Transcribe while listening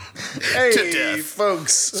Hey,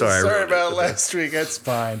 folks. Sorry about last week. That's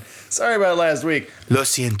fine. Sorry about last week. Lo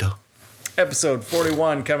siento. Episode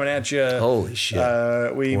 41 coming at you. Holy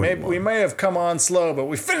shit. We may have come on slow, but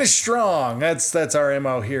we finished strong. That's our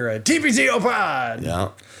MO here at TPTO Pod. Yeah.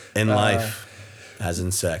 In life, as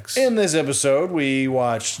in sex. In this episode, we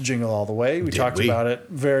watched Jingle All the Way. We talked about it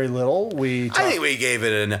very little. I think we gave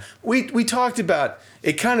it we talked about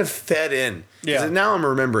it, kind of fed in. Yeah. Now I'm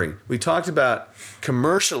remembering. We talked about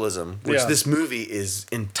commercialism, which this movie is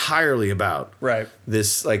entirely about. Right.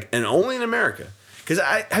 This, and only in America. Because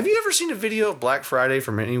have you ever seen a video of Black Friday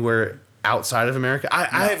from anywhere outside of America?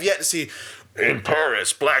 I have yet to see. In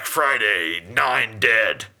Paris, Black Friday, 9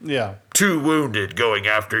 dead. Yeah. 2 wounded going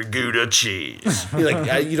after Gouda cheese.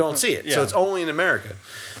 You don't see it. Yeah. So it's only in America.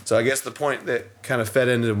 So I guess the point that kind of fed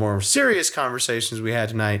into the more serious conversations we had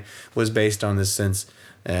tonight was based on this sense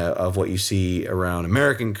of what you see around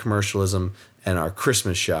American commercialism and our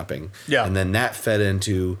Christmas shopping. Yeah. And then that fed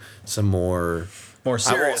into some more serious.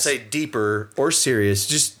 I won't say deeper or serious,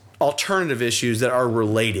 just alternative issues that are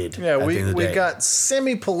related. Yeah, we got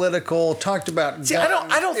semi-political, talked about. See, I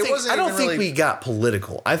don't think we got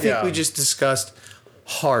political. I think we just discussed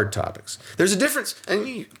hard topics. There's a difference,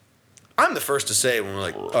 and I'm the first to say when we're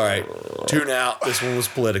like, all right, tune out. This one was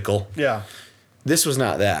political. Yeah, this was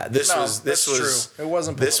not that. This was true. It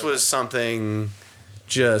wasn't political. This was something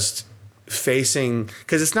just facing,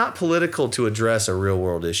 because it's not political to address a real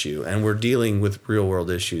world issue, and we're dealing with real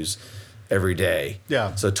world issues every day.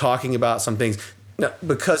 Yeah. So talking about some things, now,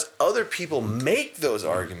 because other people make those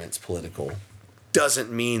arguments political, doesn't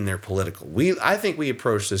mean they're political. I think we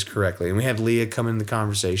approached this correctly, and we had Leah come in the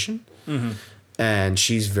conversation, and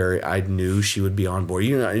I knew she would be on board.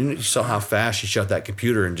 You saw how fast she shut that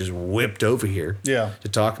computer and just whipped over here to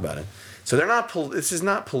talk about it. So they're not. This is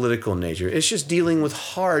not political in nature. It's just dealing with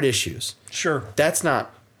hard issues. Sure. That's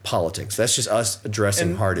not politics. That's just us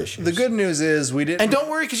addressing hard issues. The good news is we didn't. And don't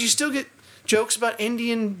worry, because you still get jokes about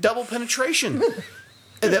Indian double penetration.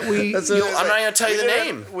 That I'm not going to tell you the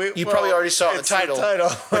name. You probably already saw the title.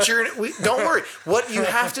 But don't worry. What you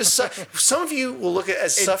have to some of you will look at it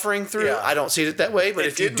as suffering through. Yeah. I don't see it that way, but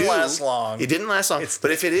if you do, it didn't last long.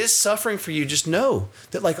 But if it is suffering for you, just know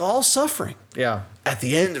that all suffering. Yeah. At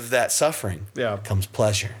the end of that suffering comes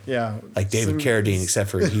pleasure. Yeah. Like David Carradine,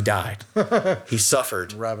 except for he died. He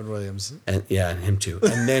suffered. Robin Williams. And him too.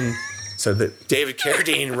 And then so that David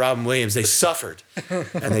Carradine and Robin Williams, they suffered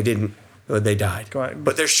and they didn't. They died.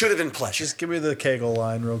 But there should have been pleasure. Just give me the Kegel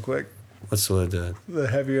line real quick. What's the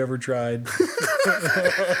have you ever tried?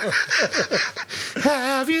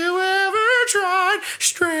 Have you ever tried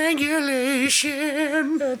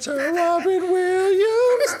strangulation? That's how Robin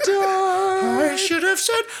Williams died. I should have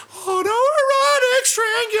said autoerotic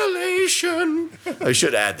strangulation. I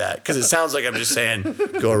should add that, because it sounds like I'm just saying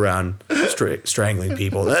go around strangling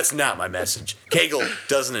people. That's not my message. Kegel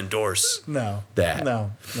doesn't endorse that.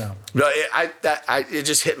 No. No, it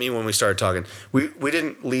just hit me when we started talking. We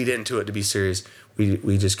didn't lead into it to be serious.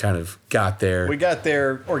 We just kind of got there. We got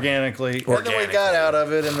there organically. And then we got out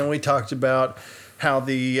of it, and then we talked about how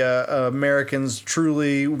the Americans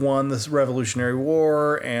truly won this Revolutionary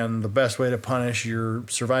War, and the best way to punish your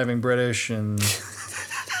surviving British and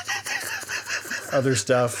other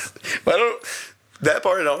stuff. That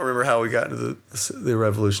part I don't remember how we got into the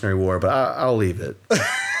Revolutionary War, but I'll leave it. I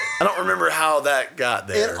don't remember how that got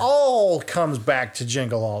there. It all comes back to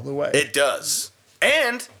Jingle All the Way. It does.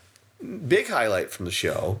 And big highlight from the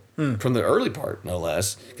show, from the early part, no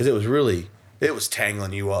less, because it was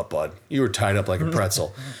tangling you up, bud. You were tied up like a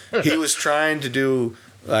pretzel. He was trying to do,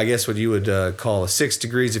 I guess, what you would call 6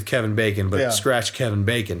 degrees of Kevin Bacon, but scratch Kevin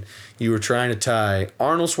Bacon. You were trying to tie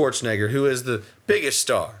Arnold Schwarzenegger, who is the biggest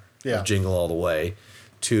star of Jingle All the Way,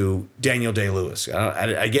 to Daniel Day-Lewis.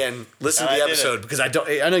 Again, listen to the episode, because I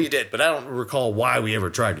know you did, but I don't recall why we ever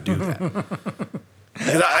tried to do that.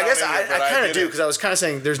 I guess I kind of do, because I was kind of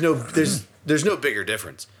saying there's no bigger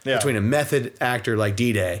difference between a method actor like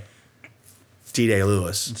D-Day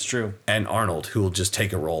Lewis. It's true. And Arnold, who will just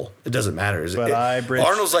take a role. It doesn't matter.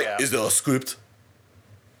 Arnold's like, is there a script?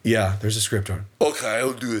 Yeah, there's a script, Arnold. Okay,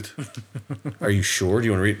 I'll do it. Are you sure? Do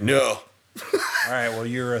you want to read? No. All right, well,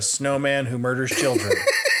 you're a snowman who murders children.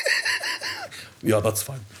 Yeah, that's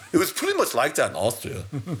fine. It was pretty much like that in Austria.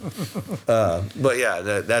 But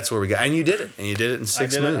yeah, that's where we got. And you did it. And you did it in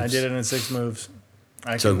 6 moves. I did it in 6 moves.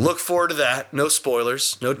 So look forward to that. No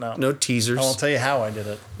spoilers. No teasers. I won't tell you how I did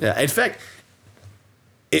it. Yeah. In fact,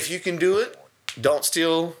 if you can do it, don't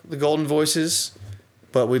steal the golden voices.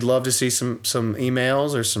 But we'd love to see some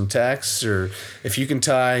emails or some texts, or if you can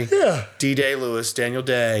tie D-Day Lewis, Daniel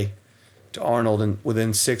Day, to Arnold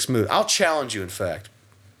within 6 moves. I'll challenge you, in fact.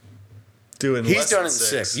 Do it in He's less done than it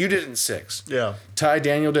in 6. You did it in 6. Yeah. Tie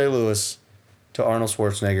Daniel Day-Lewis to Arnold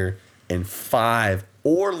Schwarzenegger in 5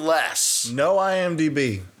 or less. No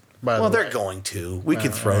IMDb. Well, they're going to. We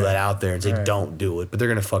could throw that out there and say, don't do it, but they're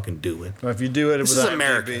going to fucking do it. Well, if you do it This with is IMDb,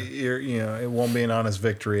 America. it won't be an honest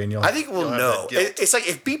victory, and I think we'll know. It's like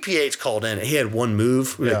if BPH called in and he had one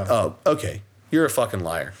move, we're like, oh, okay, you're a fucking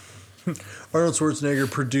liar. Arnold Schwarzenegger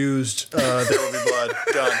produced There Will Be Blood.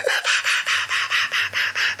 Done.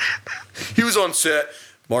 He was on set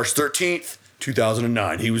March 13th,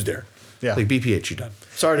 2009. He was there. Yeah. Like, BPH, you're done.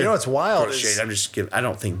 Sorry to what's wild throw shade. I'm just kidding. I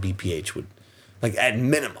don't think BPH would, like, at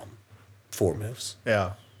minimum, 4 moves.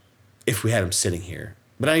 Yeah. If we had him sitting here.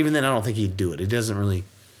 But even then, I don't think he'd do it. It doesn't really.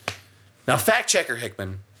 Now, fact checker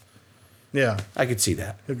Hickman, Yeah. I could see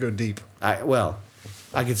that. He'll go deep. I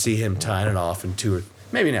could see him tying it off in 2 or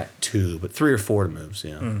maybe not 2, but 3 or 4 moves.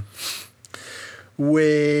 Yeah.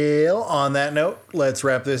 Well, on that note, let's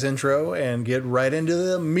wrap this intro and get right into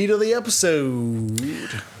the meat of the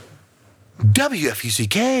episode.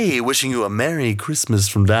 WFUCK wishing you a Merry Christmas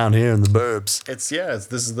from down here in the burbs.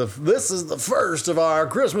 This is the first of our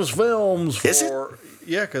Christmas films. Is it?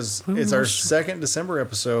 Yeah, because it's our second December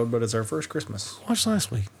episode, but it's our first Christmas. Watched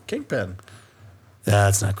last week. Kingpin.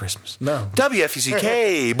 That's not Christmas. No.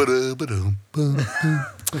 WFUCK.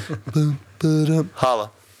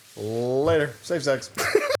 Holla. Later. Safe sex.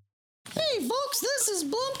 Hey folks, this is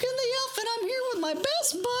Blumpkin the Elf, and I'm here with my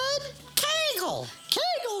best bud, Kegel.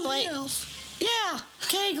 Kegel the Elf. Yeah,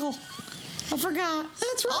 Kegel. I forgot.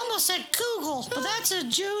 That's right. Almost said Kugel, but that's a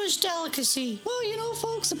Jewish delicacy. Well, you know,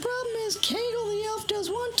 folks, the problem is Kegel the Elf does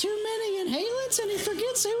one too many inhalants, and he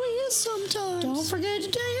forgets who he is sometimes. Don't forget to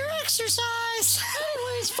do your exercise.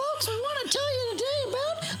 Anyways, folks, we want to tell you today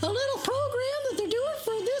about a little program that they're doing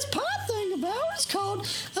for this pod thing about. It's called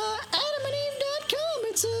AdamandEve.com.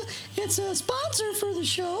 It's a sponsor for the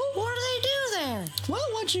show. What do they do there? Well,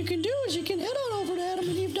 what you can do is you can head on over to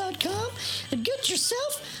AdamandEve.com and get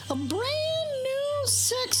yourself a brand new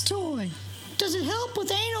sex toy. Does it help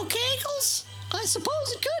with anal kegels? I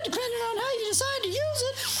suppose it could, depending on how you decide to use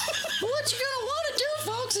it. But what you're going to want to do,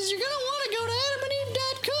 folks, is you're going to want to go to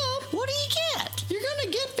AdamandEve.com. What do you get? You're going to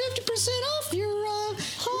get 50% off your,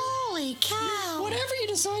 holy cow. Whatever you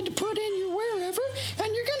decide to put in your wherever.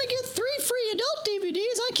 And you're going to get 3 free adult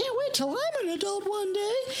DVDs. I can't wait till I'm an adult one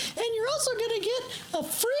day. And you're also going to get a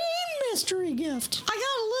free mystery gift. I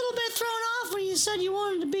got a little bit thrown off when you said you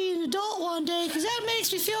wanted to be an adult one day, because that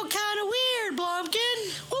makes me feel kind of weird,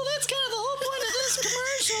 Blumpkin. Well, that's kind of the whole point of this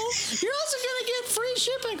commercial. You're also going to get free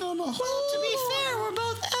shipping on the whole. Well, to be fair, we're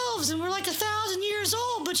both elves and we're like 1,000 years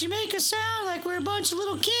old, but you make us sound like we're a bunch of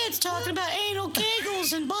little kids talking about anal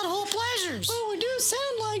kegels and butthole pleasures. Well, we do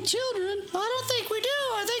sound like children. I don't think we do.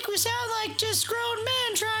 I think we sound like just grown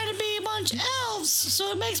men trying to be a bunch of elves,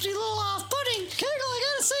 so it makes me a little off-putting. Kegel, I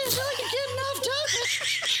gotta say, it's like you're getting off topic.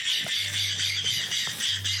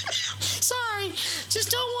 Sorry, just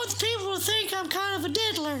don't want the people to think I'm kind of a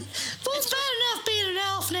diddler. It's bad enough being an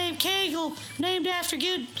elf named Kegel, named after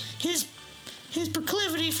his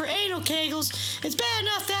proclivity for anal kegels. It's bad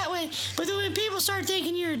enough that way, but then when people start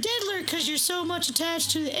thinking you're a diddler because you're so much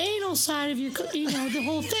attached to the anal side of your, the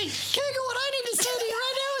whole thing. Kegel, what I need to say to you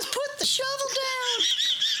right now is put the shovel down.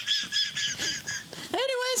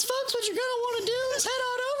 Anyways, folks, what you're going to want to do is head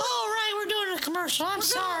on over. Oh, right, we're doing a commercial. I'm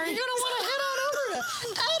sorry. You're going to want to head on over to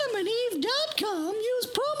AdamandEve.com. Use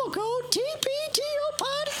promo code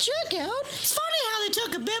TPTOPOD at checkout. It's funny how they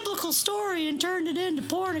took a biblical story and turned it into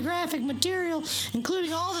pornographic material,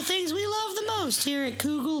 including all the things we love the most here at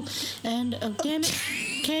Kugel and, damn it,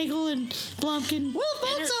 Kegel and Blumpkin. Well,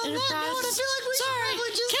 folks, on that note, I feel like we should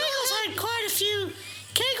probably just... Kegel's had quite a few...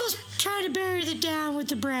 Kegel's trying to bury the down with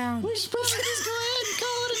the brown. We should probably just go ahead and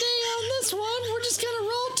call it a day on this one. We're just going to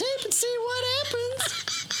roll tape and see what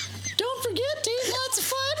happens. Don't forget to eat lots of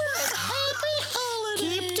fiber and happy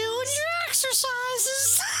holidays. Keep doing your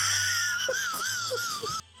exercises.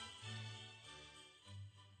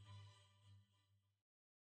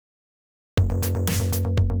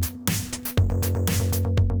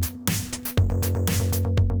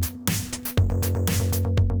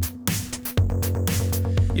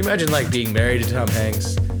 You imagine like being married to Tom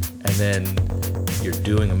Hanks and then you're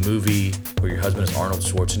doing a movie where your husband is Arnold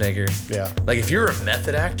Schwarzenegger. Yeah. Like if you're a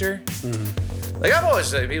method actor, like I've always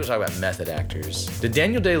said, people talk about method actors. Did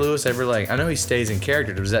Daniel Day-Lewis ever I know he stays in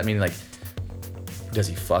character. Does that mean does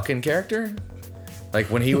he fuck in character? Like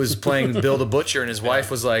when he was playing Bill the Butcher and his wife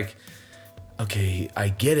was like, okay, I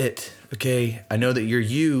get it. Okay, I know that you're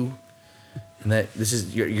you. And that this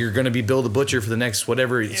is you're gonna be Bill the Butcher for the next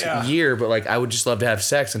whatever year, but I would just love to have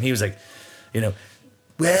sex. And he was like,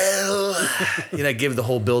 well, give the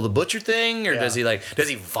whole Bill the Butcher thing, or does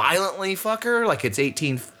he violently fuck her like it's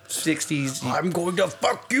 1860s? I'm going to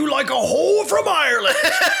fuck you like a hoe from Ireland.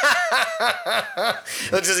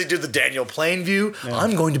 Does he do the Daniel Plainview? Yeah.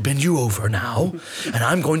 I'm going to bend you over now, and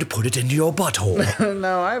I'm going to put it into your butthole.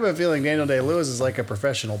 No, I have a feeling Daniel Day-Lewis is like a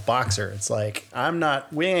professional boxer. It's like I'm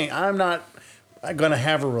not going to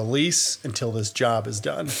have a release until this job is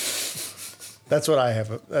done. That's what I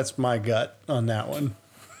have. That's my gut on that one.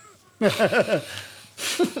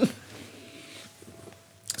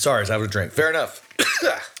 Sorry, I was having a drink. Fair enough.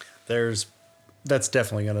 That's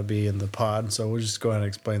definitely going to be in the pod, so we'll just go ahead and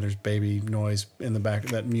explain. There's baby noise in the back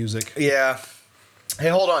of that music. Yeah. Hey,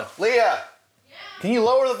 hold on. Leah, yeah. Can you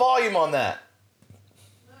lower the volume on that?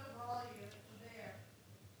 Low volume. There.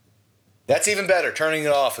 That's even better. Turning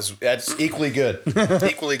it off that's equally good.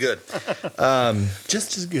 Equally good.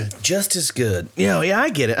 Just as good. Just as good. Yeah, I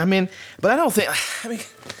get it. I mean, but I don't think...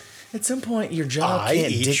 at some point, your job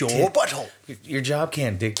can't dictate your butthole. Your job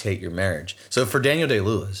can't dictate your marriage. So for Daniel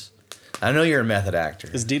Day-Lewis, I know you're a method actor.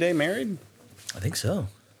 Is D-Day married? I think so.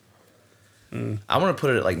 I'm going to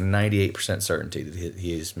put it at like 98% certainty that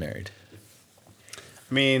he is married.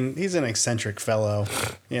 I mean, he's an eccentric fellow.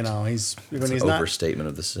 Understatement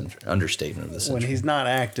of the century. When he's not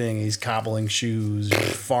acting, he's cobbling shoes or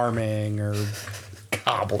farming or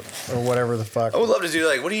cobbling or whatever the fuck. I would love to do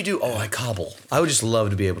what do you do? Oh, I cobble. I would just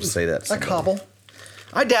love to be able to say that. I cobble.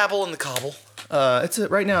 I dabble in the cobble.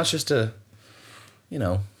 Right now it's just a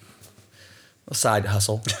side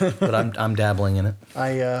hustle, but I'm dabbling in it.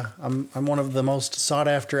 I'm one of the most sought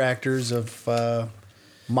after actors of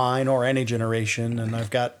mine or any generation, and I've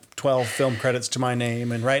got 12 film credits to my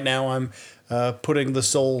name, and right now I'm putting the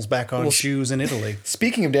soles back on shoes in Italy.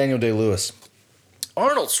 Speaking of Daniel Day-Lewis,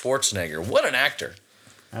 Arnold Schwarzenegger, what an actor.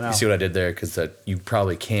 I know. You see what I did there? Because you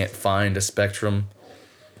probably can't find a spectrum.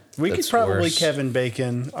 We could probably Kevin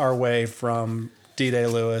Bacon our way from D-Day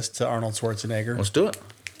Lewis to Arnold Schwarzenegger. Let's do it.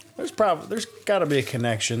 There's got to be a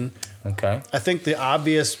connection. Okay. I think the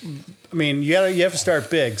obvious... I mean, you have to start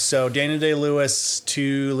big. So Daniel Day-Lewis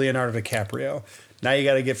to Leonardo DiCaprio. Now you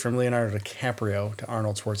got to get from Leonardo DiCaprio to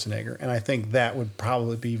Arnold Schwarzenegger. And I think that would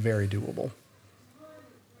probably be very doable.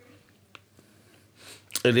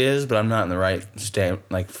 It is, but I'm not in the right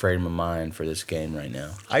frame of mind for this game right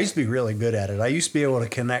now. I used to be really good at it. I used to be able to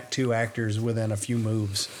connect two actors within a few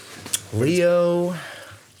moves. Leo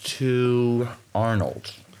to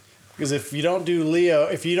Arnold. Because if you don't do Leo,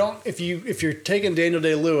 if you're taking Daniel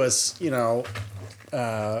Day-Lewis, the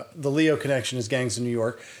Leo connection is Gangs of New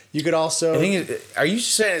York. You could also. Are you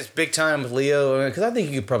saying it's big time with Leo? Because I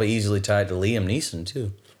think you could probably easily tie it to Liam Neeson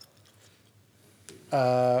too.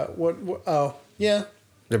 Oh, yeah.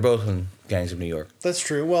 They're both in Gangs of New York. That's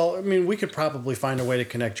true. Well, I mean, we could probably find a way to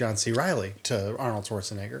connect John C. Reilly to Arnold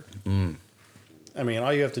Schwarzenegger. I mean,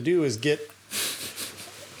 all you have to do is get.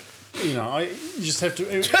 You just have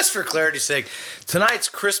to. Just for clarity's sake, tonight's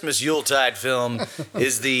Christmas Yuletide film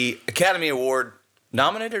is the Academy Award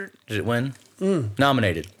nominated. Or did it win?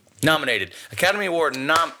 Nominated. Academy Award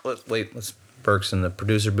Wait, Burke's in the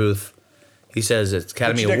producer booth. He says it's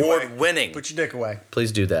Academy Award winning. Put your dick away.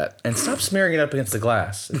 Please do that. And stop smearing it up against the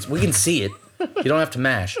glass. We can see it. You don't have to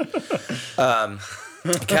mash.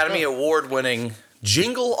 Academy Award winning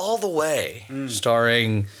Jingle All the Way,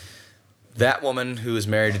 starring that woman who is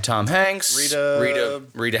married to Tom Hanks.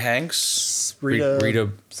 Rita Hanks. Rita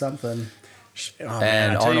something.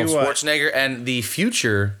 And Arnold Schwarzenegger. And the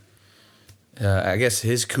future... I guess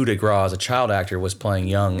his coup de grace as a child actor was playing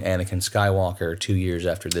young Anakin Skywalker 2 years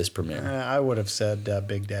after this premiere. I would have said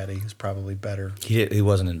Big Daddy is probably better. He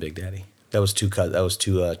wasn't in Big Daddy. That was two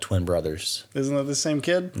twin brothers. Isn't that the same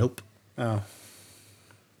kid? Nope. Oh.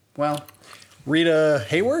 Well, Rita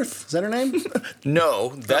Hayworth, is that her name? No,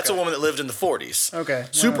 that's a woman that lived in the 40s. Okay.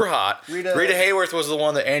 Super hot. Rita Hayworth was the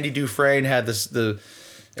one that Andy Dufresne had in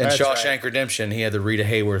Shawshank Redemption. He had the Rita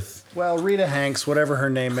Hayworth. Well, Rita Hanks, whatever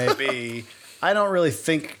her name may be. I don't really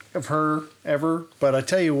think of her ever, but I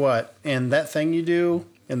tell you what, in That Thing You Do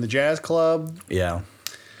in the jazz club, yeah,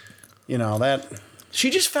 that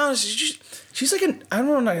she just found she's like I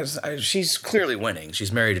don't know, she's clearly winning.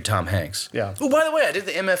 She's married to Tom Hanks. Yeah. Oh, by the way, I did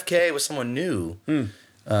the MFK with someone new.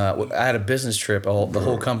 I had a business trip. The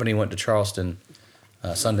whole company went to Charleston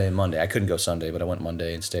Sunday and Monday. I couldn't go Sunday, but I went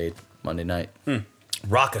Monday and stayed Monday night.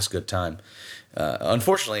 Raucous good time.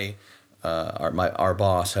 Unfortunately. Our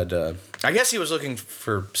boss had I guess he was looking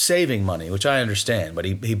for saving money, which I understand, but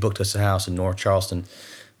he booked us a house in North Charleston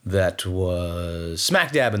that was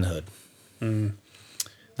smack dab in the hood.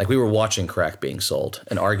 Like we were watching crack being sold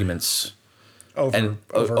and arguments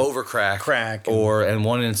over crack. Or in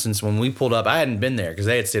one instance, when we pulled up, I hadn't been there because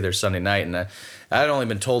they had stayed there Sunday night, and I had only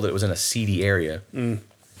been told that it was in a seedy area.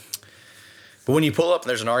 But when you pull up and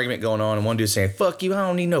there's an argument going on, and one dude's saying, "Fuck you, I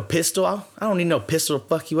don't need no pistol. I don't need no pistol to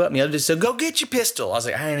fuck you up." And the other dude said, "Go get your pistol." I was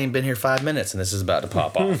like, I ain't even been here 5 minutes, and this is about to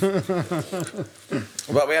pop off.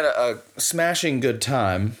 But we had a smashing good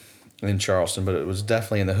time in Charleston, but it was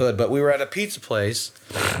definitely in the hood. But we were at a pizza place,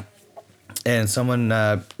 and someone,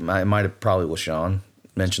 I might have probably was Sean,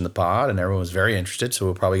 mentioned the pod, and everyone was very interested, so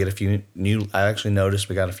we'll probably get a few new, I actually noticed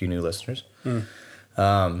we got a few new listeners.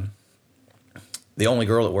 The only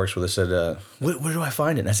girl that works with us said, where do I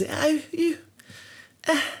find it? And I said,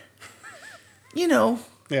 you know,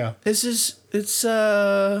 Yeah. it's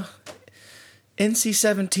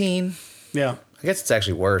NC-17. Yeah. I guess it's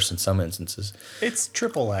actually worse in some instances. It's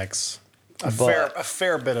XXX. A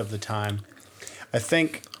fair bit of the time. I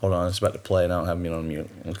think Hold on, it's about to play, and I don't have me on mute.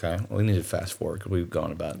 Okay, well, we need to fast forward because we've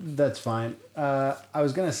gone about it. that's fine. I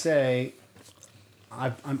was gonna say,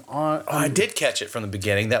 I'm on. I did catch it from the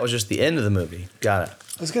beginning. That was just the end of the movie. Got it.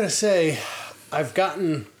 I was gonna say, I've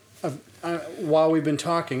gotten while we've been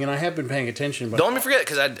talking, and I have been paying attention. But Don't let me forget,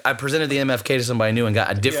 because I presented the MFK to somebody new and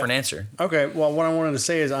got a different answer. Okay, well, what I wanted to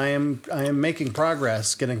say is I am making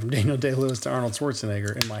progress getting from Daniel Day-Lewis to Arnold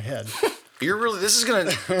Schwarzenegger in my head. This is going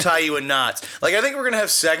to tie you in knots. Like, I think we're going to have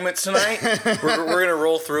segments tonight. We're going to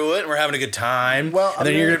roll through it, and we're having a good time. Well, and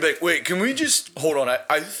then you're going to be like, wait, can we just, hold on,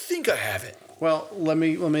 I think I have it. Well, let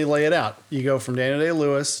me lay it out. You go from Daniel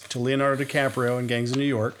Day-Lewis to Leonardo DiCaprio in Gangs of New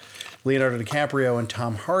York. Leonardo DiCaprio and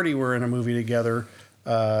Tom Hardy were in a movie together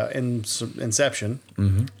in Inception.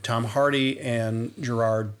 Mm-hmm. Tom Hardy and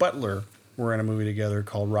Gerard Butler were in a movie together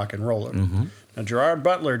called Rock and Roller. Mm-hmm. Now, Gerard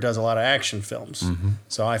Butler does a lot of action films. Mm-hmm.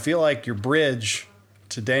 So I feel like your bridge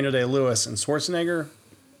to Daniel Day-Lewis and Schwarzenegger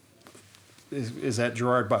is at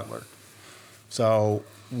Gerard Butler. So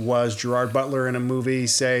was Gerard Butler in a movie,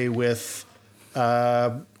 say, with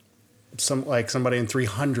somebody in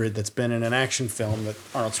 300 that's been in an action film that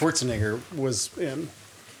Arnold Schwarzenegger was in?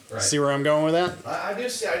 Right. See where I'm going with that? I do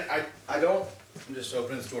see. I don't. I'm just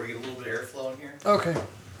opening this door to get a little bit of airflow in here. Okay.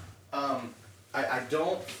 I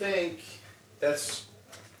don't think that's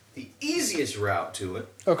the easiest route to it.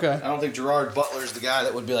 Okay. I don't think Gerard Butler's the guy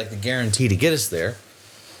that would be like the guarantee to get us there.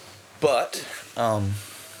 But,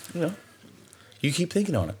 you keep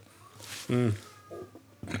thinking on it.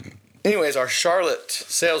 Anyways, our Charlotte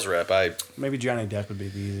sales rep, maybe Johnny Depp would be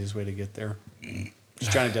the easiest way to get there.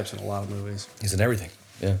 Because Johnny Depp's in a lot of movies. He's in everything.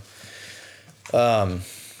 Yeah.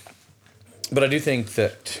 But I do think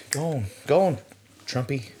that go on,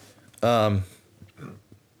 Trumpy.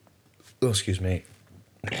 Excuse me.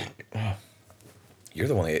 You're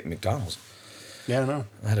the one that ate McDonald's. Yeah, I know.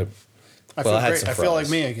 I feel like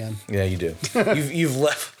me again. Yeah, you do. You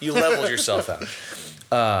leveled yourself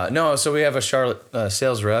out. No, so we have a Charlotte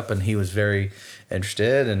sales rep, and he was very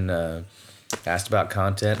interested and asked about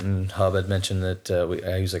content. And Hub had mentioned that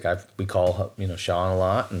he was like, we call Sean a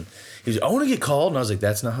lot, and he was like, I want to get called, and I was like,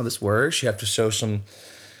 that's not how this works. You have to show some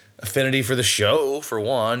affinity for the show. For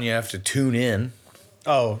one, you have to tune in.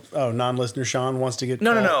 Oh, non-listener Sean wants to get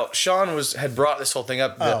called? No. Sean had brought this whole thing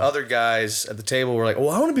up. The other guys at the table were like, well,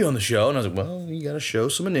 I want to be on the show. And I was like, well, you got to show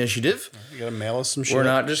some initiative. You got to mail us some shit. We're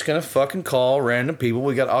not just going to fucking call random people.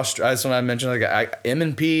 We got that's when I mentioned, like,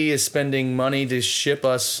 M&P is spending money to ship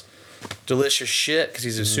us delicious shit because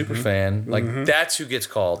he's a super fan. Like, that's who gets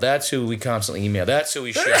called. That's who we constantly email. That's who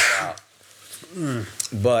we ship out.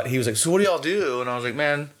 But he was like, so what do y'all do? And I was like,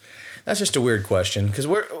 man, that's just a weird question. Because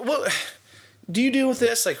what do you deal with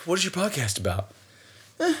this? Like, what is your podcast about?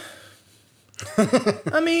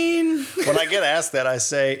 I mean, when I get asked that, I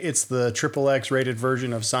say it's the XXX rated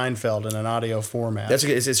version of Seinfeld in an audio format.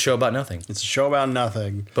 It's a show about nothing. It's a show about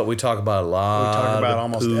nothing. But we talk about a lot. We talk about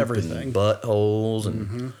almost poop everything. And buttholes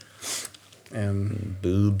and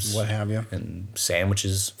boobs. What have you. And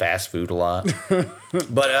sandwiches, fast food a lot.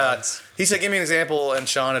 But he said, give me an example. And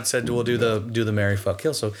Sean had said, we'll do the Marry, Fuck,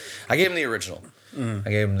 Kill. So I gave him the original. I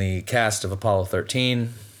gave him the cast of Apollo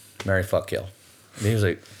 13, Marry, Fuck, Kill. And he was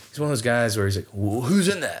like, he's one of those guys where he's like, who's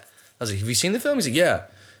in that? I was like, have you seen the film? He's like, yeah.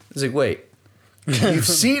 He's like, wait, you've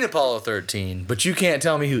seen Apollo 13, but you can't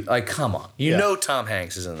tell me who. Like, come on. You know Tom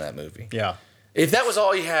Hanks is in that movie. Yeah. If that was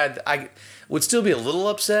all you had, I would still be a little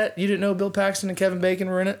upset you didn't know Bill Paxton and Kevin Bacon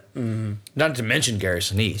were in it. Mm-hmm. Not to mention Gary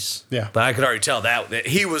Sinise. Yeah. But I could already tell that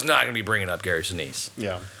he was not going to be bringing up Gary Sinise.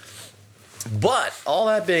 Yeah. But all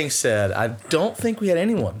that being said, I don't think we had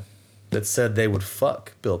anyone that said they would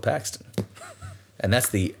fuck Bill Paxton. And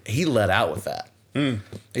he let out with that. And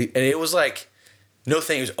it was like, No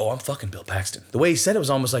thing. He was, I'm fucking Bill Paxton. The way he said it was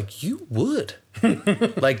almost like, you would.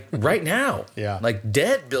 Like, right now. Yeah. Like,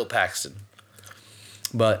 dead Bill Paxton.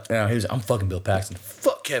 But, he was, I'm fucking Bill Paxton.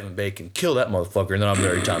 Fuck Kevin Bacon. Kill that motherfucker. And then I'm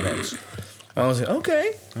married Tom Hanks. I was like,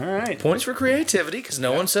 okay. All right. Points for creativity, because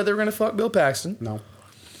no one said they were going to fuck Bill Paxton. No.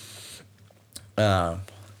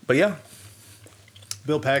 But yeah.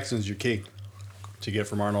 Bill Paxton's your key to get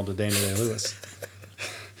from Arnold to Daniel Day-Lewis.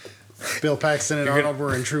 Bill Paxton and Arnold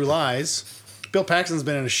were in True Lies. Bill Paxton's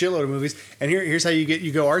been in a shitload of movies, and here's how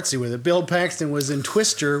you go artsy with it. Bill Paxton was in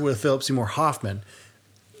Twister with Philip Seymour Hoffman.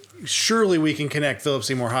 Surely we can connect Philip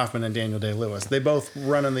Seymour Hoffman and Daniel Day-Lewis. They both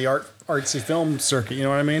run in the artsy film circuit. You know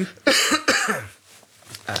what I mean?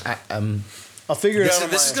 I'll figure it out.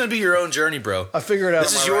 This is going to be your own journey, bro. I'll figure it out.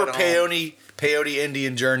 This is your peyote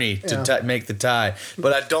Indian journey to make the tie.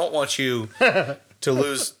 But I don't want you to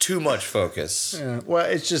lose too much focus. Yeah. Well,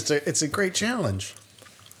 it's a great challenge.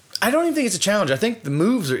 I don't even think it's a challenge. I think the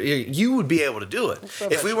moves you would be able to do it.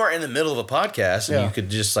 If we weren't in the middle of a podcast and you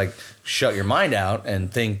could just like shut your mind out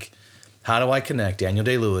and think, how do I connect Daniel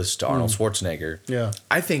Day-Lewis to Arnold Schwarzenegger? Yeah.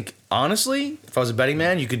 I think, honestly, if I was a betting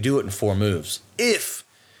man, you could do it in 4 moves. If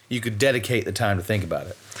you could dedicate the time to think about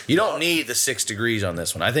it. You don't need the 6 degrees on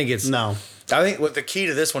this one. I think what the key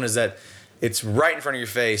to this one is that it's right in front of your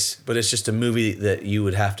face, but it's just a movie that you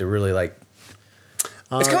would have to really like.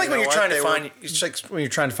 It's kind of like when you're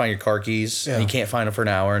trying to find your car keys and you can't find them for an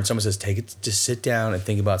hour, and someone says, "Take it, just sit down and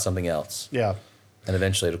think about something else." Yeah. And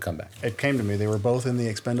eventually it'll come back. It came to me. They were both in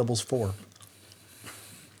the Expendables 4.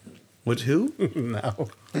 With who? No.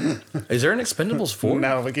 Is there an Expendables 4?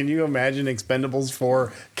 No, but can you imagine Expendables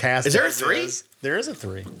 4 cast? Is there a 3? There is a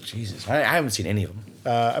 3. Jesus, I haven't seen any of them.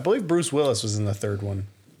 I believe Bruce Willis was in the third one.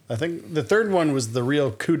 I think the third one was the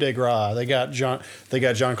real coup de grace. They got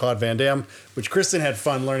Jean-Claude Van Damme, which Kristen had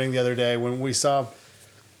fun learning the other day when we saw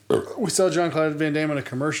Jean-Claude Van Damme in a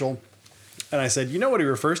commercial, and I said, "You know what he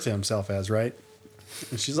refers to himself as, right?"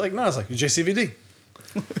 And she's like, "No." I was like, JCVD.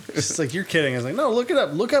 She's like, "You're kidding." I was like, "No, look it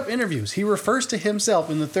up. Look up interviews. He refers to himself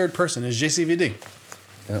in the third person as JCVD."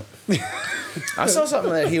 Yep. I saw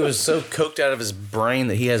something that he was so coked out of his brain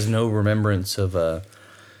that he has no remembrance of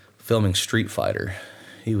filming Street Fighter.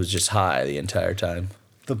 He was just high the entire time.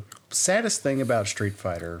 The saddest thing about Street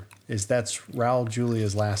Fighter is that's Raul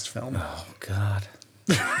Julia's last film. Oh, God.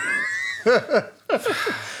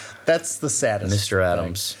 That's the saddest. Mr.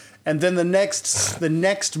 Adams. Thing. And then the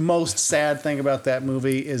next most sad thing about that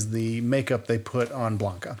movie is the makeup they put on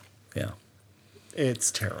Blanca. Yeah.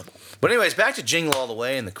 It's terrible. But anyways, back to Jingle All the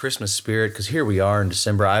Way and the Christmas spirit, because here we are in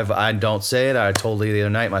December. I don't say it. I told Lee the other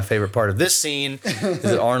night my favorite part of this scene is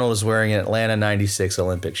that Arnold is wearing an Atlanta 96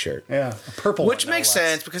 Olympic shirt. Yeah, a purple Which one, makes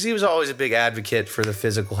sense because he was always a big advocate for the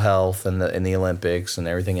physical health and the Olympics and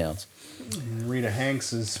everything else. And Rita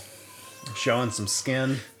Hanks is showing some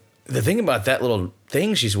skin. The thing about that little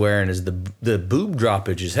thing she's wearing is the boob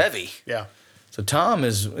droppage is heavy. Yeah. So Tom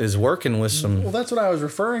is working with some... Well, that's what I was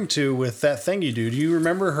referring to with that thing you do. Do you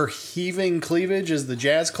remember her heaving cleavage as the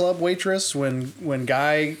jazz club waitress when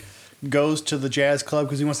Guy goes to the jazz club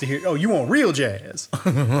because he wants to hear, "Oh, you want real jazz?"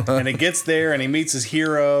 And he gets there and he meets his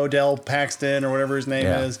hero, Del Paxton or whatever his name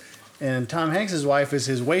is. And Tom Hanks' wife is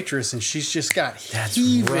his waitress, and she's just got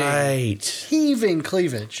heaving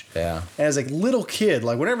cleavage. Yeah. And as a little kid,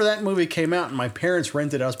 like whenever that movie came out and my parents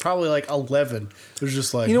rented it, I was probably like 11. It was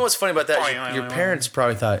just like... You know what's funny about that? Your parents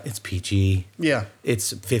probably thought, it's PG. Yeah.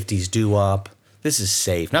 It's 50s doo-wop. This is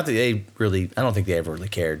safe. Not that they really... I don't think they ever really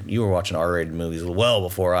cared. You were watching R-rated movies well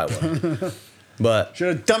before I was. But... Should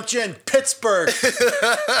have dumped you in Pittsburgh.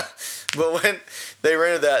 But when they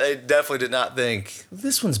rented that, they definitely did not think,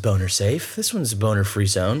 this one's boner safe. This one's boner free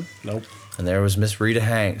zone. Nope. And there was Miss Rita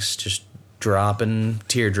Hanks just dropping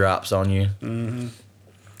teardrops on you. Mm-hmm.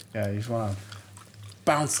 Yeah, you just want to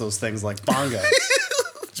bounce those things like bongos.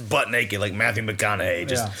 Just butt naked like Matthew McConaughey.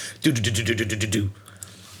 Just do.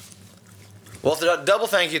 Well, double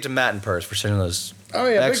thank you to Matt and Purse for sending those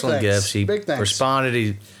excellent gifts. He responded.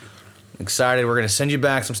 He excited. We're going to send you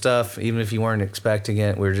back some stuff, even if you weren't expecting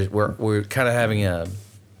it. We're kind of having a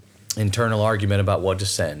internal argument about what to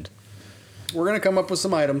send. We're going to come up with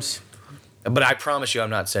some items. But I promise you,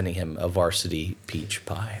 I'm not sending him a varsity peach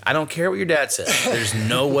pie. I don't care what your dad says. There's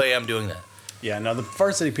no way I'm doing that. Yeah, no, the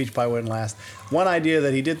varsity peach pie wouldn't last. One idea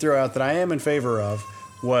that he did throw out that I am in favor of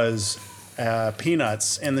was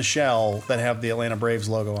peanuts in the shell that have the Atlanta Braves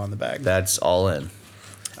logo on the bag. That's all in.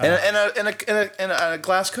 And a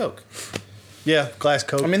glass Coke. Yeah, glass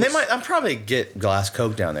Coke. I mean, I'm probably get glass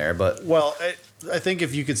Coke down there, but... Well, I think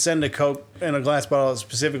if you could send a Coke in a glass bottle that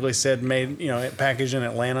specifically said made, packaged in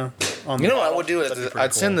Atlanta. What I would do is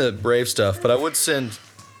I'd send the Brave stuff, but I would send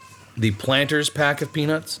the Planters pack of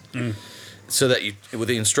peanuts, so that you with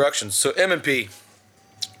the instructions. So M&P,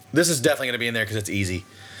 this is definitely going to be in there because it's easy.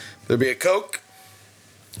 There'll be a Coke,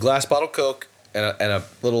 glass bottle Coke, and a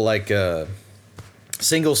little like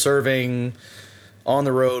single serving on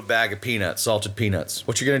the road bag of peanuts, salted peanuts.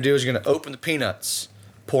 What you're going to do is you're going to open the peanuts,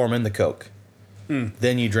 pour them in the Coke.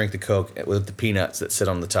 Then you drink the Coke with the peanuts that sit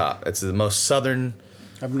on the top. It's the most southern.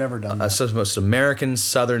 I've never done that. It's the most American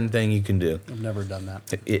southern thing you can do. I've never done that.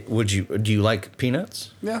 Do you like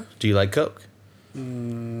peanuts? Yeah. Do you like Coke?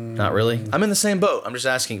 Not really. I'm in the same boat. I'm just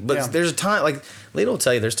asking. But there's a time, like Lita will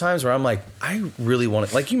tell you, there's times where I'm like, I really want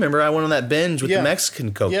it. Like you remember, I went on that binge with the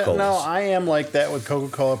Mexican Coca-Colas. Yeah, no, I am like that with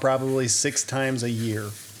Coca-Cola probably 6 times a year.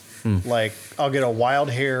 Like I'll get a wild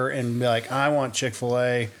hair and be like, I want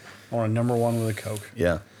Chick-fil-A. I want a number 1 with a Coke.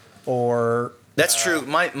 Yeah. Or that's true.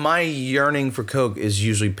 My yearning for Coke is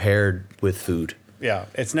usually paired with food. Yeah,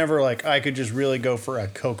 it's never like I could just really go for a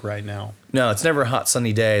Coke right now. No, it's never a hot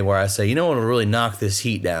sunny day where I say, you know what will really knock this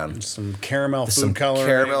heat down? Some caramel food coloring.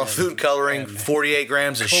 Caramel food coloring, 48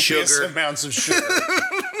 grams of copious sugar. amounts of sugar.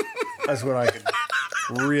 That's what I could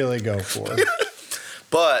really go for.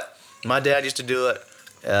 But my dad used to do it.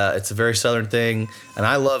 It's a very southern thing, and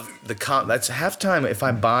I love that's half the time if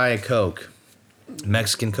I buy a Coke,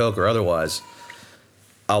 Mexican Coke or otherwise,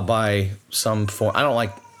 I'll buy some form. I don't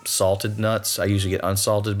like salted nuts. I usually get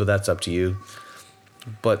unsalted, but that's up to you.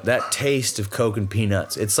 But that taste of Coke and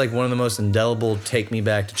peanuts, it's like one of the most indelible take me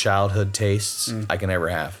back to childhood tastes I can ever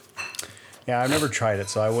have. Yeah, I've never tried it,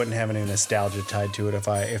 so I wouldn't have any nostalgia tied to it if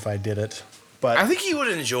I did it. But I think you would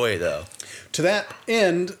enjoy it though. To that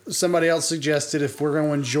end, somebody else suggested if we're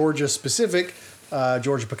going Georgia specific,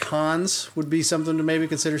 Georgia pecans would be something to maybe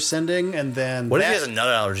consider sending. And then what if he has a nut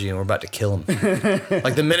allergy and we're about to kill him?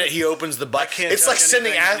 Like the minute he opens the bucket, it's like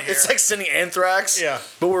sending anthrax. Yeah,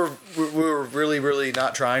 but we're really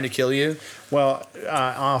not trying to kill you. Well,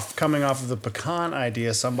 coming off of the pecan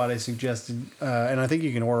idea, somebody suggested, and I think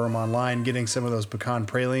you can order them online, getting some of those pecan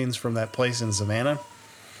pralines from that place in Savannah.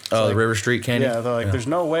 Oh, the River Street candy? Yeah, they're like, there's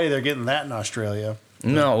no way they're getting that in Australia.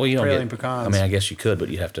 No, well, you don't praline get pecans. I mean, I guess you could, but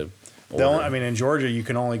you'd have to I mean, in Georgia, you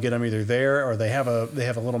can only get them either there or they have a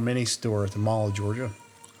little mini store at the Mall of Georgia.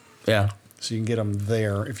 Yeah. So you can get them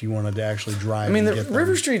there if you wanted to actually drive. I mean, and the get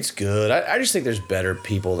River them. Street's good. I just think there's better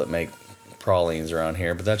people that make pralines around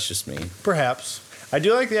here, but that's just me. Perhaps. I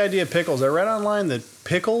do like the idea of pickles. I read online that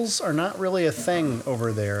pickles are not really a thing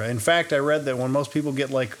over there. In fact, I read that when most people get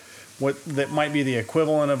like what that might be the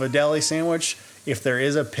equivalent of a deli sandwich, if there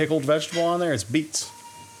is a pickled vegetable on there, it's beets.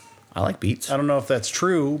 I like beets. I don't know if that's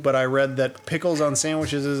true, but I read that pickles on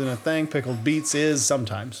sandwiches isn't a thing. Pickled beets is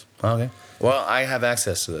sometimes. Okay. Well, I have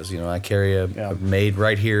access to those. You know, I carry a made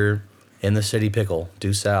right here in the city pickle,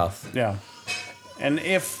 due south. Yeah. And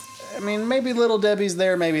maybe Little Debbie's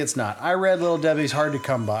there, maybe it's not. I read Little Debbie's hard to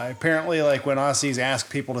come by. Apparently, like when Aussies ask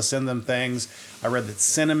people to send them things, I read that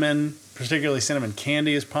cinnamon, particularly cinnamon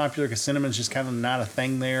candy, is popular because cinnamon's just kind of not a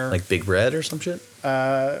thing there. Like Big Red or some shit?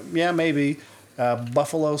 Yeah, maybe.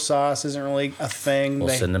 Buffalo sauce isn't really a thing. We'll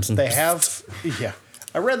send them some. They have, yeah.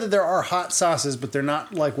 I read that there are hot sauces, but they're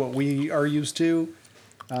not like what we are used to.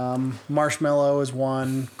 Marshmallow is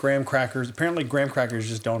one. Graham crackers. Apparently, graham crackers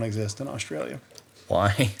just don't exist in Australia.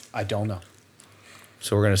 Why? I don't know.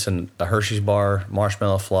 So we're going to send a Hershey's bar,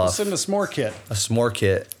 marshmallow fluff. Send a s'more kit. A s'more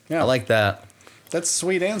kit. Yeah. I like that. That's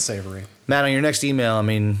sweet and savory. Matt, on your next email, I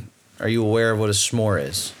mean, are you aware of what a s'more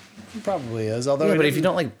is? It probably is. Although, Yeah, but if you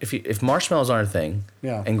don't like, if marshmallows aren't a thing,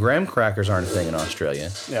 Yeah. and graham crackers aren't a thing in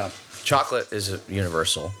Australia, yeah, chocolate is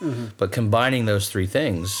universal. But combining those three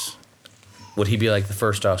things, would he be like the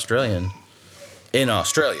first Australian in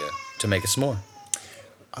Australia to make a s'more?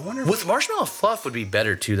 I wonder. With marshmallow fluff would be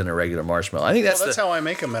better too than a regular marshmallow. I think that's how I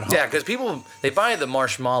make them at home. Yeah, because people they buy the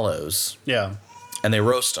marshmallows Yeah. and they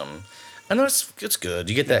roast them. I know it's good.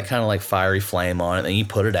 You get that kind of like fiery flame on it, and then you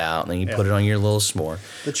put it out, and then you put it on your little s'more.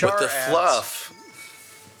 The char But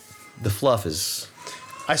the fluff is.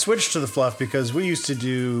 I switched to the fluff because we used to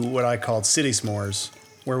do what I called city s'mores,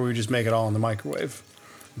 where we would just make it all in the microwave.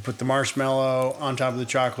 You put the marshmallow on top of the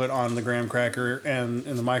chocolate on the graham cracker and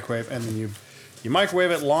in the microwave, and then you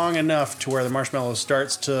microwave it long enough to where the marshmallow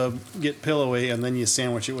starts to get pillowy, and then you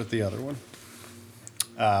sandwich it with the other one.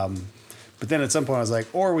 But then at some point I was like,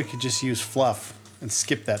 or we could just use fluff and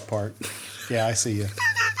skip that part. Yeah, I see you.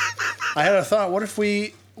 I had a thought. What if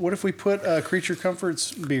we put Creature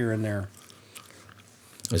Comforts beer in there?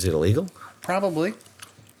 Is it illegal? Probably.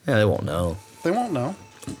 Yeah, they won't know. They won't know.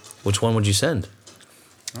 Which one would you send?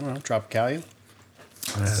 I don't know. Tropicalia.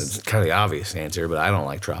 It's kind of the obvious answer, but I don't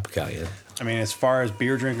like Tropicalia. I mean, as far as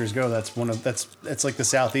beer drinkers go, that's like the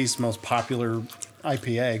Southeast's most popular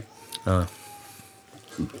IPA.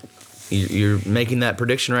 You're making that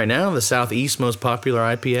prediction right now? The Southeast most popular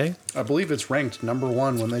IPA? I believe it's ranked number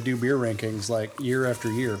 1 when they do beer rankings, like year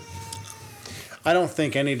after year. I don't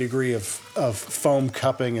think any degree of foam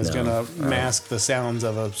cupping is going to mask the sounds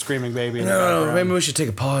of a screaming baby in the background. Maybe we should take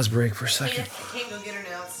a pause break for a second. Can't go get her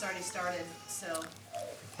now. It's already started. So.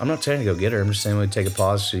 I'm not saying to go get her. I'm just saying we take a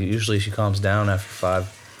pause. Usually she calms down after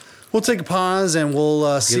 5. We'll take a pause and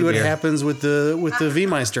we'll see a what beer. happens with the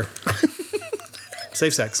V-Meister.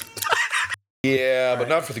 Safe sex. Yeah, but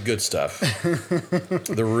not for the good stuff.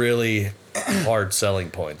 The really hard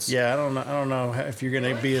selling points. Yeah, I don't know if you're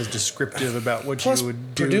going to be as descriptive about what Plus, you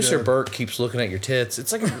would do. producer Burt keeps looking at your tits.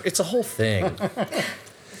 It's like it's a whole thing.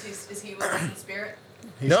 Is he with us in spirit?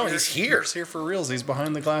 He's here. He's here for reals. He's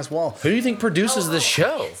behind the glass wall. Who do you think produces the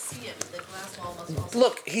show? See him. The glass wall must also.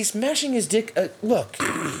 Look, he's mashing his dick. Look,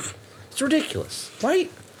 it's ridiculous,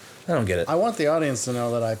 right? I don't get it. I want the audience to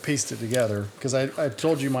know that I pieced it together because I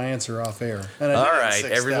told you my answer off air. And I All did it in right,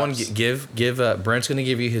 6 everyone, steps. give. Brent's going to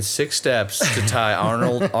give you his 6 steps to tie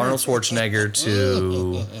Arnold Schwarzenegger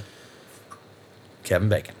to Kevin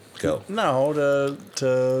Bacon. Go. No,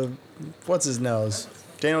 to what's his nose?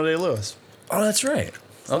 Daniel Day-Lewis. Oh, that's right.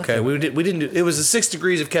 Okay, we didn't do. It was a 6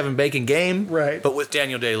 Degrees of Kevin Bacon game, Right. But with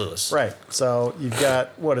Daniel Day-Lewis. Right. So you've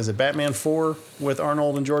got, what is it, Batman 4 with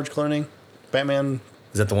Arnold and George Clooney? Batman,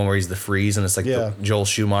 Is that the one where he's the freeze and it's like Yeah. Joel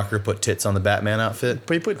Schumacher put tits on the Batman outfit?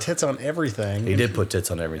 but he put tits on everything. He did put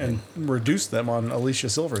tits on everything. And reduced them on Alicia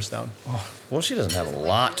Silverstone. Well, she doesn't have a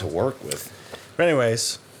lot to work with. But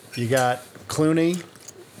anyways, you got Clooney.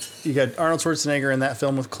 You got Arnold Schwarzenegger in that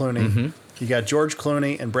film with Clooney. Mm-hmm. You got George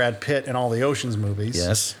Clooney and Brad Pitt in all the Ocean's movies.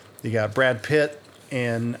 Yes. You got Brad Pitt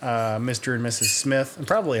in Mr. and Mrs. Smith and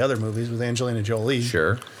probably other movies with Angelina Jolie.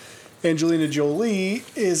 Sure. Angelina Jolie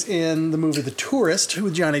is in the movie The Tourist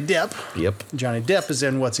with Johnny Depp. Yep. Johnny Depp is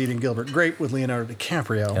in What's Eating Gilbert Grape with Leonardo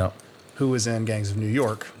DiCaprio, Yep. who was in Gangs of New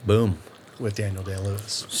York Boom. with Daniel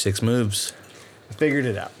Day-Lewis. 6 moves. I figured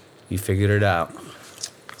it out. You figured it out.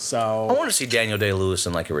 I So want to see Daniel Day-Lewis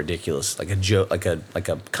in like a ridiculous, like a joke, like a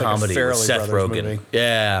comedy with Farrelly Seth Brothers Rogen. movie.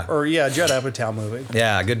 Yeah. or Judd Apatow movie.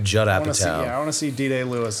 Yeah, a good Judd I want to see, I Apatow. want to see D. Day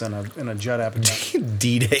Lewis in a Judd Apatow.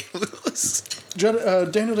 D-Day Lewis.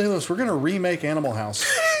 Daniel Day Lewis, we're gonna remake Animal House,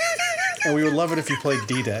 and we would love it if you played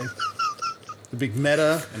D. Day. It'd be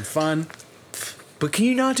meta and fun. But can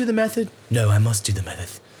you not do the method? No, I must do the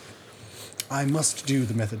method. I must do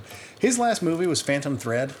the method. His last movie was Phantom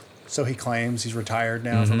Thread, so he claims he's retired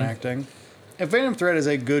now Mm-hmm. from acting. And Phantom Thread is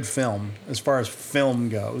a good film as far as film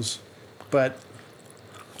goes, but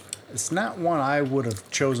it's not one I would have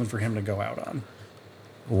chosen for him to go out on.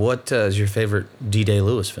 What is your favorite D-Day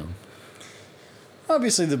Lewis film?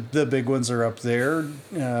 Obviously, the big ones are up there.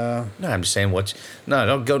 No, I'm just saying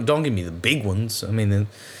don't give me the big ones. I mean, then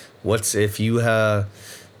what's if you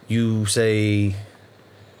you say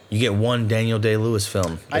you get one Daniel Day-Lewis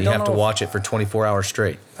film I and you don't have to know if- watch it for 24 hours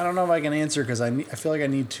straight? I don't know if I can answer because I feel like I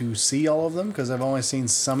need to see all of them because I've only seen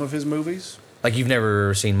some of his movies. Like you've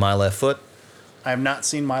never seen My Left Foot? I have not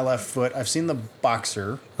seen My Left Foot. I've seen The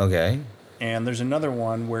Boxer, Okay. and there's another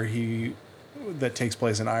one that takes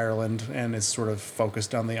place in Ireland and is sort of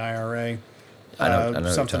focused on the IRA. I know what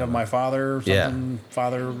you're Something talking of My about. Father, Yeah. something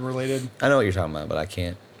father related. I know what you're talking about, but I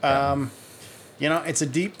can't. It's a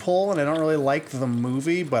deep pull, and I don't really like the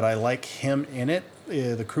movie, but I like him in it.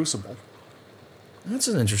 The Crucible. That's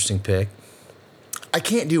an interesting pick. I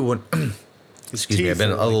can't do one. Excuse me, I've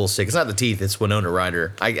been teeth a are little sick. It's not the teeth, it's Winona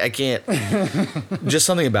Ryder. I can't. Just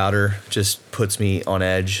something about her just puts me on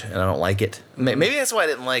edge, and I don't like it. Maybe that's why I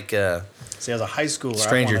didn't like See, as a high schooler,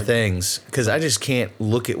 Stranger Things, because I just can't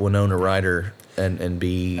look at Winona Ryder and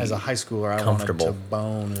be. As a high schooler, I comfortable. wanted to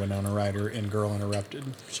bone Winona Ryder in Girl Interrupted.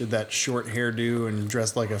 She had that short hairdo and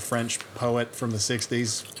dressed like a French poet from the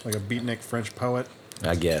 60s, like a beatnik French poet.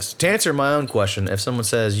 I guess. To answer my own question, if someone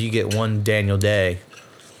says you get one Daniel Day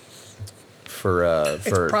for It's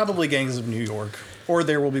probably Gangs of New York or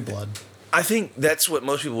There Will Be Blood. I think that's what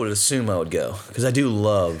most people would assume I would go, because I do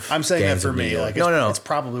love. I'm saying Gangs that for of New me. York. Like, no. It's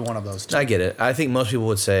probably one of those two. I get it. I think most people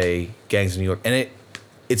would say Gangs of New York, and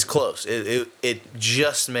it's close. It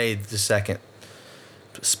just made the second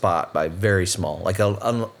spot by very small, like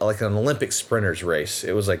an Olympic sprinters race.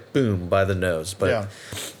 It was like boom by the nose. But Yeah.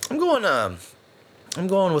 I'm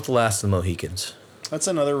going with The Last of the Mohicans. That's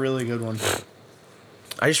another really good one.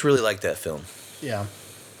 I just really like that film. Yeah.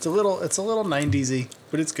 It's a little 90s-y,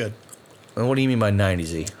 but it's good. And what do you mean by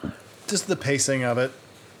 90s-y? Just the pacing of it.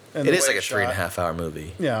 And It the is way like a it's shot. 3.5 hour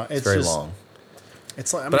movie. Yeah, it's very just- long.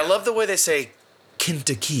 It's like, But I love the way they say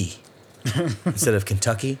Kentucky instead of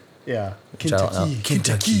Kentucky. yeah. Which I don't know.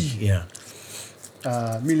 Kentucky. Yeah.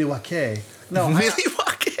 Milwaukee. No,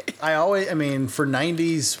 I mean, for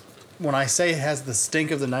 90s, when I say it has the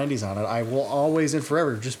stink of the 90s on it, I will always and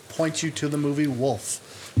forever just point you to the movie Wolf.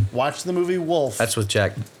 Watch the movie Wolf. That's with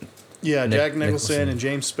Jack. Yeah, Jack Nicholson and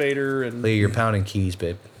James Spader and Lee, you're pounding keys,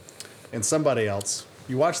 babe. and somebody else.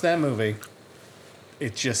 You watch that movie,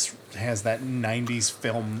 it just has that 90s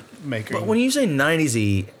filmmaker. But when you say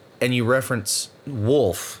 90s-y and you reference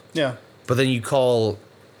Wolf, yeah, but then you call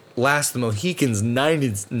Last of the Mohicans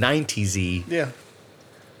 90s-y, yeah.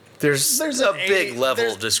 there's a big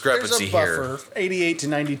level of discrepancy there's a here. buffer. 88 to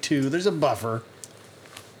 92, there's a buffer.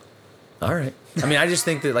 All right. I mean, I just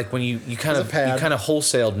think that like when you kind of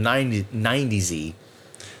wholesaled 90s-y,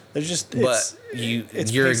 There's just but your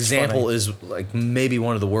paced example funny. is like maybe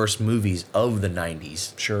one of the worst movies of the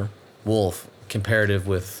 90s. Sure. Wolf, comparative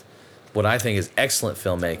with what I think is excellent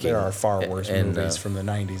filmmaking. There are far worse and, movies from the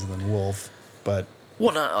 90s than Wolf, but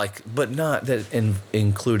well, not that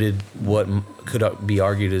included what could be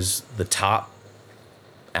argued as the top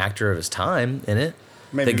actor of his time in it.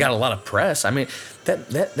 Maybe. They got a lot of press. I mean,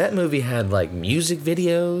 that movie had like music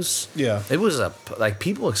videos. Yeah. It was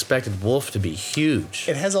people expected Wolf to be huge.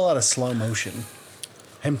 it has a lot of slow motion.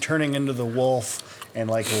 Him turning into the wolf and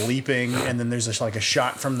like leaping, and then there's just like a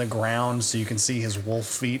shot from the ground so you can see his wolf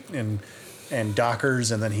feet and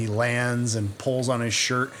dockers, and then he lands and pulls on his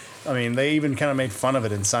shirt. I mean, they even kind of made fun of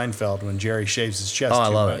it in Seinfeld when Jerry shaves his chest. Oh, I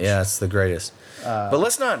too love much. it. Yeah, it's the greatest. But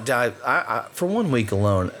let's not dive. For 1 week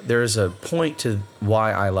alone, there's a point to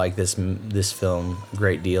why I like this film a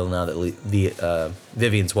great deal. Now that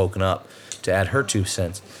Vivian's woken up, to add her 2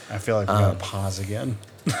 cents, I feel like we gotta pause again.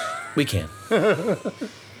 we can.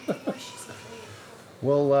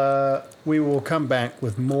 Well, we will come back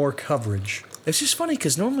with more coverage. It's just funny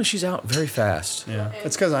because normally she's out very fast. Yeah,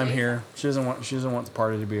 it's because I'm here. She doesn't want the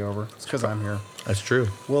party to be over. It's because I'm here. That's true.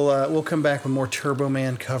 We'll come back with more Turbo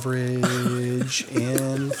Man coverage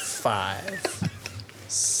in 5.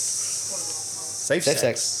 Safe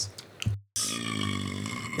sex.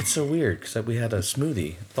 It's so weird because we had a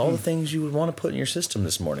smoothie with all the things you would want to put in your system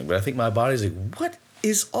this morning, but I think my body's like, what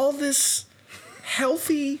is all this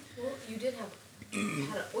healthy? Well, you had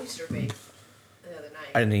an oyster bake the other night.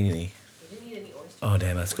 I didn't eat any. You didn't eat any oysters. Oh,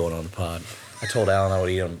 damn, that's going on the pod. I told Alan I would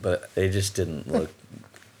eat them, but they just didn't look.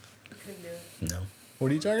 Couldn't do it. No.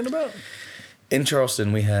 What are you talking about? In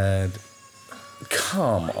Charleston, we had.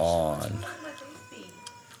 Come on. Not much beef.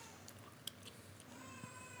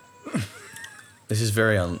 This is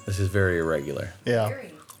very irregular. Yeah,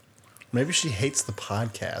 Very. maybe she hates the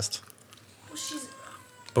podcast. Well, she's.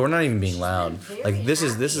 But we're not even being loud. very Like this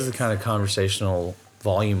is happy. the kind of conversational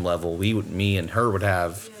volume level me and her would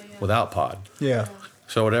have without pod. Yeah,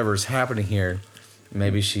 So whatever's happening here,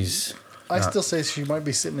 maybe she's. I not- still say she might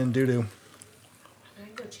be sitting in doo doo. I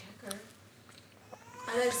can go check her.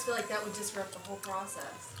 I just feel like that would disrupt the whole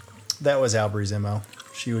process. That was Albury's MO.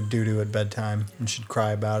 She would doo doo at bedtime and she'd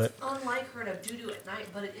cry about it. Unlike her to doo-doo at night,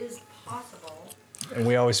 but it is possible. And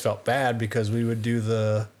we always felt bad because we would do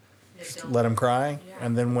the They don't- let them cry, Yeah.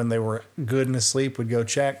 and then when they were good and asleep, we'd go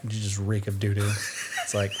check and you just reek of doo doo.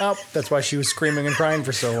 It's like, oh, that's why she was screaming and crying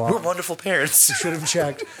for so long. We're wonderful parents. Should have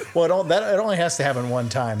checked. Well, it only has to happen one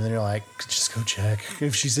time, and then you're like, just go check.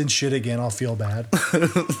 If she's in shit again, I'll feel bad.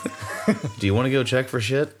 Do you want to go check for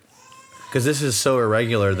shit? Because this is so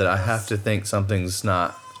irregular that I have to think something's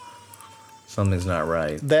not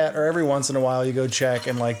right. That, or every once in a while, you go check,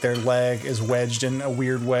 and like their leg is wedged in a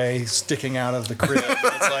weird way, sticking out of the crib.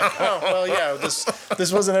 It's like, oh, well, yeah,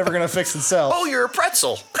 this wasn't ever gonna fix itself. Oh, you're a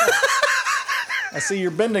pretzel. I see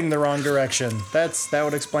you're bending the wrong direction. That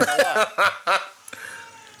would explain a lot.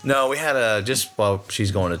 No, we had just while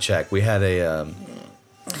she's going to check, we had a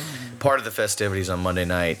part of the festivities on Monday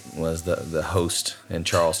night was the host in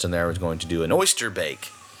Charleston there was going to do an oyster bake.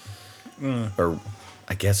 Or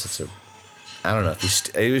I guess I don't know.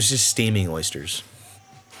 It was just steaming oysters.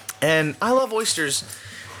 And I love oysters,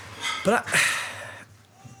 but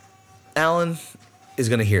Alan is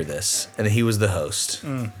going to hear this, and he was the host.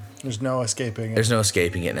 There's no escaping it. There's no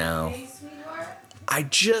escaping it now. Hey, sweetheart. I We've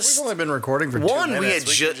just... only been recording for 2 One, we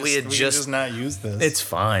minutes. had We can just not use this. It's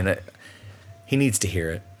fine. He needs to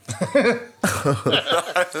hear it.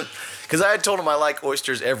 Because I had told him I like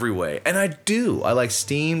oysters every way. And I do. I like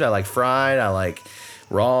steamed. I like fried. I like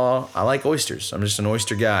raw. I like oysters. I'm just an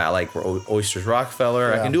oyster guy. I like oysters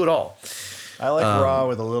Rockefeller. I Yeah. can do it all. I like raw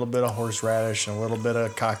with a little bit of horseradish and a little bit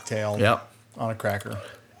of cocktail Yep. on a cracker.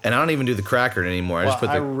 And I don't even do the cracker anymore. I just put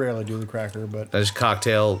I the rarely do the cracker, but I just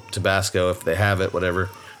cocktail Tabasco if they have it, whatever,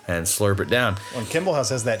 and slurp it down. when Kimball House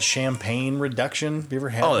has that champagne reduction, have you ever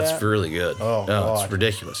had Oh, that? that's really good. Oh, no, God. it's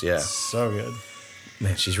ridiculous. Yeah. So good.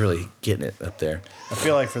 Man, she's really getting it up there. I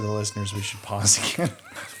feel like for the listeners, we should pause again.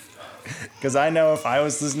 Because I know if I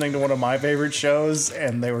was listening to one of my favorite shows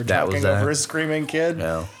and they were talking over a screaming kid,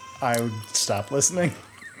 No. I would stop listening.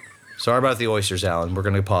 Sorry about the oysters, Alan. We're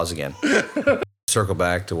going to pause again. Circle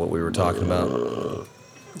back to what we were talking about.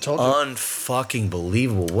 Told you. Unfucking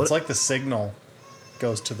believable. What? It's like the signal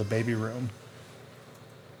goes to the baby room.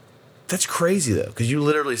 That's crazy, though, because you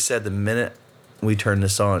literally said the minute we turn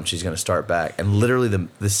this on, she's going to start back. And literally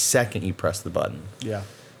the second you press the button. Yeah.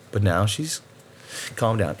 But now she's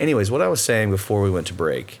calmed down. Anyways, what I was saying before we went to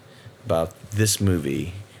break about this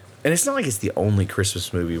movie, and it's not like it's the only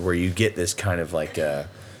Christmas movie where you get this kind of like, I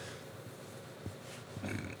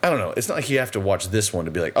don't know. It's not like you have to watch this one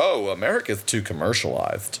to be like, oh, America's too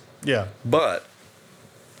commercialized. Yeah. But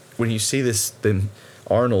when you see this, then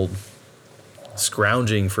Arnold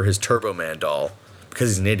scrounging for his Turbo Man doll because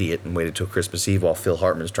he's an idiot and waited till Christmas Eve while Phil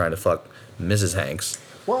Hartman's trying to fuck Mrs. Hanks.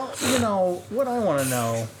 Well, you know, what I want to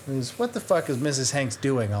know is what the fuck is Mrs. Hanks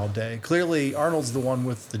doing all day? Clearly, Arnold's the one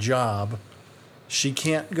with the job. She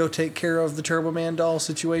can't go take care of the Turbo Man doll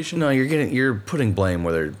situation? No, you're putting blame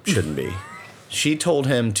where there shouldn't be. She told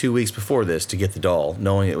him 2 weeks before this to get the doll,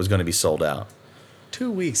 knowing it was going to be sold out. 2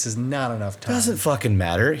 weeks is not enough time. Doesn't fucking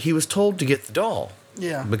matter. He was told to get the doll.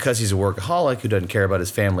 Yeah. Because he's a workaholic who doesn't care about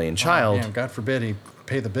his family and child. Oh, man, God forbid he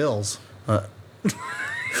pay the bills. Who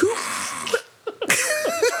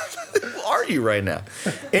are you right now?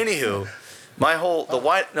 Anywho,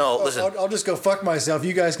 listen. I'll just go fuck myself.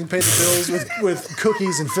 You guys can pay the bills with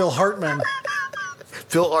cookies and Phil Hartman.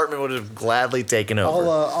 Phil Hartman would have gladly taken over.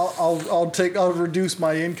 I'll reduce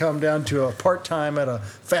my income down to a part-time at a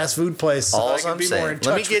fast food place so I can be more in touch.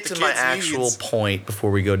 Let me get to my actual needs. point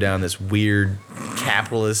before we go down this weird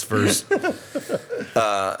capitalist verse.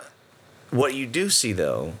 What you do see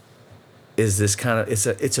though is this kind of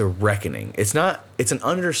it's a reckoning. It's an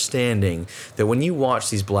understanding that when you watch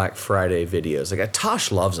these Black Friday videos, like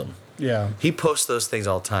Tosh loves them. Yeah. He posts those things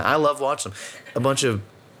all the time. I love watching them. A bunch of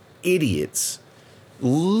idiots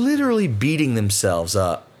literally beating themselves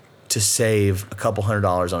up to save a couple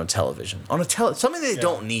 $100 on a television, something they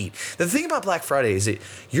don't need. The thing about Black Friday is that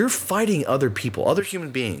you're fighting other people, other human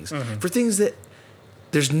beings, for things that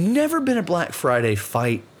there's never been a Black Friday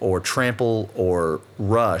fight or trample or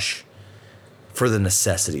rush for the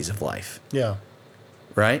necessities of life. Yeah.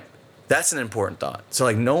 Right? That's an important thought. So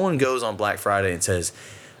like no one goes on Black Friday and says,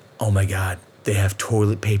 oh my God, they have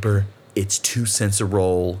toilet paper. It's 2 cents a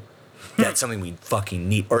roll. That's something we fucking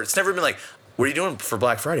need. Or it's never been like, what are you doing for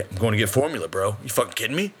Black Friday? I'm going to get formula, bro. You fucking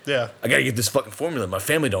kidding me? Yeah. I got to get this fucking formula. My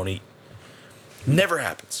family don't eat. Never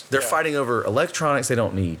happens. They're fighting over electronics they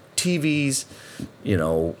don't need. TVs,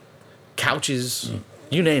 couches,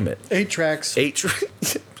 you name it. 8 tracks.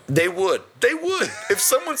 They would. If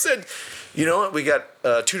someone said, you know what, we got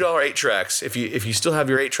 $2 8-tracks. If you still have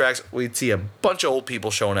your 8 tracks, we'd see a bunch of old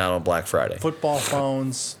people showing out on Black Friday. Football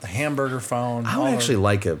phones, the hamburger phone. I would actually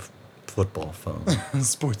like a football phone.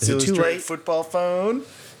 Sports Is it too Illustrated late? football phone.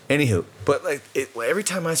 Anywho, but like every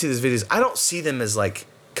time I see these videos, I don't see them as like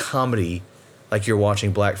comedy, like you're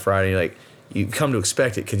watching Black Friday. Like you come to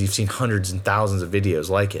expect it because you've seen hundreds and thousands of videos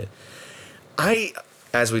like it.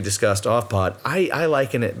 As we discussed off pod, I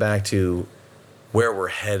liken it back to where we're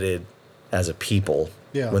headed as a people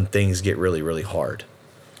when things get really, really hard.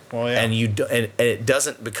 Well, yeah. And and it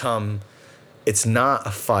doesn't become. It's not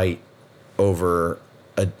a fight over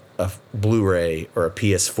a Blu-ray or a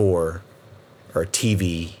PS4 or a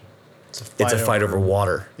TV. It's a fight over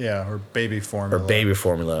water. Yeah, or baby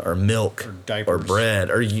formula. Or milk. Or diapers. Or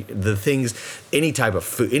bread. Or the things, any type of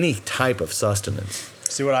food, any type of sustenance.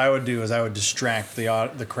 See, what I would do is I would distract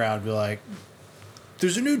the crowd, be like,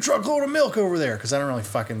 there's a new truckload of milk over there, because I don't really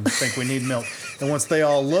fucking think we need milk. And once they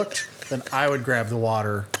all looked, then I would grab the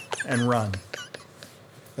water and run.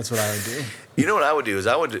 That's what I would do. You know what I would do is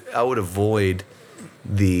I would avoid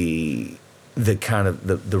the kind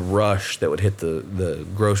of the rush that would hit the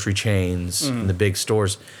grocery chains and the big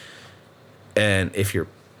stores. And if you're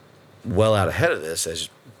well out ahead of this, as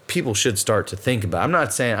people should start to think about, I'm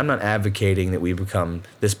not advocating that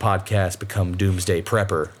this podcast become Doomsday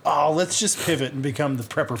Prepper. Oh, let's just pivot and become the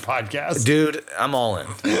Prepper Podcast. Dude, I'm all in.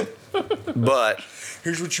 But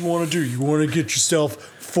here's what you want to do. You want to get yourself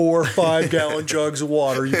 4 or 5 gallon jugs of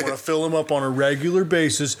water. You want to fill them up on a regular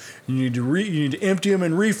basis. You need to empty them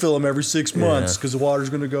and refill them every 6 months because the water's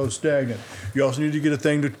going to go stagnant. You also need to get a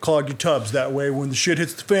thing to clog your tubs. That way, when the shit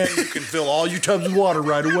hits the fan, you can fill all your tubs with water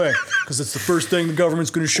right away. because it's the first thing the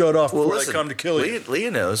government's going to shut off before they come to kill you.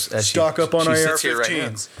 Leah knows. As Stock up on she our sits here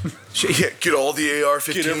AR-15s. Get all the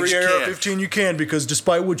AR-15s. Get every you can. AR-15 you can, because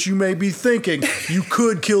despite what you may be thinking, you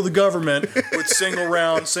could kill the government with single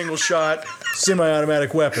round, single shot,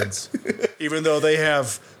 semi-automatic weapons, even though they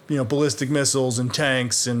have ballistic missiles and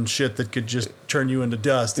tanks and shit that could just turn you into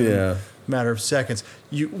dust in a matter of seconds.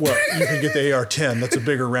 You can get the AR-10. That's a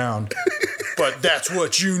bigger round, but that's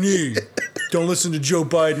what you need. Don't listen to Joe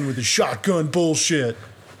Biden with his shotgun bullshit.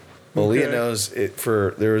 Well, Leah knows it.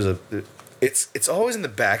 It's always in the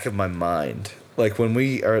back of my mind. Like when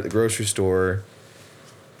we are at the grocery store,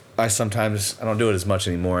 I don't do it as much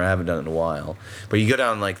anymore. I haven't done it in a while. But you go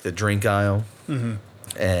down like the drink aisle,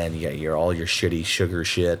 and you got all your shitty sugar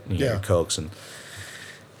shit, and you got your Cokes, and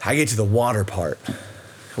I get to the water part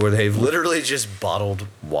where they've literally just bottled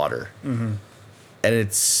water, and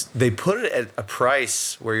they put it at a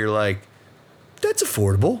price where you're like, that's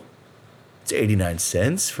affordable. It's 89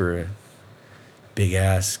 cents for a big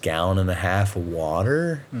ass gallon and a half of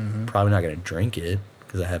water. Probably not gonna drink it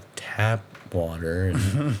because I have tap water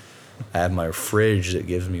and I have my fridge that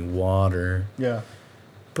gives me water. Yeah.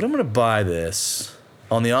 But I'm gonna buy this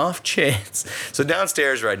on the off chance. So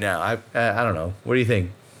downstairs right now, I don't know. What do you think?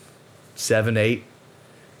 7, 8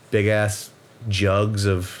 big ass jugs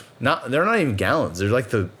of they're not even gallons. They're like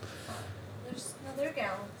They're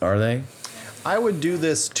gallons. Are they? I would do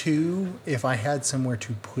this too if I had somewhere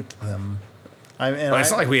to put them.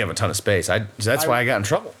 It's not like we have a ton of space. That's why I got in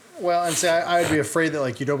trouble. Well, and say I would be afraid that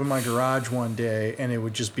like you'd open my garage one day and it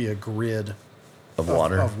would just be a grid Of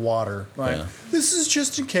water. Of water. Like, this is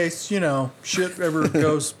just in case, shit ever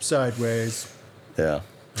goes sideways. Yeah.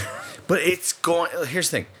 But it's going.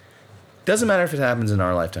 Here's the thing. Doesn't matter if it happens in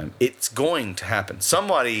our lifetime. It's going to happen.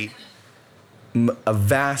 Somebody, a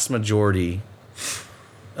vast majority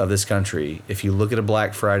of this country, if you look at a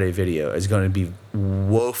Black Friday video, is going to be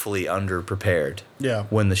woefully underprepared. Yeah.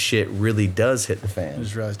 When the shit really does hit the fan. I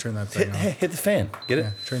just realized turn that thing off. Hit the fan. Get it?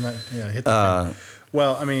 Yeah, turn that. Yeah, hit the fan.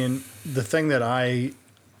 Well, I mean, the thing that I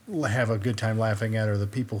have a good time laughing at are the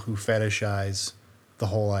people who fetishize the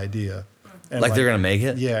whole idea. And like they're going to make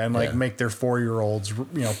it? Yeah, and make their 4-year-olds,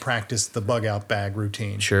 practice the bug out bag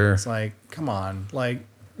routine. Sure. It's like, come on. Like,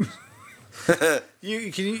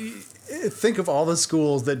 you think of all the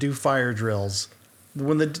schools that do fire drills.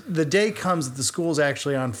 When the day comes that the school's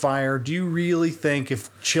actually on fire, do you really think if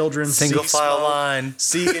children single file line,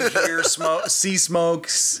 see and hear smoke, see smoke,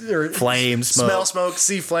 or flames, smell smoke,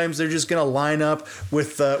 see flames, they're just gonna line up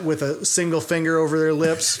with a single finger over their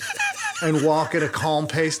lips and walk at a calm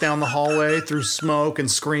pace down the hallway through smoke and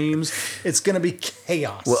screams? It's gonna be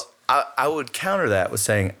chaos. Well, I would counter that with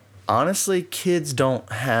saying, honestly, kids don't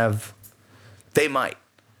have. They might,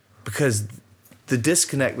 because the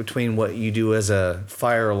disconnect between what you do as a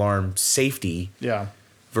fire alarm safety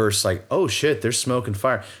versus like, oh shit, there's smoke and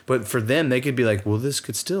fire. But for them, they could be like, well, this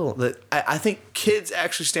could still. I think kids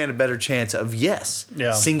actually stand a better chance of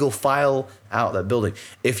single file out that building.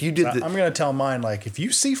 If you did, I'm gonna tell mine, like, if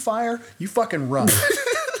you see fire, you fucking run.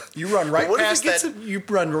 You run right past that. You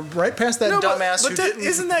run right past that dumbass.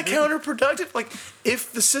 Isn't that counterproductive? Like,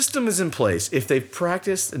 if the system is in place, if they've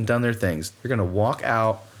practiced and done their things, they're gonna walk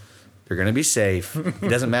out. They're gonna be safe. It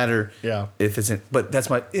doesn't matter. If it's in. But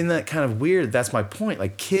isn't that kind of weird? That's my point.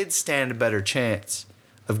 Like, kids stand a better chance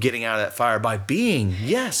of getting out of that fire by being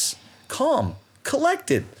calm,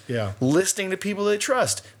 collected. Listening to people they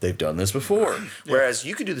trust. They've done this before. Whereas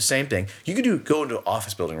you could do the same thing. You could go into an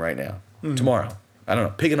office building right now, tomorrow. I don't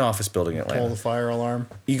know. Pick an office building in Atlanta. Pull the fire alarm.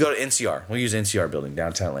 You go to NCR. We'll use NCR building,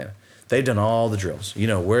 downtown Atlanta. They've done all the drills. You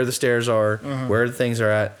know where the stairs are, where the things are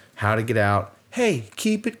at, how to get out. Hey,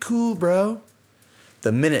 keep it cool, bro.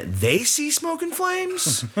 The minute they see smoke and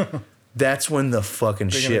flames, that's when the fucking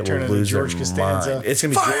shit will lose their mind. It's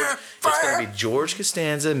gonna be George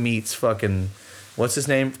Costanza meets fucking what's his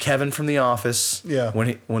name? Kevin from The Office. Yeah.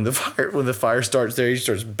 When the fire starts there, he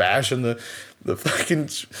starts bashing the fucking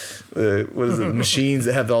what is it, machines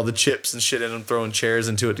that have all the chips and shit in them, throwing chairs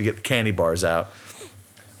into it to get the candy bars out.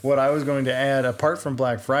 What I was going to add, apart from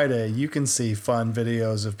Black Friday, you can see fun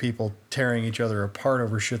videos of people tearing each other apart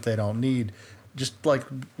over shit they don't need. Just like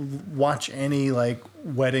watch any like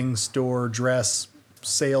wedding store dress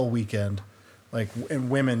sale weekend, like, and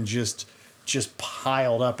women just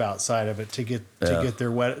piled up outside of it to get their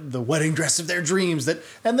the wedding dress of their dreams, and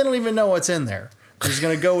they don't even know what's in there. They're just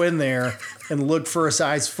gonna go in there and look for a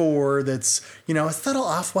size 4 that's a subtle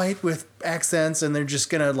off-white with accents, and they're just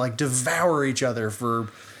gonna like devour each other for.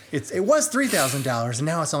 It was $3,000 and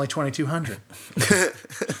now it's only $2,200.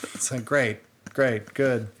 It's like great,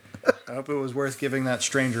 good. I hope it was worth giving that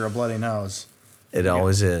stranger a bloody nose. It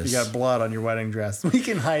always is. You got blood on your wedding dress. We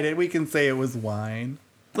can hide it. We can say it was wine.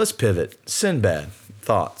 Let's pivot. Sinbad.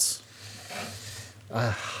 Thoughts?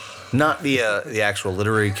 Not the actual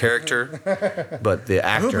literary character, but the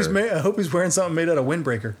actor. I hope he's wearing something made out of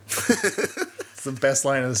windbreaker. It's the best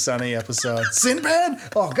line of the Sunny episode. Sinbad?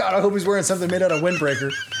 Oh, God, I hope he's wearing something made out of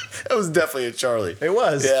windbreaker. That was definitely a Charlie. It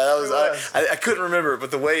was. Yeah, that was. It was. I couldn't remember, but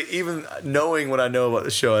the way, even knowing what I know about the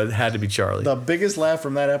show, it had to be Charlie. The biggest laugh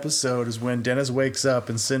from that episode is when Dennis wakes up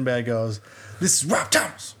and Sinbad goes, "This is Rob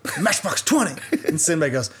Thomas, Matchbox 20." And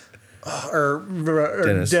Sinbad goes, or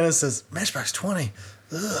Dennis says, "Matchbox 20.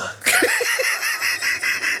 Ugh."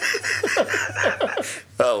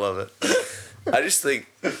 I love it. I just think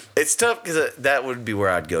it's tough because that would be where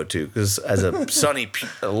I'd go to. Because as a Sunny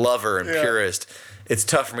lover and purist, it's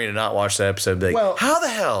tough for me to not watch that episode and be like, Well, how the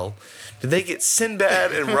hell did they get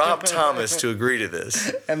Sinbad and Rob Thomas to agree to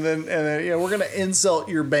this? And then we're going to insult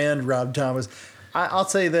your band, Rob Thomas. I'll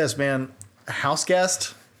tell you this, man. House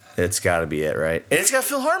Guest. It's got to be it, right? And it's got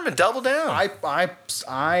Phil Hartman. Double down.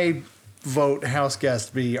 I vote House Guest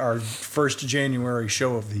to be our first January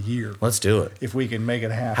show of the year. Let's do it. If we can make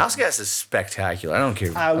it happen. House Guest is spectacular. I don't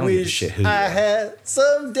care. I don't give a wish shit who you I are. had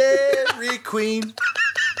some Dairy Queen.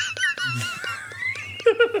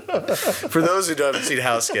 For those who don't see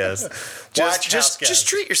House Guest, Watch House Guest. just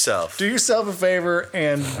treat yourself. Do yourself a favor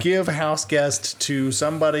and give House Guest to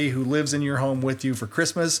somebody who lives in your home with you for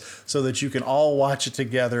Christmas so that you can all watch it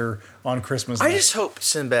together on Christmas night. I just hope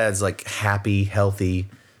Sinbad's like happy, healthy,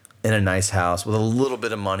 in a nice house with a little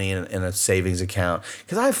bit of money in a savings account.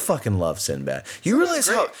 Because I fucking love Sinbad. You realize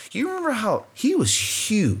you remember how he was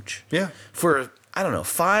huge. Yeah. For, I don't know,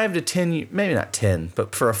 5 to 10, maybe not 10,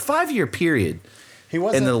 but for a 5-year period He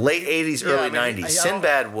wasn't in the late 80s, Yeah, early I mean, 90s, I-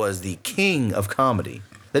 Sinbad was the king of comedy.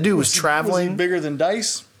 That dude was Was he traveling. bigger than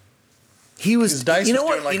Dice? He was. Because Dice You know was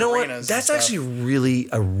what? doing, like, You know what? arenas That's and actually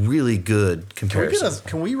a really good comparison.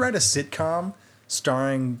 Can we write a sitcom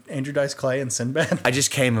starring Andrew Dice Clay and Sinbad? I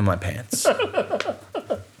just came in my pants.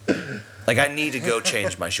 Like, I need to go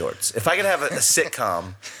change my shorts. If I could have a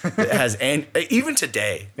sitcom that has, even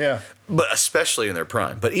today, Yeah. but especially in their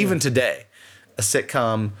prime, but even today, a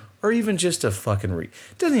sitcom or even just a fucking it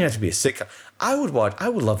doesn't even have to be a sitcom. I would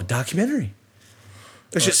love a documentary.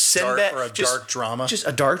 It's just Sinbad. dark drama. Just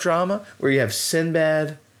a dark drama where you have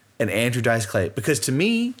Sinbad and Andrew Dice Clay. Because to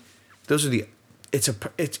me, those are you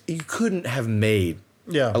couldn't have made.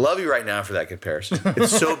 Yeah. I love you right now for that comparison.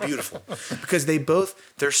 It's so beautiful because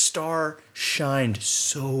their star shined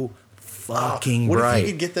so fucking What bright if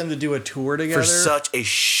you could get them to do a tour together? for such a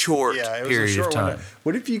short it was a period short of time. one.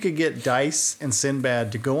 What if you could get Dice and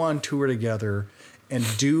Sinbad to go on tour together and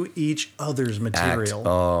do each other's material?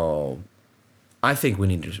 Oh, I think we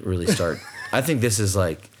need to really start. I think this is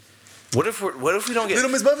like, what if we don't get Little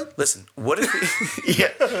Miss Muffin? Listen, what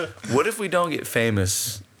if we don't get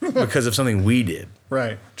famous because of something we did?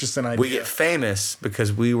 Right. Just an idea. We get famous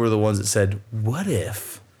because we were the ones that said, what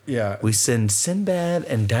if yeah. we send Sinbad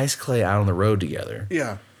and Dice Clay out on the road together,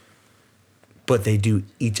 yeah. but they do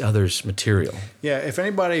each other's material? Yeah. If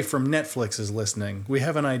anybody from Netflix is listening, we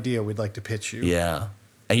have an idea we'd like to pitch you. Yeah.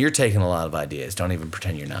 And you're taking a lot of ideas. Don't even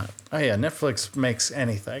pretend you're not. Oh, yeah. Netflix makes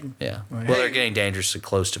anything. Yeah. Well, Well, hey. they're getting dangerously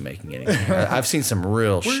close to making anything. I've seen some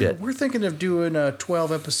real shit. We're thinking of doing a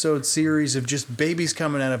 12-episode series of just babies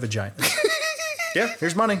coming out of vaginas. Yeah.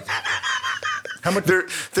 Here's money. How much?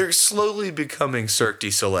 They're slowly becoming Cirque du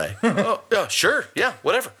Soleil. Oh, yeah, sure. Yeah,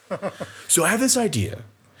 whatever. So I have this idea.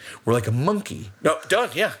 We're like a monkey. No, done.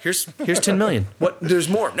 Yeah, here's 10 million. What? There's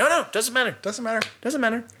more. No, doesn't matter. Doesn't matter. Doesn't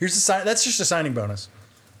matter. Here's the sign. That's just a signing bonus.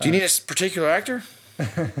 Do you need a particular actor?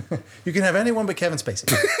 You can have anyone but Kevin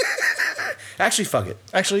Spacey. Actually, fuck it.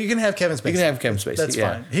 Actually, you can have Kevin Spacey. You can have Kevin Spacey. That's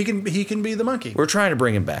yeah. fine. He can be the monkey We're trying to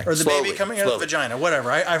bring him back. or the slowly, baby coming out of the slowly. vagina.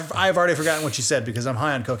 Whatever. I've already forgotten what you said because I'm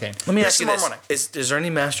high on cocaine. Let me Here's ask you some this: more money. is there any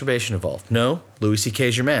masturbation involved? No. Louis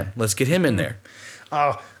C.K.'s your man. Let's get him in there.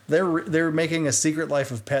 Oh, they're making a Secret Life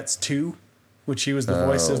of Pets 2, which he was the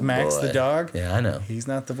voice of Max the boy. dog. Yeah, I know. He's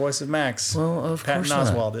not the voice of Max. Well, of Patton course not.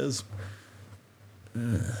 Oswalt is.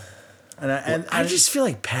 And I just feel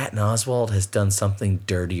like Patton Oswalt has done something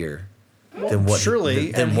dirtier than what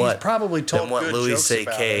surely, than and what he's probably told than what good Louis jokes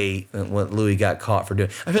C.K. than what Louis got caught for doing.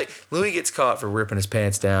 I feel like Louis gets caught for ripping his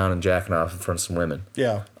pants down and jacking off in front of some women.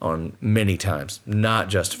 Yeah. On many times, not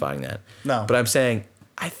justifying that. No. but I'm saying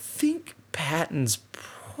I think Patton's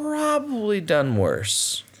probably done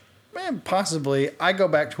worse. Man, possibly. I go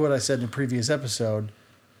back to what I said in the previous episode.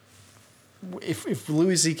 If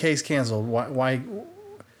Louis C.K.'s canceled, why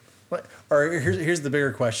or here's the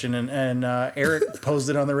bigger question, and Eric posed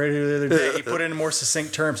it on the radio the other day. He put it in more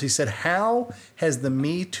succinct terms. He said, "How has the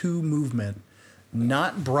Me Too movement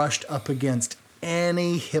not brushed up against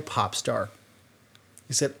any hip hop star.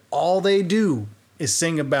 He said all they do is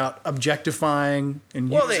sing about objectifying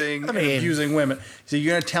and and abusing women. So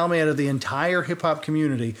you're going to tell me out of the entire hip hop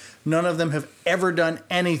community, none of them have ever done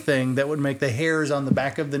anything that would make the hairs on the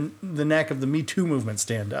back of the neck of the Me Too movement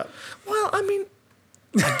stand up? Well, I mean,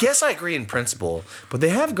 I guess I agree in principle, but they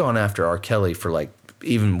have gone after R. Kelly for like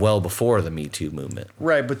even well before the Me Too movement.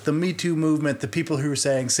 Right, but the Me Too movement, the people who are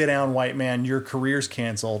saying, sit down, white man, your career's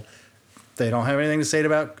canceled, they don't have anything to say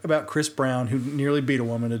about Chris Brown, who nearly beat a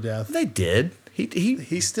woman to death. They did.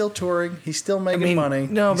 He's still touring. He's still making money.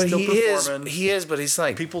 No, he's but still he is, but he's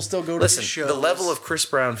like... People still go to his shows. The level of Chris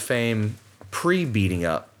Brown fame pre-beating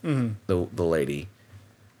up the lady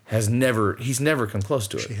he's never come close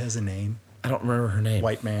to it. She has a name. I don't remember her name.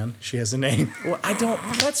 White man. She has a name. Well,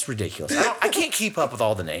 that's ridiculous. I can't keep up with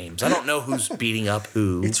all the names. I don't know who's beating up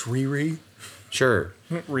who. It's Riri. Sure.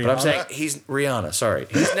 Rihanna. But I'm saying he's Rihanna, sorry.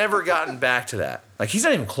 He's never gotten back to that. Like, he's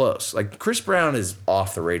not even close. Like, Chris Brown is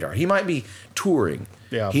off the radar. He might be touring.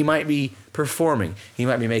 Yeah. He might be performing. He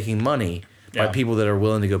might be making money by people that are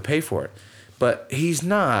willing to go pay for it. But he's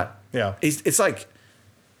not. Yeah. It's like,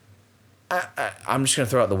 I'm just going to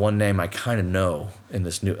throw out the one name I kind of know in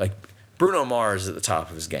this new, like, Bruno Mars is at the top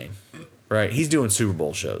of his game, right? He's doing Super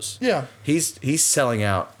Bowl shows. Yeah. He's selling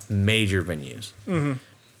out major venues. Mm-hmm.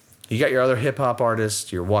 You got your other hip hop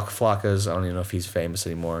artists, your Waka Flockas. I don't even know if he's famous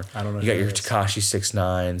anymore. I don't know. You got your Tekashi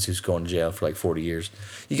 6ix9ines, who's going to jail for like 40 years.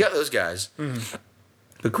 You got those guys. Mm-hmm.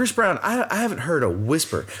 But Chris Brown, I haven't heard a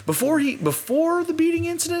whisper before the beating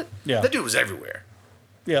incident. Yeah. That dude was everywhere.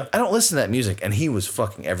 Yeah. I don't listen to that music, and he was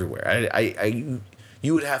fucking everywhere.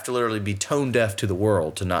 You would have to literally be tone deaf to the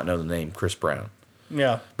world to not know the name Chris Brown.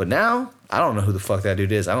 Yeah. But now, I don't know who the fuck that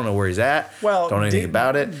dude is. I don't know where he's at. Well, don't know anything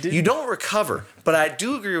about it. You don't recover. But I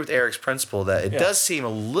do agree with Eric's principle that it does seem a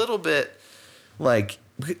little bit like,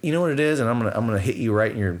 you know what it is, and I'm gonna hit you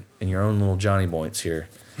right in your own little Johnny Boints here.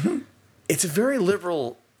 It's a very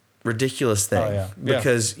liberal, ridiculous thing. Oh, yeah.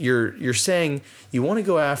 Because you're saying you want to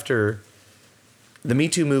go after the Me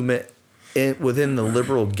Too movement within the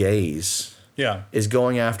liberal gaze. Yeah. Is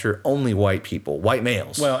going after only white people, white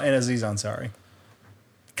males. Well, and Aziz Ansari.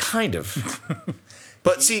 Kind of.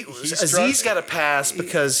 But see, Aziz got a pass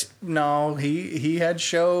because... No, he had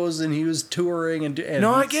shows and he was touring and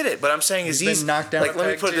no, I get it. But I'm saying Aziz... been knocked down. Like,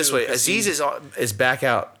 let me put it this way. Aziz is back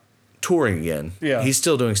out touring again. Yeah. He's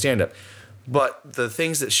still doing stand-up. But the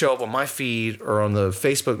things that show up on my feed or on the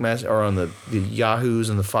Facebook mess or on the Yahoos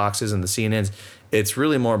and the Foxes and the CNNs... It's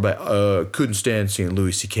really more about couldn't stand seeing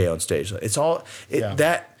Louis C.K. on stage. It's all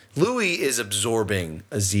that Louis is absorbing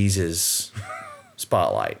Aziz's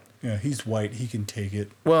spotlight. Yeah, he's white. He can take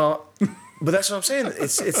it. Well, but that's what I'm saying.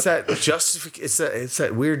 It's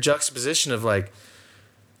that weird juxtaposition of like,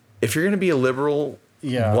 if you're gonna be a liberal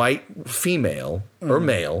white female or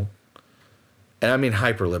male, and I mean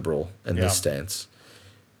hyper liberal in this stance,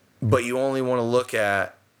 but you only want to look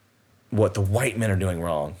at what the white men are doing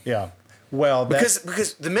wrong. Yeah. Well, because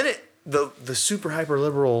the minute the super hyper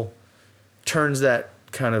liberal turns that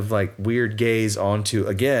kind of like weird gaze onto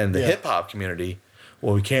again the hip hop community,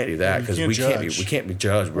 well, we can't do that because we can't be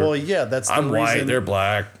judged. I'm white, they're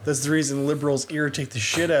black. That's the reason liberals irritate the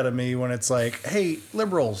shit out of me when it's like, hey,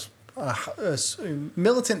 liberals,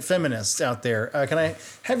 militant feminists out there, can I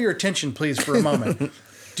have your attention, please, for a moment?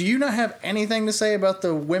 Do you not have anything to say about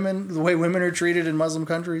the way women are treated in Muslim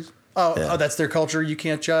countries? Oh, that's their culture. You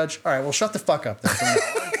can't judge. All right, well, shut the fuck up.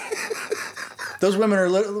 Those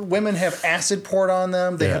women have acid poured on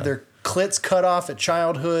them. They have their clits cut off at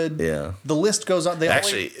childhood. Yeah, the list goes on.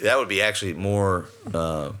 That would be more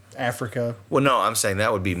Africa. Well, no, I'm saying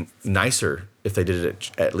that would be nicer if they did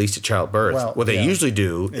it at least at childbirth. Well, what they usually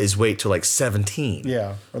do is wait till like 17.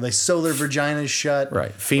 Yeah, or they sew their vaginas shut.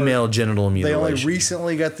 Right, female genital mutilation. They only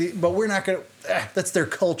recently got but we're not gonna. That's their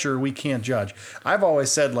culture. We can't judge. I've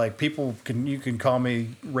always said, like, you can call me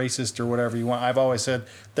racist or whatever you want. I've always said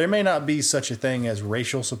there may not be such a thing as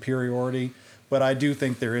racial superiority, but I do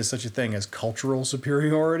think there is such a thing as cultural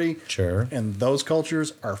superiority. Sure. And those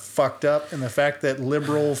cultures are fucked up. And the fact that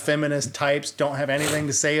liberal feminist types don't have anything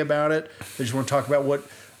to say about it, they just want to talk about what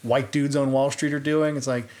white dudes on Wall Street are doing. It's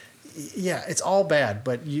like, yeah, it's all bad,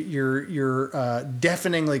 but you're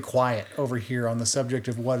deafeningly quiet over here on the subject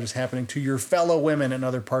of what is happening to your fellow women in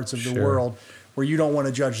other parts of the world where you don't want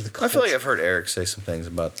to judge the culture. I feel like I've heard Eric say some things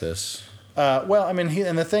about this. Well, I mean,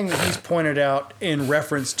 and the thing that he's pointed out in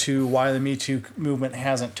reference to why the Me Too movement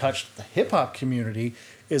hasn't touched the hip-hop community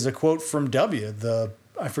is a quote from W.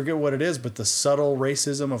 I forget what it is, but the subtle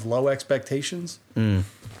racism of low expectations,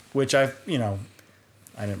 which I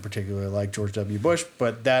I didn't particularly like George W. Bush,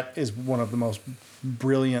 but that is one of the most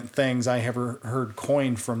brilliant things I ever heard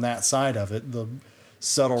coined from that side of it. The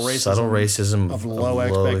subtle racism of low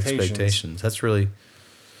expectations. That's really,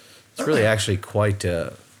 actually quite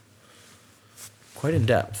in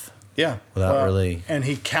depth. Yeah. Without really. And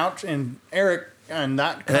he couched, and Eric, and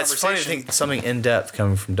that conversation. And it's funny to think something in depth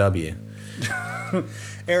coming from W.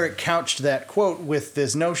 Eric couched that quote with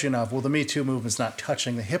this notion of, well, the Me Too movement's not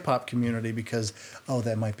touching the hip hop community because, oh,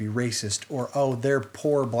 that might be racist, or, oh, they're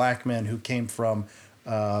poor black men who came from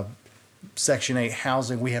Section 8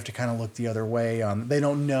 housing. We have to kind of look the other way on. They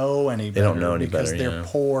don't know any better. They don't know any because better, they're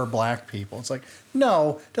poor black people. It's like,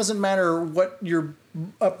 no, doesn't matter what your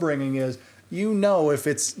upbringing is. You know if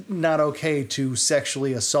it's not okay to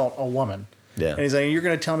sexually assault a woman. Yeah. And he's like, you're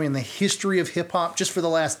going to tell me in the history of hip hop, just for the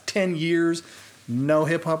last 10 years, no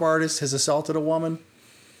hip hop artist has assaulted a woman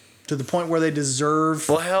to the point where they deserve.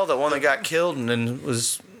 Well, hell, that one that got killed and then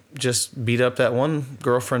was just beat up that one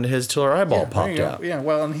girlfriend of his till her eyeball popped out. Yeah,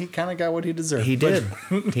 well, and he kind of got what he deserved. He did.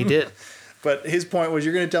 He did. But his point was,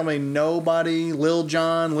 you're going to tell me nobody, Lil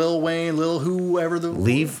Jon, Lil Wayne, Lil whoever the.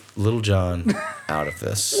 Leave Lil Jon out of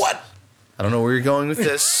this. What? I don't know where you're going with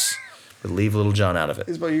this, but leave Lil Jon out of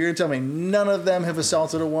it. But you're going to tell me none of them have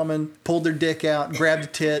assaulted a woman, pulled their dick out, grabbed a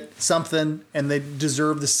tit, something, and they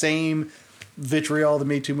deserve the same vitriol the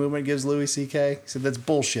Me Too movement gives Louis C.K.? He said that's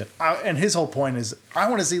bullshit. And his whole point is, I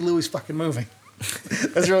want to see Louis' fucking movie.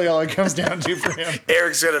 That's really all it comes down to for him.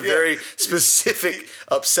 Eric's got a very specific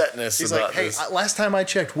upsetness He's about like, hey, this. last time I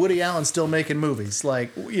checked, Woody Allen's still making movies. Like,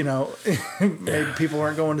 you know, maybe people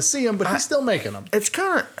aren't going to see him, but he's still making them. It's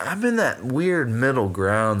kind of, I'm in that weird middle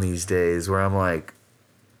ground these days where I'm like,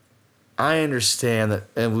 I understand that,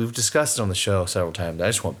 and we've discussed it on the show several times, I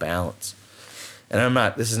just want balance. And I'm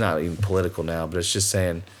not, this is not even political now, but it's just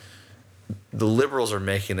saying the liberals are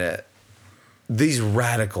making it, these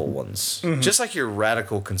radical ones, just like your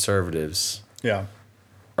radical conservatives Yeah.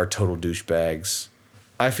 are total douchebags.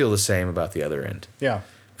 I feel the same about the other end. Yeah.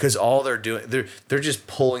 Because all they're doing, they're just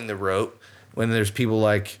pulling the rope when there's people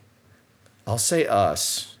like, I'll say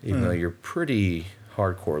us, even though you're pretty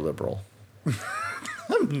hardcore liberal.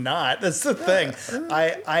 I'm not. That's the thing.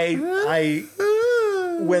 I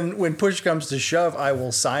when push comes to shove, I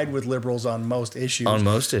will side with liberals on most issues. On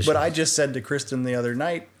most issues. But I just said to Kristen the other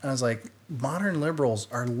night, I was like, modern liberals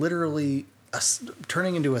are literally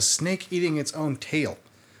turning into a snake eating its own tail.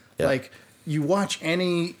 Yeah. Like, you watch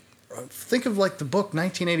any... Think of like the book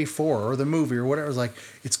 1984 or the movie or whatever. It's like,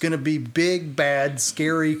 it's going to be big, bad,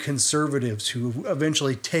 scary conservatives who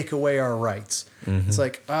eventually take away our rights. It's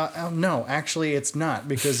like, no, actually it's not.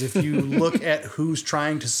 Because if you look at who's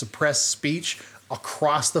trying to suppress speech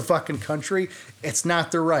across the fucking country, it's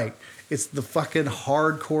not the right. It's the fucking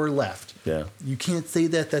hardcore left. Yeah. You can't say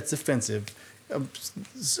that. That's offensive.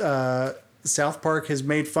 South Park has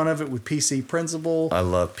made fun of it with PC Principle. I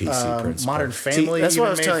love PC Principle. Modern Family that's even what I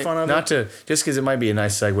was made telling fun you, of not it. to, just because it might be a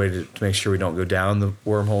nice segue to make sure we don't go down the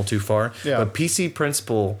wormhole too far. Yeah. But PC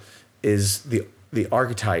Principle is the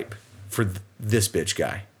archetype for this bitch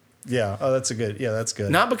guy. Yeah. Oh, that's that's good.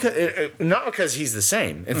 Not because he's the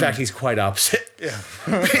same. In fact, he's quite opposite. Yeah.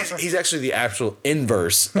 he's actually the actual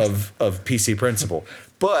inverse of PC Principle.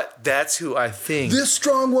 But that's who I think. This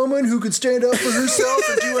strong woman who could stand up for herself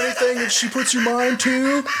and do anything that she puts her mind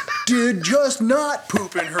to did just not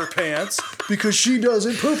poop in her pants because she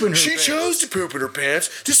doesn't poop in her She pants. chose to poop in her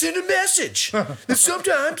pants to send a message that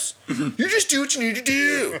sometimes you just do what you need to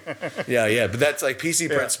do. Yeah. But that's like PC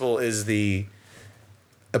Principle is the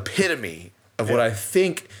epitome of what I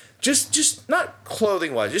think. Just not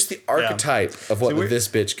clothing wise, just the archetype of what this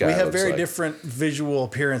bitch guy. We have looks very like. different visual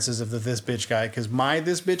appearances of the this bitch guy because my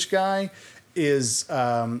this bitch guy is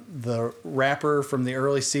the rapper from the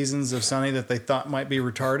early seasons of Sunny that they thought might be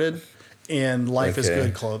retarded in Life is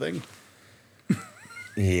Good clothing.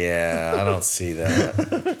 Yeah, I don't see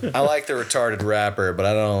that. I like the retarded rapper, but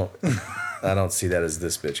I don't see that as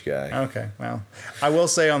this bitch guy. Okay, well, I will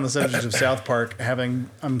say on the subject of South Park,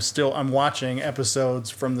 I'm watching episodes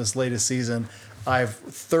from this latest season. I've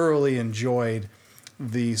thoroughly enjoyed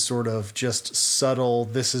the sort of just subtle,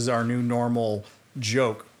 this is our new normal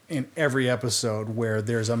joke in every episode where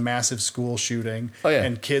there's a massive school shooting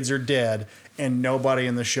and kids are dead and nobody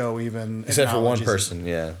in the show even except for one acknowledges person.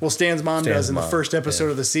 it. Yeah. Well, Stan's mom does in the first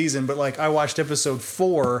episode of the season, but like I watched episode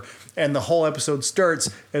 4 and the whole episode starts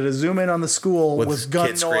at a zoom in on the school with gun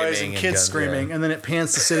kids noise screaming and and kids guns, screaming, and then it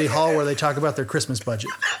pans to City Hall where they talk about their Christmas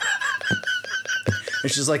budget.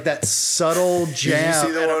 It's just like that subtle jab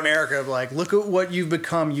see the at one- America of like, look at what you've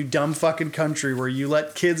become, you dumb fucking country where you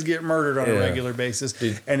let kids get murdered on a Yeah. regular basis,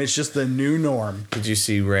 and it's just the new norm. Did you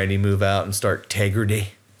see Randy move out and start Tegrity?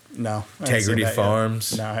 No, I haven't seen Tegrity that yet.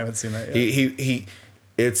 Farms. No, I haven't seen that yet. He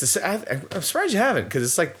I'm surprised you haven't, because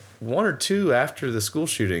it's like 1 or 2 after the school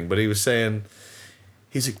shooting. But he was saying,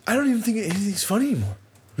 he's like, I don't even think anything's funny anymore.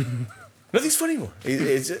 Nothing's funny anymore.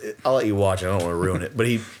 I'll let you watch it. I don't want to ruin it. But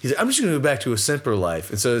he's like, I'm just going to go back to a simpler life.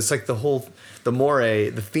 And so it's like the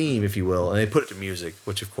theme, if you will. And they put it to music,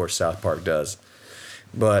 which of course South Park does.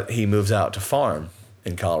 But he moves out to farm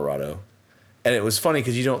in Colorado. And it was funny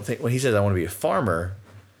because you don't think, when he says, I want to be a farmer,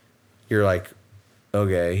 you're like,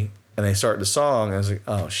 okay. And they start the song, and I was like,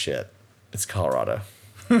 oh shit, it's Colorado.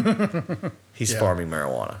 He's farming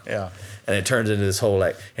marijuana. Yeah. And it turns into this whole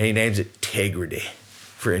like, and he names it Tegrity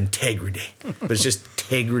for integrity. But it's just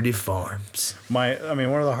Tegrity Farms. One of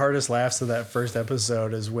the hardest laughs of that first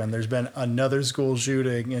episode is when there's been another school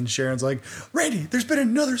shooting and Sharon's like, Randy, there's been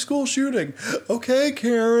another school shooting. Okay,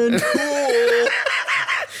 Karen, cool.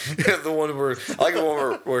 The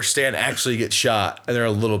one where Stan actually gets shot, and they're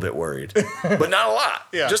a little bit worried, but not a lot.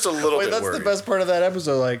 Yeah. Just a little bit That's worried. the best part of that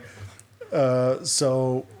episode. Like,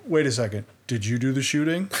 so wait a second. Did you do the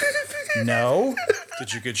shooting? No.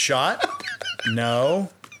 Did you get shot? No.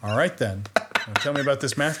 All right then. Now tell me about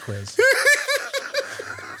this math quiz.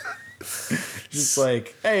 Just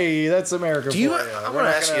like, hey, that's America. Do you- for I'm We're gonna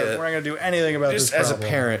not ask you that. We're not gonna do anything about Just this as a problem.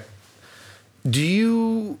 parent, do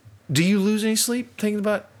you lose any sleep thinking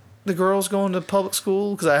about the girls going to public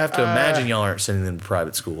school? Because I have to imagine y'all aren't sending them to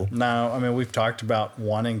private school. No, I mean we've talked about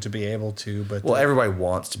wanting to be able to, but Well, everybody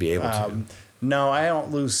wants to be able to. no, I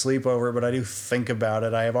don't lose sleep over it, but I do think about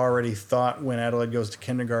it. I have already thought when Adelaide goes to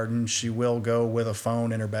kindergarten, she will go with a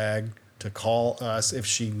phone in her bag to call us if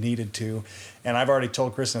she needed to. And I've already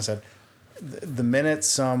told Kristen, I said, the minute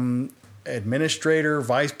some administrator,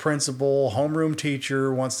 vice principal, homeroom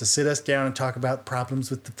teacher wants to sit us down and talk about problems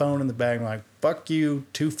with the phone in the bag, I'm like, fuck you,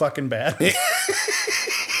 too fucking bad.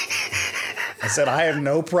 I said, I have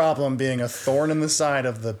no problem being a thorn in the side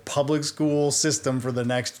of the public school system for the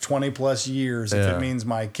next 20 plus years if Yeah. it means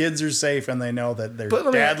my kids are safe and they know that their But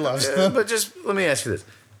let me- dad loves them. But just let me ask you this: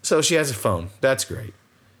 so she has a phone. That's great.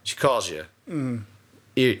 She calls you.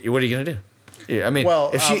 What are you gonna do? Yeah, I mean,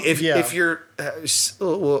 Well, if yeah. you're,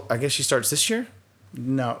 well, I guess she starts this year,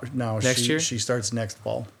 No, Next year? She starts next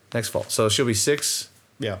fall. next fall. So she'll be 6.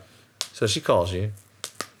 Yeah. So she calls you.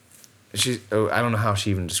 I don't know how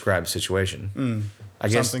she even described the situation. I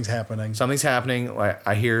guess Something's happening. something's happening.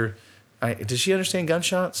 I hear. Does she understand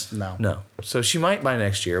gunshots? No. No. So she might by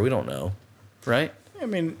next year. We don't know, right? I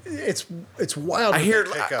mean, it's wild. I to hear.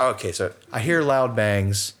 pick up. Okay, so I hear loud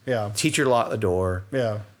bangs. Yeah. Teacher locked the door.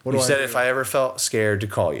 Yeah. What You do I said do? if I ever felt scared to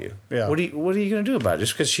call you. Yeah. What are you gonna do about it?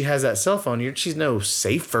 Just because she has that cell phone, she's no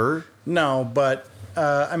safer. No, but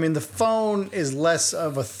I mean, the phone is less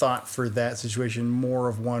of a thought for that situation, more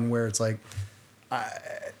of one where it's like,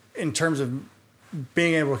 in terms of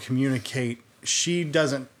being able to communicate,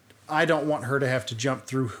 I don't want her to have to jump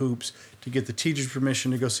through hoops to get the teacher's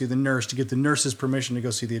permission to go see the nurse, to get the nurse's permission to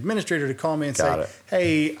go see the administrator, to call me and Got say, it.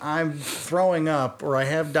 hey, I'm throwing up or I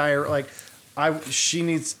have diarrhea. Like, I'm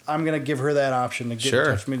going to give her that option to get Sure. in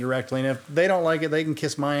touch with me directly. And if they don't like it, they can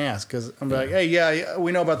kiss my ass because I'm like, hey, yeah,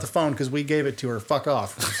 we know about the phone because we gave it to her. Fuck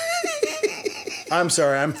off. I'm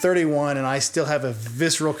sorry. I'm 31 and I still have a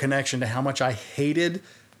visceral connection to how much I hated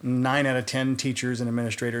 9 out of 10 teachers and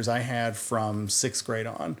administrators I had from 6th grade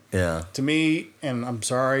on. Yeah. To me, and I'm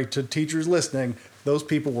sorry to teachers listening, those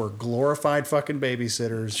people were glorified fucking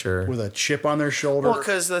babysitters Sure. with a chip on their shoulder. Well,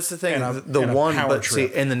 because that's the thing. And a- the and a one, power but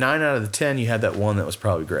trip. see, in the 9 out of the 10, you had that one that was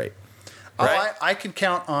probably great. Right? I could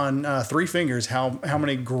count on 3 fingers how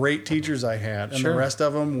many great teachers I had, and Sure. the rest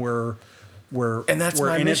of them were And that's were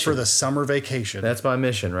my in mission. it for the summer vacation. That's my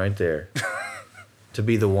mission right there. To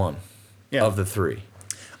be the one Yeah. of the 3.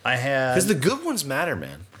 I had Because the good ones matter,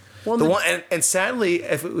 man. Well, the the- one, and sadly,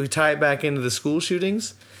 if we tie it back into the school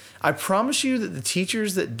shootings, I promise you that the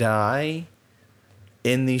teachers that die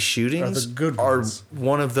in these shootings Are the good are ones.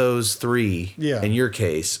 one of those 3. Yeah. In your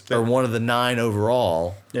case, or one of the 9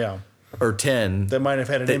 overall, yeah. or 10 That might have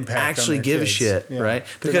had an that impact on actually their give a kids. shit, Yeah. right?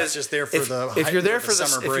 They're not just there for the if height you're there of for the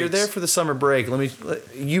summer if you're breaks. there for the summer break,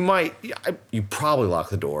 you probably lock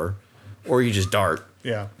the door, or you just dart.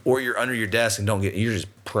 Yeah. Or you're under your desk and you're just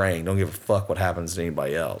praying. Don't give a fuck what happens to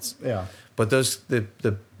anybody else. Yeah. But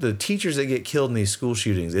the teachers that get killed in these school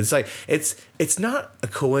shootings, it's like it's not a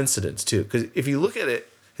coincidence too. Because if you look at it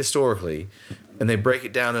historically, And they break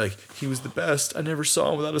it down. They're like, he was the best. I never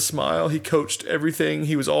saw him without a smile. He coached everything.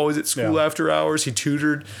 He was always at school after hours. He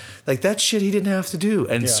tutored. Like, that shit he didn't have to do.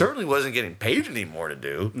 And certainly wasn't getting paid anymore to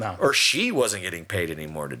do. No. Or she wasn't getting paid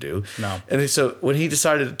anymore to do. No. And so when he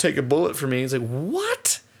decided to take a bullet for me, he's like,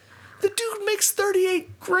 what? The dude makes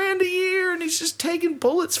 $38,000 a year and he's just taking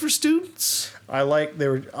bullets for students. They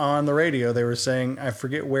were on the radio. They were saying, I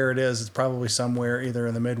forget where it is. It's probably somewhere either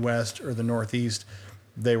in the Midwest or the Northeast.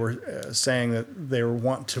 They were saying that they were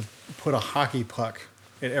want to put a hockey puck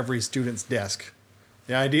at every student's desk.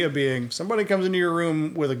 The idea being somebody comes into your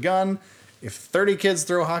room with a gun. If 30 kids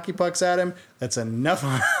throw hockey pucks at him, that's enough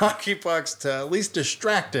hockey pucks to at least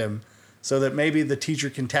distract him so that maybe the teacher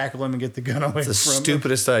can tackle him and get the gun away from him. It's the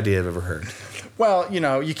stupidest idea I've ever heard. Well,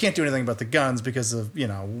 you can't do anything about the guns because of,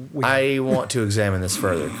 I want to examine this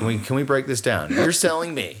further. Can we break this down? You're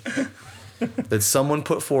telling me that someone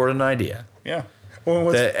put forward an idea Yeah.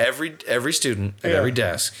 Well, that every student at every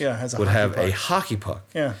desk has a would hockey have a puck. hockey puck.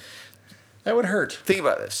 Yeah. That would hurt. Think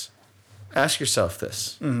about this. Ask yourself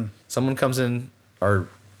this. Someone comes in, or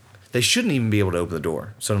they shouldn't even be able to open the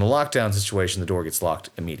door. So in a lockdown situation, the door gets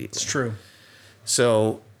locked immediately. It's true.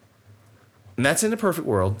 So, and that's in a perfect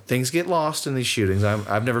world. Things get lost in these shootings.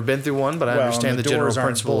 I've never been through one, but I understand the general doors aren't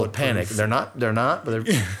principle of panic. bulletproof. They're not, but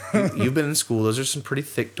you've been in school. Those are some pretty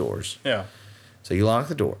thick doors. Yeah. So you lock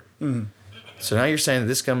the door. So now you're saying that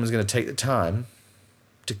this gunman is going to take the time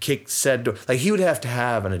to kick said door. Like, he would have to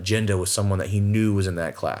have an agenda with someone that he knew was in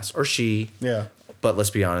that class, or she. Yeah. But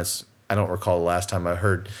let's be honest, I don't recall the last time I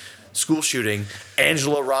heard school shooting.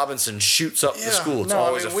 Angela Robinson shoots up the school. It's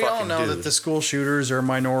always a fucking we all know dude. that the school shooters are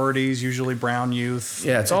minorities, usually brown youth.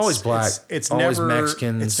 Yeah, it's always black. It's always never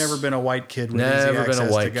Mexicans. It's never been a white kid with Never easy been access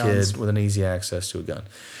a white to guns. kid with an easy access to a gun.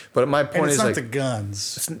 But my point And it's is, not like, the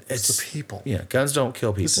guns. It's the people. Yeah, guns don't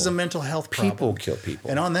kill people. This is a mental health problem. People kill people.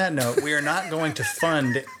 And on that note, we are not going to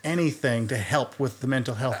fund anything to help with the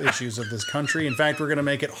mental health issues of this country. In fact, we're going to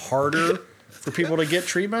make it harder for people to get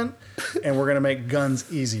treatment, and we're going to make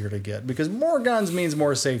guns easier to get because more guns means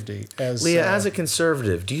more safety. Leah, as a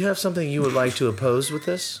conservative, do you have something you would like to oppose with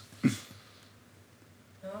this?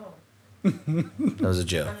 No. That was a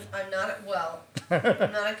joke. I'm not,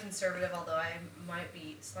 I'm not a conservative, although I might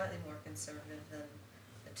be slightly more conservative than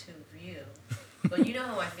the two of you. But you know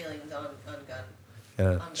how my feelings on gun. Yeah.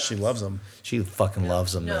 On guns. she loves them. She fucking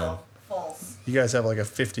loves them, man. No, false. You guys have like a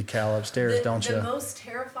 50 cal upstairs, don't you? The most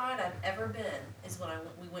terrified I've ever been is when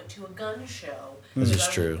we went to a gun show. This is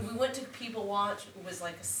Because true. We went to People Watch. It was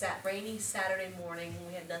like a rainy Saturday morning.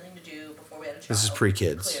 We had nothing to do before we had a child. This is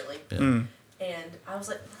pre-kids. Clearly. Yeah. And I was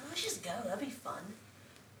like, well, let's just go. That'd be fun.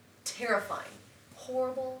 Terrifying.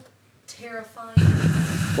 Horrible. Terrifying.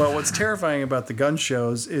 Well, what's terrifying about the gun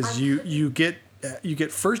shows is you get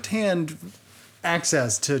firsthand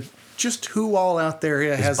access to just who all out there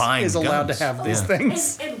is allowed guns. to have these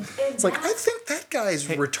things. And It's like I think that guy's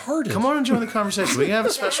retarded. Come on and join the conversation. We can have a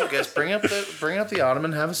special guest. Bring up the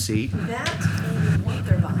ottoman. Have a seat. that and what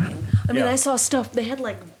they're buying. I mean, Yeah. I saw stuff. They had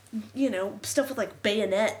like, stuff with like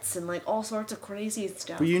bayonets and like all sorts of crazy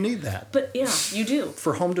stuff. But you need that But yeah, you do.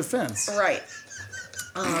 for home defense. Right.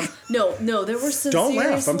 No, there were some. Don't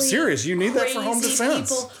laugh. I'm seriously serious. You need that for home crazy defense.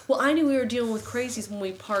 People. Well, I knew we were dealing with crazies when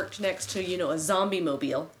we parked next to a zombie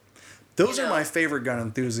mobile. Those You are know. my favorite gun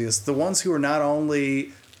enthusiasts. The ones who are not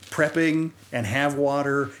only prepping and have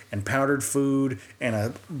water and powdered food and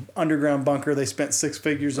a underground bunker they spent six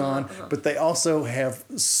figures on, but they also have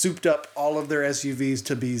souped up all of their SUVs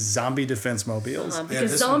to be zombie defense mobiles.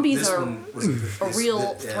 Because zombies are a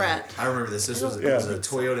real threat. I remember this. This was Yeah. a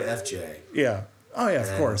Toyota FJ. Yeah. Oh yeah, of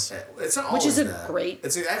And course. It's not Which always is a that. great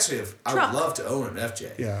It's actually I truck. would love to own an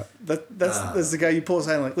FJ. Yeah. That's the guy you pull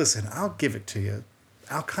aside and like, listen, I'll give it to you.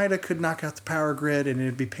 Al Qaeda could knock out the power grid and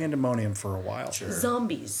it'd be pandemonium for a while. Sure.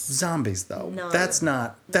 zombies. Zombies though. No. That's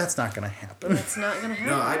not gonna happen. That's not gonna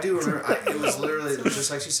happen. No, I do remember. It was literally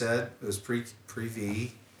just like she said. It was pre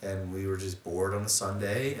V, and we were just bored on a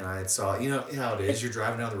Sunday, and I saw. You know how it is. You're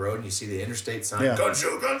driving down the road and you see the interstate sign. Yeah. Gun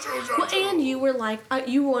show, gun show, gun Well, show. and you were like,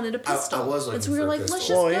 you wanted a pistol. I was looking and so we were for a like, let's just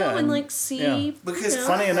pistol. Well, go yeah, and like see. yeah. Because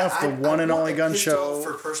Funny enough, the one and want only a gun pistol show-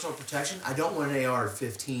 for personal protection. I don't want an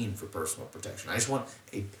AR-15 for personal protection. I just want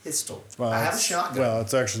a pistol. Well, I have a it's- shotgun. Well,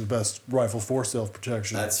 it's actually the best rifle for self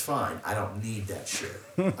protection. That's fine. I don't need that shit.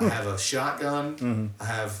 I have a shotgun. I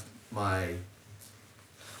have my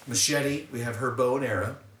machete. We have her bow and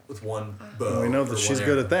arrow with one bow. We know or that she's one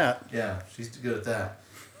good arrow. at that. Yeah, she's good at that.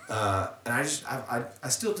 And I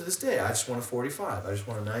still to this day, I just want a 45. I just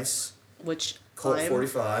want a nice Which Colt I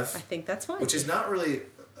 45, think that's fine. which is not really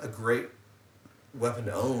a great weapon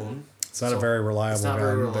to own. It's not a very reliable It's not gun.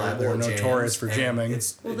 very They're- reliable. They're It notorious jams, for and jamming.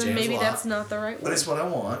 it Well, then jams maybe a lot. that's not the right one. But it's what I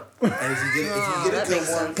want. And if you get a that good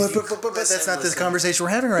makes one, sense. But that's not this conversation we're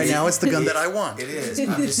having right now. It's the gun that I want. It is.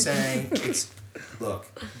 I'm just saying. Look.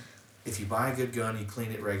 If you buy a good gun, you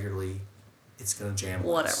clean it regularly, it's gonna jam.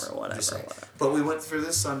 less. Whatever. Just saying. But we went through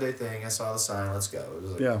this Sunday thing. I saw the sign. Let's go. It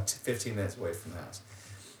was like 15 minutes away from the house.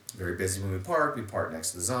 Very busy when we parked. We parked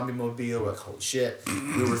next to the zombie mobile. We're like, holy shit.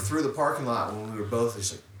 We were through the parking lot when we were both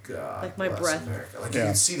just like, God, Like my bless breath. America. Like you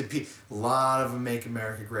can see the people. A lot of them make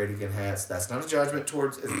America great again hats. That's not a judgment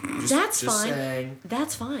towards. That's just fine. Saying.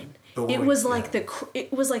 That's fine. But It when was we- like yeah.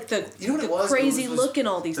 it was like the, You know what the it was? crazy It was look in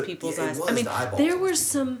all these the- people's yeah, it eyes. was I mean, the eyeballs there of were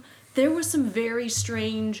these some very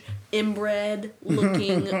strange inbred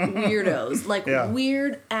looking weirdos, like Yeah.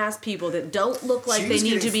 weird ass people that don't look like She they was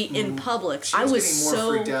need to getting- be in public. She I was getting more so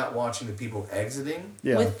freaked out watching the people exiting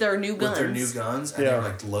Yeah. with their new guns. with their new guns and Yeah. they're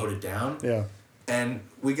like loaded down. Yeah. And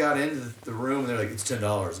we got into the room and they're like, it's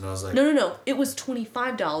 $10, and I was like, No. It was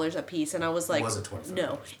 $25 a piece, and I was like, Was it $25 no,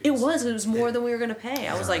 a piece? it was. It was more than we were gonna pay.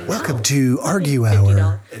 I was like, Welcome no. to Argue $50.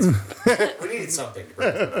 Hour. we needed something. To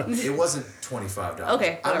break it up. It wasn't $25.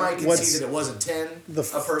 Okay, I whatever. might concede What's- that it wasn't 10 the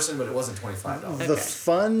a person, but it wasn't $25. The Okay.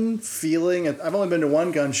 fun feeling, I've only been to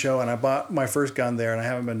one gun show and I bought my first gun there and I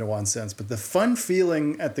haven't been to one since. But the fun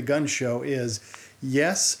feeling at the gun show is,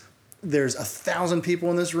 yes, there's 1,000 people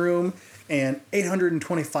in this room and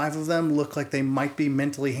 825 of them look like they might be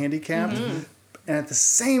mentally handicapped. And at the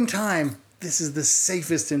same time, this is the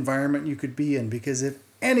safest environment you could be in because if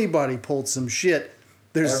anybody pulled some shit,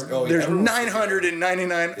 there's everyone's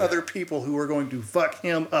 999 other people who are going to fuck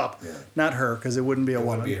him up. Yeah. Not her, because it wouldn't be a It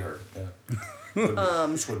woman. wouldn't be her. Yeah.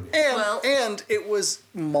 Just wouldn't be. And, Well- and it was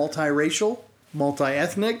multiracial,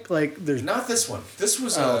 multi-ethnic. Like there's Not this one. This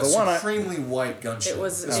was Oh, a the one I- supremely white gun show. It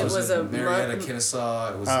was- This it was in a Marietta, mu-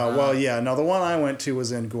 Kennesaw. It was. Oh not- well, yeah. No, the one I went to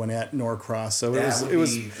was in Gwinnett, Norcross. So that it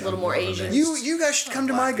was. would be a little more Asian. You guys should come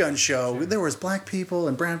to my gun show. There was black people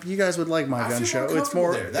and brown. You guys would like my I gun feel show. more It's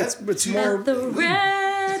more. comfortable there. It's That- more. At the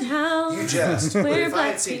Red House. You jest. But Where if I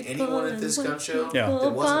black had seen people anyone at this and gun show Yeah.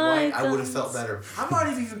 that wasn't white, I would have guns. felt better. I might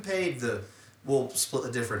have even paid we'll split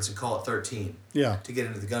the difference and call it 13 Yeah. to get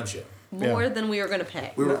into the gun show. More Yeah. than we were gonna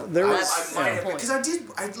pay. We were, there was- I might have, point. because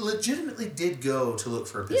I legitimately did go to look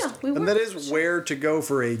for a pistol. Yeah, we were. And that is where to go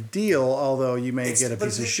for a deal. Although you may get a but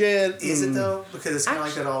piece of it- shit. Is it and- though? Because it's kind of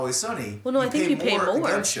like that Always Sunny. Well, no, I think you pay at the more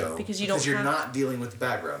gun show because you don't you're have- not dealing with the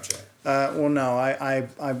background check. Well, no. I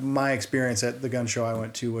my experience at the gun show I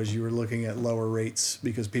went to was you were looking at lower rates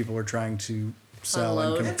because people were trying to sell and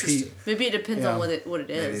Unload. compete. Interesting. Maybe it depends Yeah. on what it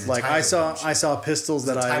Maybe is. the Like type I of saw gun show. pistols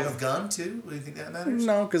The that type I of gun too. Do you think that matters?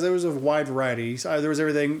 no, because there was a wide variety. There was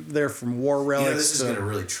everything there from war relics. You know, this is to, going to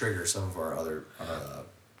really trigger some of our other,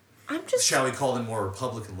 I'm just. shall we call them more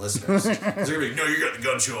Republican listeners? 'Cause they're going to be like, no, you got the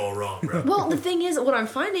gun show all wrong, bro. Well, the thing is, what I'm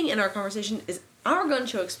finding in our conversation is our gun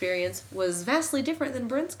show experience was vastly different than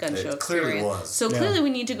Brent's gun It show clearly experience. was. So Yeah. clearly, we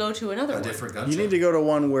need to go to another A one. different gun you show. need to go to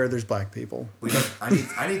one where there's black people.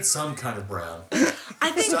 I need some kind of brown. I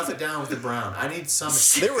think Stuff it down with the brown. I need some.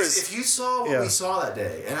 There was- if you saw what yeah. we saw that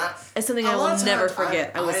day, and it's something a I lot will of never times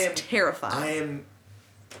forget. I was am- terrified.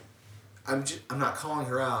 I'm not calling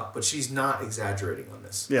her out, but she's not exaggerating on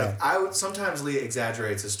this. Yeah. Like, I would sometimes Leah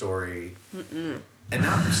exaggerates a story, and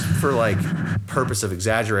not just for like purpose of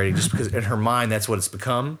exaggerating, just because in her mind that's what it's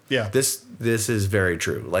become. Yeah. This is very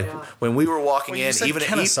true. Like when we were walking Well, you in, said even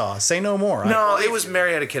Kennesaw. Say no more. No, it was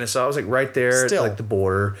Marietta, Kennesaw. I was like right there Still. at like the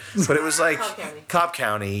border. But it was like Cobb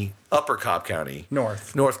County. Upper Cobb County.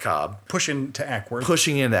 North Cobb. pushing to Ackworth.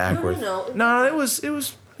 Pushing into Ackworth. no. it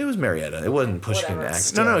was Marietta. It wasn't pushing into Whatever.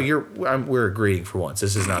 Ackworth. No, we're agreeing for once.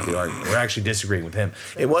 This is not the argument. We're actually disagreeing with him.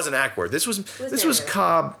 It wasn't Ackworth. This was Marietta.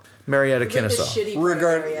 Cobb, Marietta,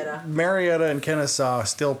 Kennesaw. Marietta and Kennesaw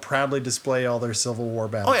still proudly display all their Civil War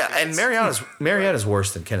battles. Oh yeah, and Marietta's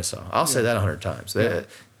worse than Kennesaw. I'll say that 100 times.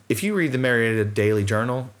 If you read the Marietta Daily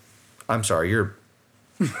Journal, I'm sorry, you're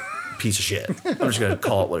a piece of shit. I'm just gonna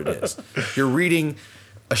call it what it is. You're reading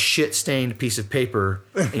a shit-stained piece of paper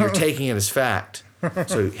and you're taking it as fact.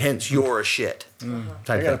 So hence you're a shit. I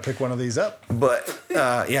Type gotta thing. pick one of these up. But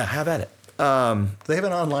yeah, have at it. Do they have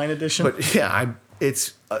an online edition? But yeah,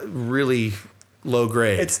 it's really low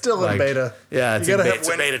grade. It's still in beta. Yeah, it's, You gotta have it's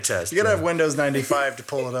a beta test. You gotta have Windows 95 to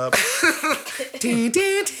pull it up. You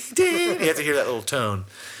have to hear that little tone.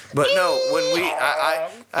 But no, when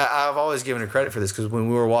I've always given her credit for this because when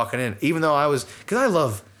we were walking in, even though because I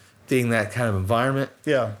love being that kind of environment.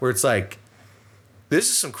 Yeah. Where it's like, this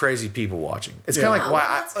is some crazy people watching. It's Yeah. kind of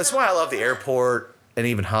like that's why I love the airport and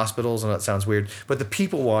even hospitals. I know that sounds weird, but the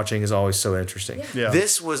people watching is always so interesting. Yeah.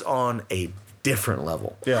 This was on a different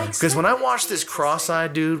level. Yeah. Because when I watched this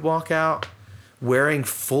cross-eyed dude walk out wearing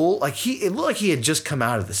full, like it looked like he had just come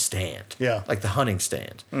out of the stand. Yeah. Like the hunting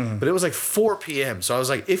stand. But it was like 4 p.m. So I was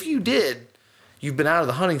like, if you've been out of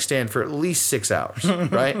the hunting stand for at least 6 hours,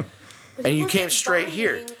 right? And you came straight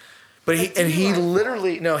here. But he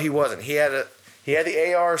literally, no, he wasn't. He had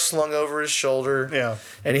the AR slung over his shoulder. Yeah.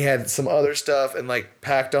 And he had some other stuff and like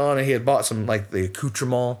packed on, and he had bought some like the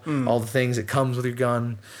accoutrement, all the things that comes with your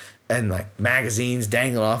gun, and like magazines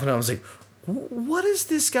dangling off. And I was like, what is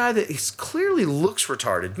this guy that clearly looks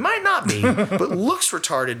retarded? Might not be, but looks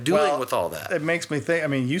retarded doing with all that? It makes me think. I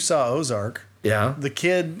mean, you saw Ozark. Yeah. The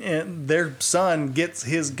kid, their son gets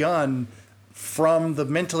his gun from the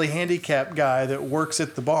mentally handicapped guy that works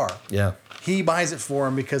at the bar. Yeah. He buys it for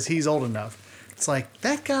him because he's old enough. It's like,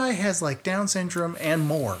 that guy has like Down syndrome and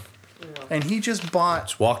more. And he just bought.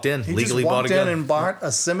 Just walked in, He legally just bought a walked gun. in and bought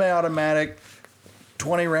a semi-automatic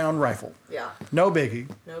 20-round rifle. Yeah. No biggie.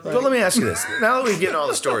 But let me ask you this. Now that we've getting all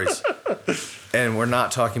the stories, and we're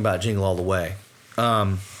not talking about Jingle All the Way,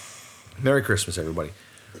 Merry Christmas, everybody.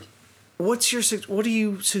 What do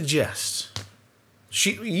you suggest?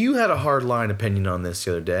 You had a hard line opinion on this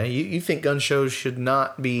the other day. You think gun shows should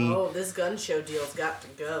not be... Oh, this gun show deal's got to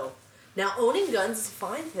go. Now, owning guns is a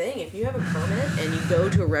fine thing. If you have a permit and you go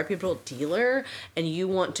to a reputable dealer and you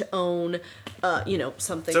want to own,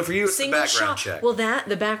 something. So for you, it's the single background shot, check. Well,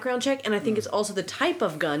 the background check, and I think it's also the type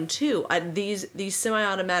of gun too. These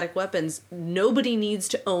semi-automatic weapons, nobody needs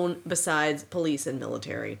to own besides police and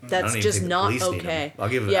military. That's even just think the not police need okay. them. I'll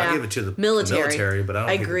give it to the military, but I don't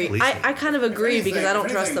I think the agree. police need them. I kind of agree because I don't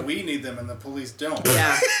trust them. We need them and the police don't.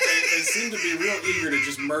 Yeah. They seem to be real eager to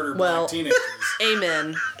just murder Well, black teenagers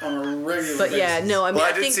Amen. on a regular But basis. yeah, no, I mean,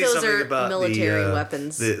 I did think see those something are about military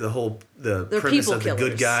weapons. The whole They're premise people of the good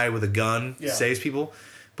killers. guy with a gun Yeah. saves people,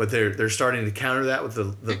 but they're starting to counter that with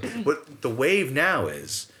what the wave now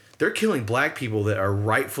is. They're killing black people that are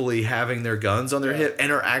rightfully having their guns on their hip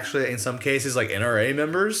and are actually in some cases like NRA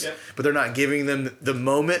members, Yep. but they're not giving them the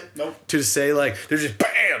moment Nope. to say like they're just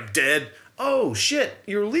bam dead. Oh shit!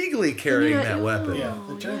 You're legally carrying Yeah, that oh. weapon. Yeah,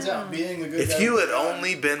 it turns out being the good guy. If you with had the gun-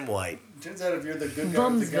 only been white. Turns out if you're the good guy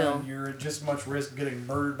with the gun, Bumsville. you're at just as much risk of getting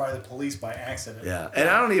murdered by the police by accident. Yeah, and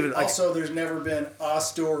I don't even like. Also, there's never been a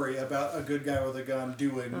story about a good guy with a gun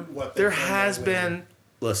doing what they There claim has they will. been.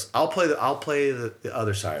 Listen, I'll play the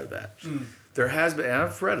other side of that. There has been, and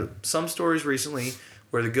I've read some stories recently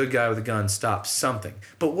where the good guy with a gun stops something,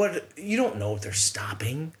 but what you don't know what they're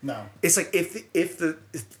stopping. No. It's like if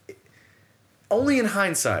only in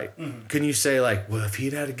hindsight can you say like, well, if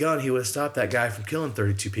he'd had a gun, he would have stopped that guy from killing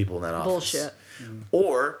 32 people in that office. Bullshit.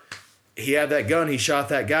 Or he had that gun, he shot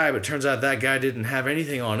that guy, but it turns out that guy didn't have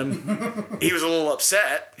anything on him. He was a little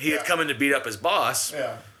upset. He had come in to beat up his boss.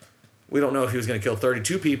 Yeah. We don't know if he was going to kill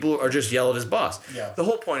 32 people or just yell at his boss. Yeah. The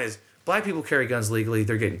whole point is black people carry guns legally,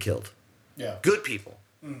 they're getting killed. Yeah. Good people,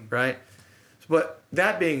 right? But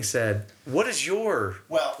that being said, what is your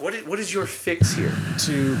what is your fix here?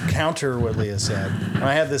 To counter what Leah said, and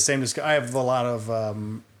I had this same discussion. I have a lot of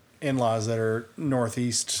in-laws that are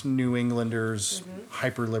Northeast New Englanders,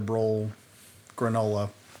 hyper liberal, granola,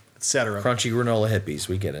 etc. Crunchy granola hippies,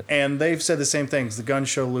 we get it. And they've said the same things: the gun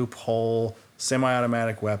show loophole,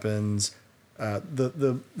 semi-automatic weapons,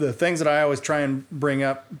 the things that I always try and bring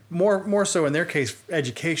up, more so in their case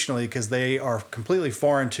educationally, because they are completely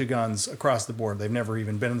foreign to guns across the board. They've never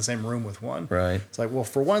even been in the same room with one. Right. It's like, well,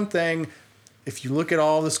 for one thing, if you look at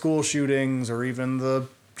all the school shootings or even the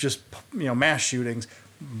just mass shootings,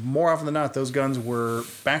 more often than not, those guns were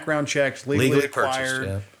background checked, legally acquired. purchased.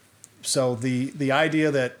 Yeah. So the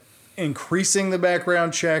idea that increasing the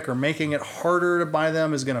background check or making it harder to buy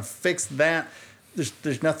them is going to fix that,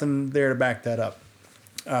 there's nothing there to back that up.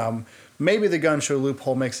 Maybe the gun show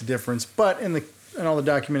loophole makes a difference, but in all the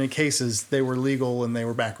documented cases, they were legal and they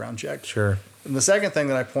were background checked. Sure. And the second thing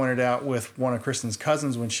that I pointed out with one of Kristen's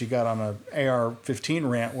cousins when she got on an AR-15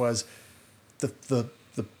 rant was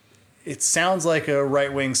it sounds like a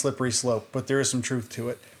right-wing slippery slope, but there is some truth to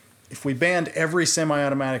it. If we banned every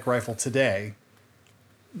semi-automatic rifle today,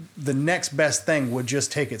 the next best thing would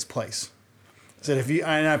just take its place. I said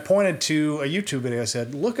and I pointed to a YouTube video. I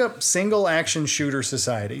said, look up Single Action Shooter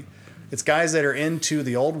Society. It's guys that are into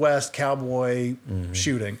the Old West cowboy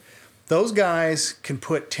shooting. Those guys can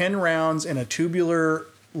put 10 rounds in a tubular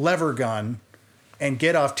lever gun and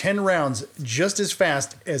get off 10 rounds just as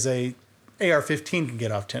fast as a AR-15 can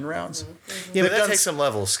get off 10 rounds. Yeah, but that takes some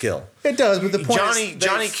level of skill. It does, but the point is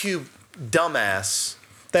Johnny Q dumbass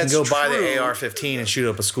That's can go buy true. the AR-15 and shoot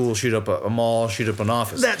up a school, shoot up a mall, shoot up an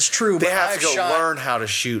office. That's true. They but have I've to go learn how to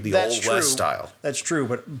shoot the That's Old true. West style. That's true,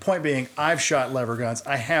 but point being, I've shot lever guns.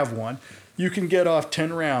 I have one. you can get off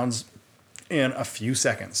 10 rounds in a few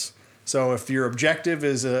seconds. So if your objective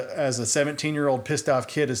is as a 17-year-old pissed off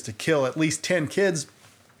kid is to kill at least 10 kids,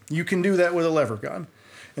 you can do that with a lever gun.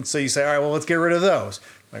 And so you say, all right, well, let's get rid of those.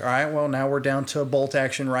 Like, all right, well, now we're down to bolt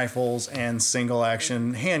action rifles and single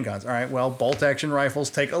action handguns. All right, well, bolt action rifles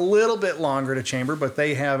take a little bit longer to chamber, but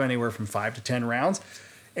they have anywhere from 5 to 10 rounds.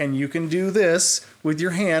 And you can do this with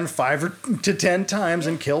your hand 5 to 10 times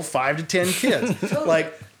and kill 5 to 10 kids. Totally.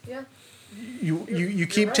 Like, Yeah. you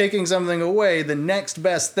keep right. taking something away. The next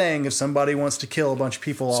best thing, if somebody wants to kill a bunch of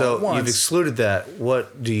people all So at once. you've excluded that.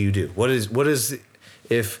 What do you do? What is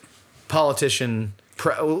if politician?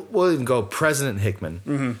 We'll even go President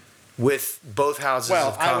Hickman with both houses well,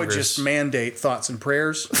 of Congress. I would just mandate thoughts and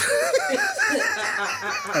prayers,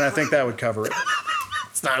 and I think that would cover it.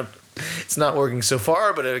 It's not working so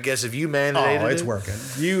far, but I guess if you mandated Oh, it's it, working.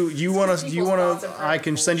 You want to people's thoughts and I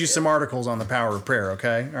can prayers send you bullshit. some articles on the power of prayer.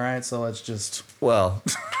 Okay, all right. So let's just. well,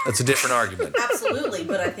 that's a different argument. Absolutely,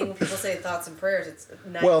 but I think when people say thoughts and prayers, it's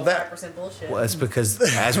 95% Well, that- bullshit. Well, that's because,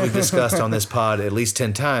 as we've discussed on this pod at least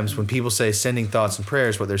 10 times, when people say sending thoughts and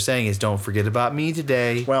prayers, what they're saying is, don't forget about me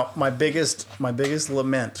today. Well, my biggest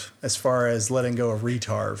lament as far as letting go of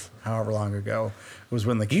Retarv, however long ago, was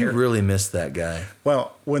when the You really missed that guy.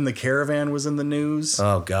 when the Caravan was in the news.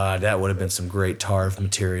 Oh, God, that would have been some great Tarv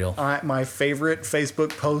material. My favorite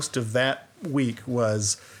Facebook post of that week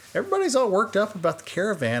was, everybody's all worked up about the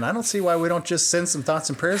Caravan. I don't see why we don't just send some thoughts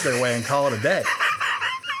and prayers their way and call it a day.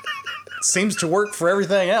 Seems to work for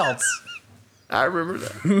everything else. I remember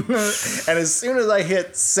that. And as soon as I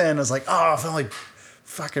hit send, I was like, oh, if only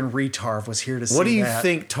fucking Retarv was here to see that. What do you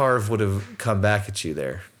think Tarv would have come back at you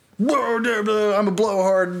there? I'm a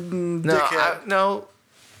blowhard No, dickhead.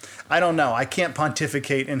 I don't know. I can't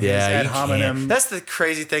pontificate in his Yeah, ad you hominem. can't. That's the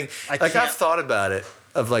crazy thing. I Like, can't. I've thought about it,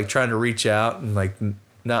 of like trying to reach out and like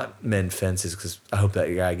not mend fences, because I hope that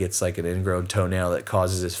guy gets like an ingrown toenail that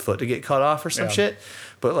causes his foot to get cut off or some Yeah. shit.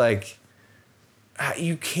 But like,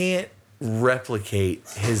 you can't replicate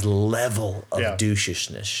his level of Yeah.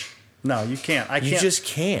 douchishness. No, you can't. I You can't. just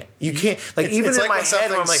can't. You can't. Like, It's- even it's in like my when head,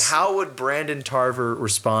 where I'm like, something's- how would Brandon Tarver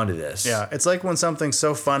respond to this? Yeah, it's like when something's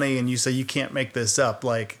so funny and you say you can't make this up.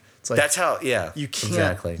 Like it's like That's how, yeah. you can't.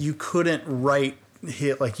 Exactly. You couldn't write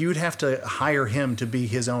hit like you would have to hire him to be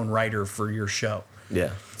his own writer for your show.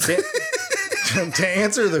 yeah. To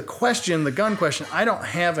answer the question, the gun question, I don't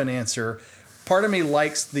have an answer. Part of me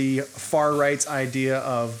likes the far right's idea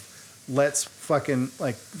of let's fucking,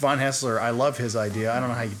 like Von Hessler, I love his idea. I don't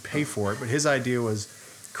know how you'd pay for it, but his idea was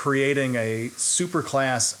creating a super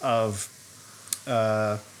class of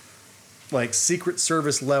like Secret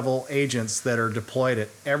Service level agents that are deployed at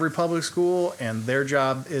every public school, and their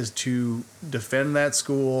job is to defend that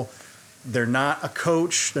school. They're not a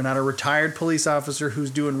coach. They're not a retired police officer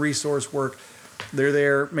who's doing resource work. They're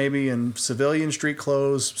there maybe in civilian street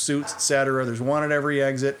clothes, suits, etc. There's one at every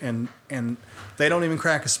exit, and they don't even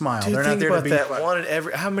crack a smile. Dude, They're not think there about to be that. One at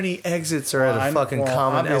every. How many exits are at a fucking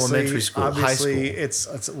common obviously- elementary school, high Obviously, school?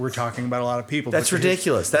 it's we're talking about a lot of people. That's but to his-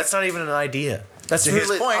 ridiculous. That's not even an idea. That's To his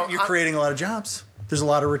really, point, you're creating a lot of jobs. There's a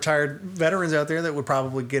lot of retired veterans out there that would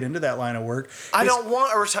probably get into that line of work. I don't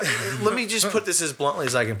want a retired. Let me just put this as bluntly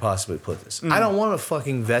as I can possibly put this. I don't want a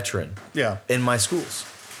fucking veteran Yeah. in my schools.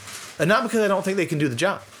 And not because I don't think they can do the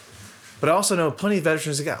job, but I also know plenty of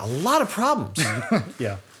veterans that got a lot of problems.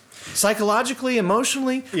 Yeah. Psychologically,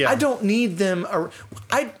 emotionally. Yeah. I don't need them.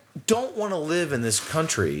 I don't want to live in this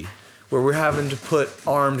country where we're having to put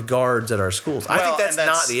armed guards at our schools. I Well, think that's and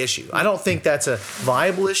that's- not the issue. I don't think that's a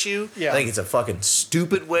viable issue. Yeah. I think it's a fucking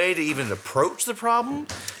stupid way to even approach the problem.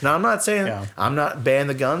 Now, I'm not saying Yeah. I'm not ban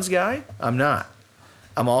the guns guy. I'm not.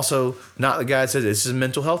 I'm also not the guy that says this is a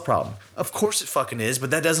mental health problem. Of course it fucking is,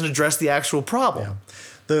 but that doesn't address the actual problem.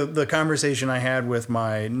 The conversation I had with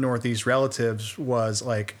my Northeast relatives was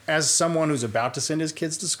like, as someone who's about to send his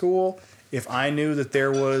kids to school, if I knew that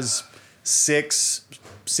there was 6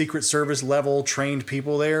 Secret Service level trained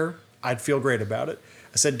people there, I'd feel great about it.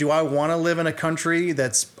 I said, do I want to live in a country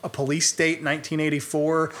that's a police state,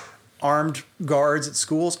 1984, armed guards at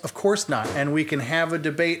schools? Of course not. And we can have a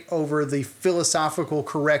debate over the philosophical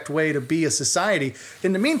correct way to be a society.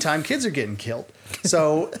 In the meantime, kids are getting killed.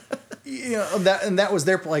 So, you know, that was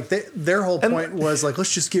their like their whole point was like,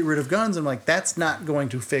 let's just get rid of guns. I'm like, that's not going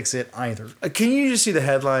to fix it either. Can you just see the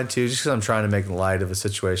headline too? Just because I'm trying to make light of a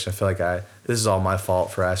situation, I feel like this is all my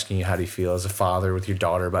fault for asking you how do you feel as a father with your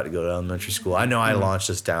daughter about to go to elementary school. I know I launched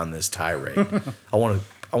us down this tirade. I want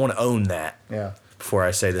to own that. Yeah. Before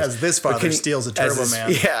I say this, As this father steals a Turbo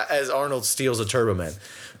Man. Yeah, as Arnold steals a Turbo Man.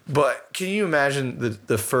 But can you imagine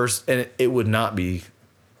the first? And it would not be.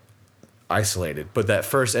 isolated. But that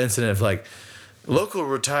first incident of like local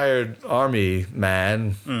retired army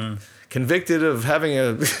man convicted of having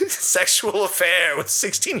a sexual affair with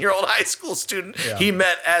 16-year-old high school student he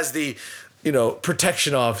met as the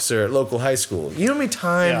protection officer at local high school. You know how many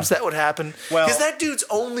times that would happen? Well, because that dude's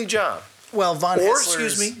only job. Well,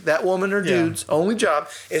 that woman or dude's only job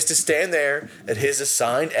is to stand there at his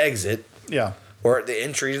assigned exit. Yeah. Or at the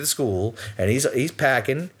entry to the school, and he's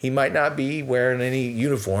packing. He might not be wearing any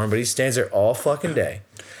uniform, but he stands there all fucking day.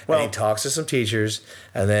 Well, and he talks to some teachers,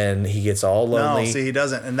 and then he gets all lonely. No, see, he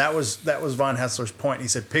doesn't. And that was Von Hessler's point. He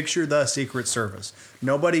said, picture the Secret Service.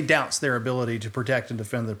 Nobody doubts their ability to protect and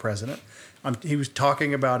defend the president. He was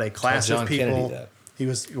talking about a class of people. Kennedy that. He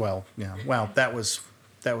was, well, yeah. Well, that was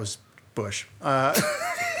Bush.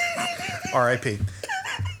 R.I.P.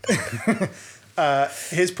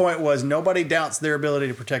 His point was nobody doubts their ability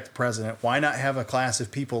to protect the president. Why not have a class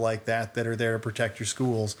of people like that are there to protect your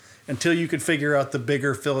schools until you could figure out the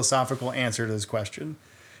bigger philosophical answer to this question?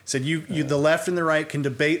 He said you the left and the right can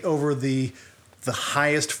debate over the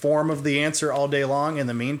highest form of the answer all day long. In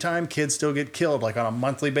the meantime, kids still get killed like on a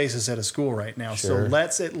monthly basis at a school right now. Sure. So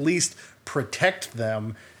let's at least protect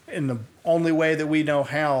them in the only way that we know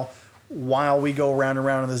how, while we go round and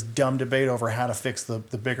round in this dumb debate over how to fix the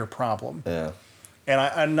bigger problem. Yeah. And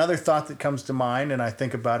another thought that comes to mind, and I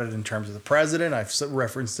think about it in terms of the president, I've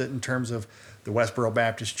referenced it in terms of the Westboro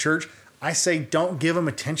Baptist Church. I say don't give them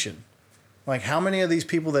attention. Like, how many of these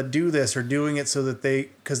people that do this are doing it so that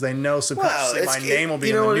because they know my name will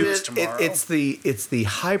be in the news tomorrow? It's the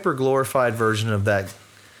hyper glorified version of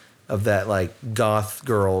that like goth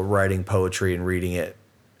girl writing poetry and reading it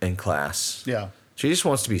in class. Yeah. She just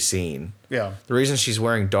wants to be seen. Yeah. The reason she's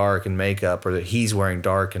wearing dark and makeup, or that he's wearing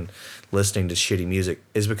dark and listening to shitty music,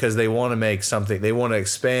 is because they want to make something. They want to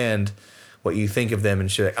expand what you think of them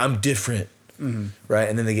and shit. I'm different. Mm-hmm. Right?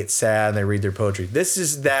 And then they get sad and they read their poetry. This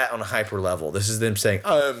is that on a hyper level. This is them saying,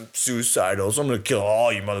 I'm suicidal, so I'm going to kill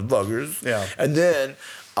all you motherfuckers. Yeah. And then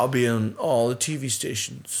I'll be on all the TV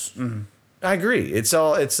stations. Mm-hmm. I agree.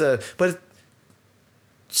 But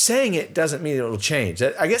saying it doesn't mean it'll change.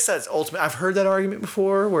 I guess that's ultimate. I've heard that argument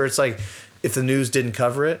before where it's like, if the news didn't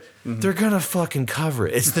cover it, they're going to fucking cover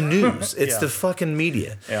it. It's the news. It's the fucking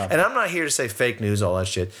media. Yeah. And I'm not here to say fake news, all that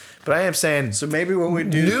shit. But I am saying... So maybe what we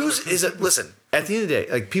do... News is... Listen, at the end of the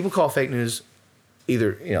day, like, people call fake news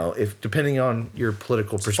either, if depending on your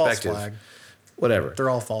political perspective... False flag. Whatever. They're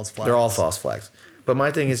all false flags. They're all false flags. But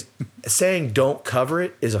my thing is, saying don't cover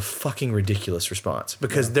it is a fucking ridiculous response,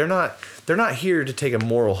 because they're not here to take a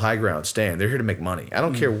moral high ground stand. They're here to make money. I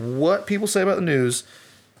don't care what people say about the news.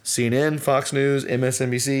 CNN, Fox News,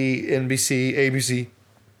 MSNBC, NBC, ABC.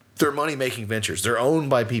 They're money-making ventures. They're owned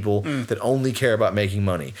by people that only care about making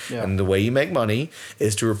money. Yeah. And the way you make money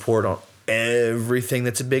is to report on everything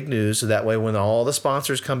that's a big news, so that way when all the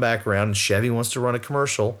sponsors come back around and Chevy wants to run a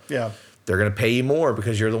commercial, they're going to pay you more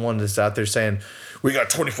because you're the one that's out there saying, we got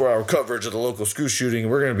 24-hour coverage of the local school shooting,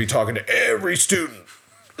 and we're going to be talking to every student.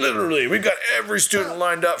 Literally, we've got every student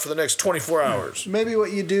lined up for the next 24 hours. Maybe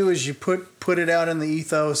what you do is you put it out in the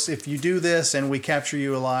ethos. If you do this and we capture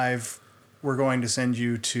you alive, we're going to send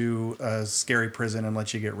you to a scary prison and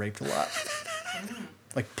let you get raped a lot.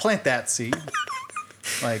 Like, plant that seed.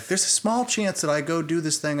 Like, there's a small chance that I go do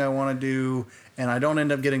this thing I want to do and I don't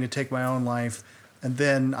end up getting to take my own life, and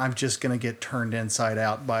then I'm just going to get turned inside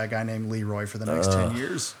out by a guy named Leroy for the next 10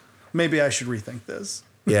 years. Maybe I should rethink this.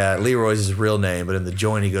 Yeah, Leroy's his real name, but in the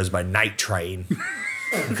joint he goes by Night Train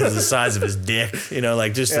because of the size of his dick.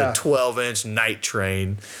 Like just a 12-inch Night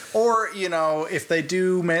Train. Or, if they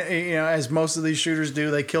do, as most of these shooters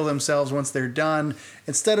do, they kill themselves once they're done.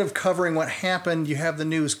 Instead of covering what happened, you have the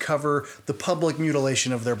news cover the public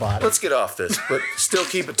mutilation of their body. Let's get off this, but still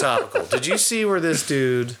keep it topical. Did you see where this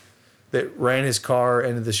dude that ran his car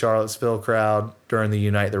into the Charlottesville crowd during the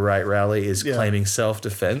Unite the Right rally is claiming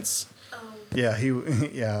self-defense? Yeah,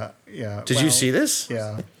 Did you see this?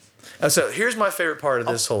 Yeah. So here's my favorite part of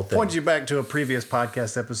this whole thing. Point you back to a previous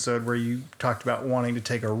podcast episode where you talked about wanting to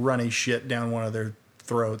take a runny shit down one of their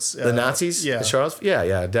throats. The Nazis? Yeah. The Charlottesville?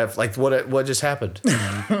 Yeah. Like what just happened?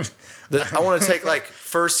 I want to take like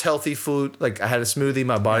first healthy food. Like I had a smoothie.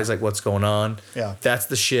 My body's like, what's going on? Yeah. That's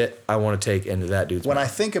the shit I want to take into that dude's When mouth. I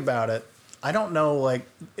think about it, I don't know like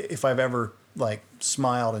if I've ever like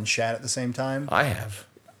smiled and shat at the same time. I have.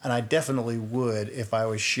 And I definitely would if I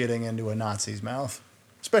was shitting into a Nazi's mouth.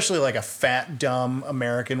 Especially like a fat, dumb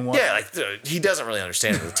American one. Yeah, like he doesn't really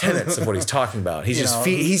understand the tenets of what he's talking about. He's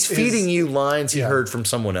he's feeding you lines he heard from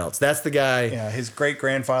someone else. That's the guy. Yeah, his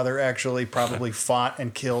great-grandfather actually probably fought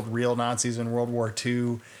and killed real Nazis in World War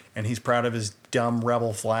II, and he's proud of his dumb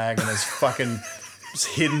rebel flag and his fucking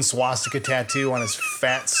hidden swastika tattoo on his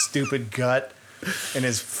fat, stupid gut and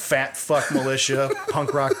his fat fuck militia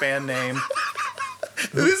punk rock band name.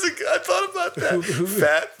 I thought about that.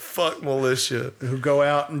 Fat fuck militia. Who go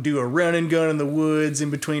out and do a run and gun in the woods in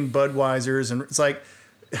between Budweisers. And it's like,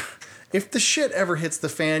 if the shit ever hits the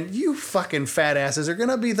fan, you fucking fat asses are going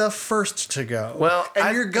to be the first to go. Well,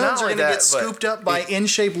 and your guns are going to get scooped up by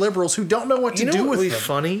in-shape liberals who don't know what to do with them. What's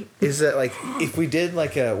funny is that, like, if we did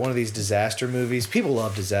like one of these disaster movies, people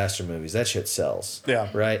love disaster movies. That shit sells. Yeah.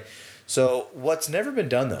 Right. So what's never been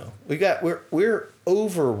done though, we're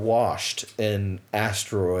overwashed in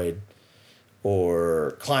asteroid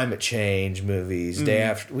or climate change movies. Day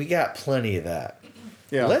after, we got plenty of that.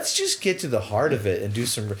 Yeah. Let's just get to the heart of it and do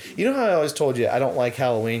some. You know how I always told you I don't like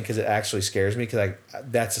Halloween because it actually scares me because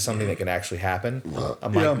that's something that can actually happen. A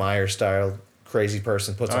Mike Myers style crazy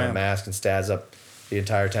person puts on a mask and stabs up the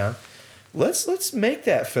entire town. Let's make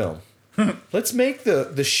that film. Let's make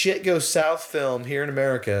the shit go south film here in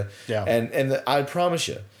America. Yeah. And I promise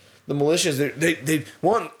you, the militias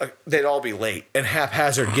they'd all be late and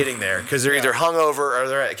haphazard getting there because they're either hungover or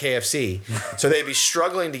they're at KFC, so they'd be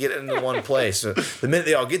struggling to get into one place. So the minute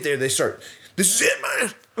they all get there, they start. This is it,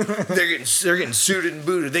 man. They're getting suited and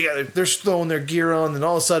booted. They're throwing their gear on, and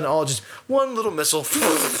all of a sudden, all just one little missile,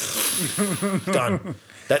 done.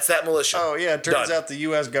 That's that militia. Oh yeah, it turns out the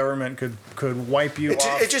U.S. government could wipe you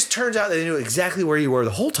off. It just turns out they knew exactly where you were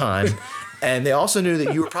the whole time. And they also knew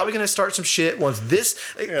that you were probably going to start some shit once this.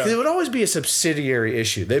 It would always be a subsidiary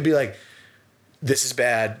issue. They'd be like, "This is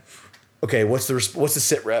bad. Okay, what's the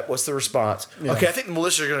sit rep? What's the response? Yeah. Okay, I think the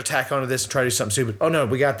militia are going to tack onto this and try to do something stupid. Oh no,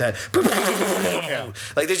 we got that.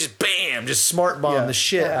 Like they just just smart bomb the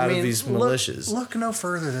shit out of these militias. Look no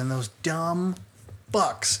further than those dumb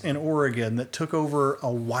fucks in Oregon that took over a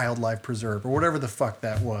wildlife preserve or whatever the fuck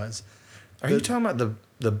that was. Are you talking about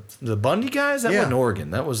the Bundy guys? That wasn't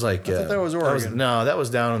Oregon. That was like I thought that was Oregon. That was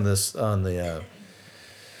down on the.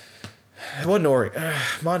 It wasn't Oregon.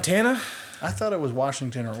 Montana. I thought it was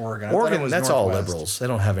Washington or Oregon. Oregon, that's all liberals. They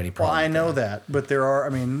don't have any problem. Well, I know that, but there are. I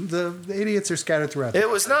mean, the idiots are scattered throughout. It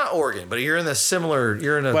was not Oregon, but you're in a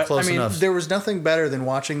close enough. There was nothing better than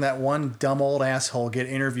watching that one dumb old asshole get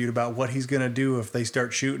interviewed about what he's going to do if they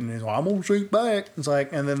start shooting. He's like, I'm going to shoot back. It's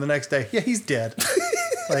like, and then the next day, he's dead.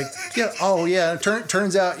 Like,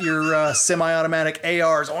 turns out your semi-automatic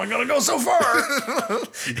AR's only going to go so far.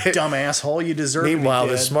 You dumb asshole, you deserve. Meanwhile, to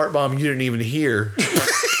be the dead. smart bomb you didn't even hear.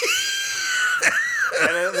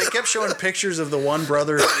 And they kept showing pictures of the one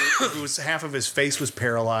brother whose half of his face was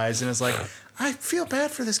paralyzed, and it's like, I feel bad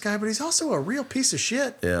for this guy, but he's also a real piece of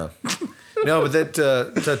shit. Yeah. No, but that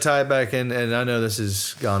to tie it back in, and I know this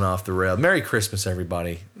has gone off the rail. Merry Christmas,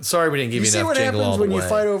 everybody. Sorry we didn't give you enough jingle all the way. You see what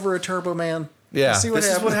happens when you fight over a Turbo Man? Yeah, this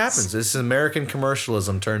is what happens. This is American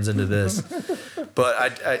commercialism turns into this.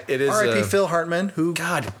 But it is. R.I.P. Phil Hartman, who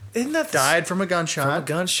isn't that died from a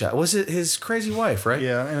gunshot. Was it his crazy wife, right?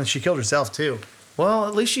 Yeah, and she killed herself too. Well,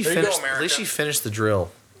 at least she finished the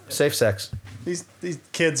drill. Safe sex. These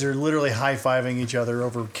kids are literally high-fiving each other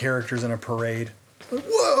over characters in a parade.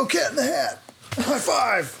 Whoa, Cat in the Hat! High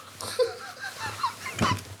five!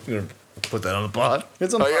 You gonna put that on the pod?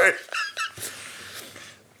 It's on the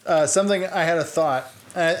pod. Something I had a thought,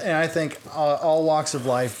 and I think all walks of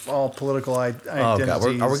life, all political identities. Oh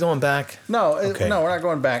God, are we going back? No, okay. No, we're not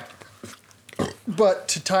going back. But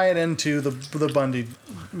to tie it into the Bundy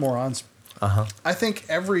morons, I think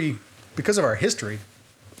because of our history,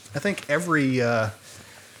 I think every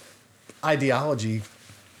ideology,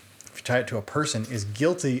 if you tie it to a person, is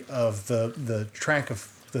guilty of the track of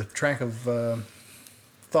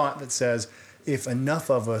thought that says, if enough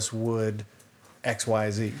of us would X, Y,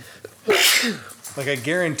 Z. Like, I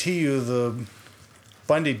guarantee you the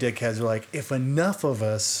Bundy dickheads are like, if enough of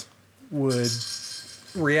us would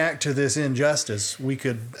react to this injustice, we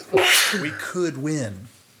could win.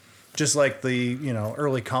 Just like the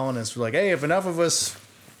early colonists were like, hey, if enough of us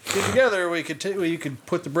get together, you could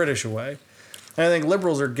put the British away. And I think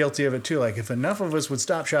liberals are guilty of it too. Like, if enough of us would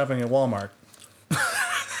stop shopping at Walmart,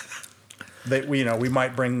 that we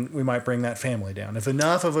might bring that family down. If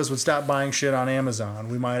enough of us would stop buying shit on Amazon,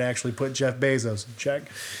 we might actually put Jeff Bezos in check.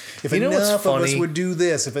 If enough of us would do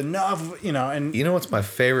this, if enough, and you know what's my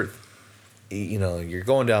favorite? You're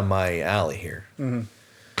going down my alley here. Mm-hmm.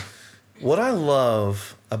 What I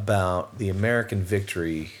love about the American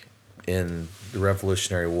victory in the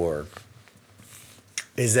Revolutionary War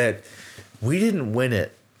is that we didn't win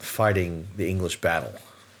it fighting the English battle.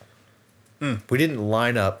 We didn't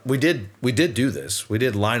line up. We did do this. We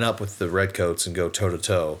did line up with the Redcoats and go toe to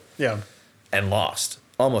toe. Yeah. And lost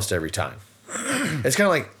almost every time. It's kind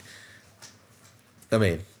of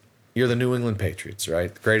like, you're the New England Patriots,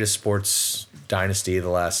 right? The greatest sports dynasty of the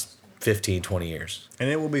last 15, 20 years. And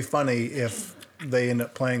it will be funny if they end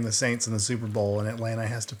up playing the Saints in the Super Bowl and Atlanta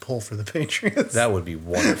has to pull for the Patriots. That would be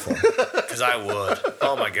wonderful. Because I would.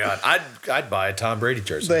 Oh my God. I'd buy a Tom Brady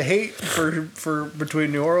jersey. The hate for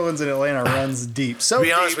between New Orleans and Atlanta runs deep. So To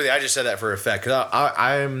be honest deep. with you, I just said that for effect. Because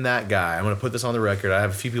I'm that guy. I'm going to put this on the record. I have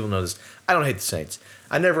a few people know this. I don't hate the Saints.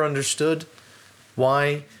 I never understood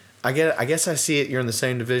why. I get it. I guess I see it. You're in the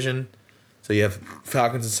same division. So you have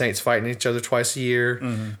Falcons and Saints fighting each other twice a year.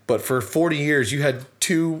 Mm-hmm. But for 40 years, you had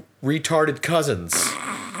two retarded cousins.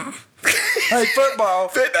 Hey, football.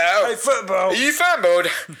 Football. Hey, football. You fumbled.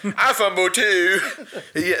 I fumbled too.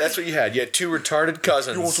 Yeah, that's what you had. You had two retarded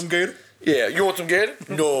cousins. You want some gator? Yeah, you want some gator?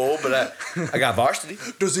 No, but I got varsity.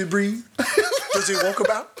 Does he breathe? Does he walk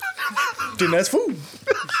about? Then that's food.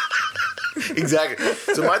 Exactly.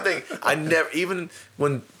 So my thing, I never, even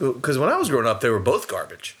because when I was growing up, they were both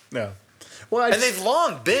garbage. No. Well, And they've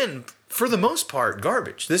long been, for the most part,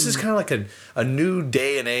 garbage. This is kind of like a new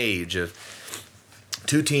day and age of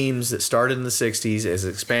two teams that started in the 60s as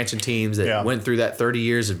expansion teams that went through that 30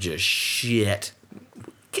 years of just shit.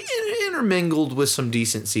 Intermingled with some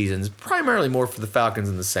decent seasons, primarily more for the Falcons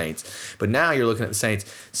and the Saints. But now you're looking at the Saints.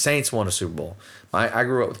 Saints won a Super Bowl. I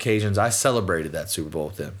grew up with Cajuns. I celebrated that Super Bowl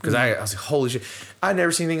with them because I was like, holy shit. I'd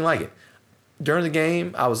never seen anything like it. During the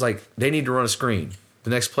game, I was like, they need to run a screen. The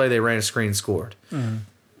next play, they ran a screen and scored. Mm-hmm.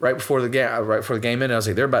 Right before the game ended, I was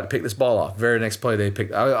like, they're about to pick this ball off. Very next play, they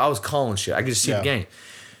picked. I was calling shit. I could just see the game.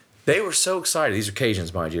 They were so excited. These are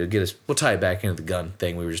Cajuns, mind you. To get us, we'll tie it back into the gun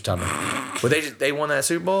thing we were just talking about. But they won that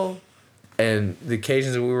Super Bowl, and the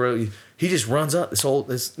Cajuns that we were. He just runs up.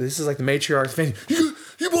 This is like the matriarch thing.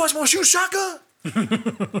 You boys want to shoot shotgun?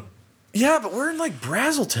 Yeah, but we're in like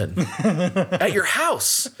Brazelton at your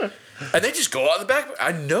house, and they just go out the back.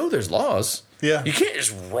 I know there's laws. Yeah. You can't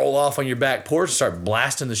just roll off on your back porch and start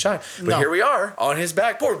blasting the shot. But here we are on his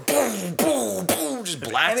back porch. Boom, boom, boom. Just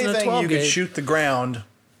blasting the 12 anything you gauge. could shoot the ground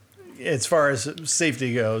as far as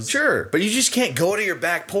safety goes. Sure. But you just can't go to your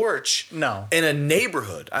back porch No. in a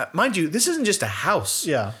neighborhood. Mind you, this isn't just a house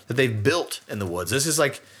Yeah. that they've built in the woods. This is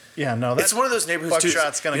like... Yeah, no. It's one of those neighborhoods too.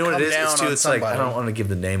 Buckshot's gonna you know what come it is? down It's too, on it's like, I somebody. don't want to give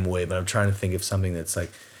the name away, but I'm trying to think of something that's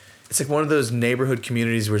like... It's like one of those neighborhood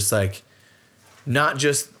communities where it's like... Not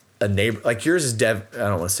just a neighbor... Like yours is I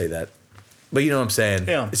don't want to say that. But you know what I'm saying?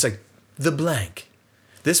 Yeah. It's like the blank.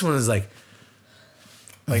 This one is like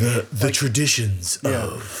the traditions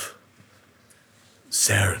of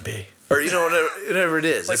Serenby. Or you know whatever it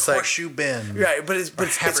is. Like it's Horseshoe Bend. Right, but it's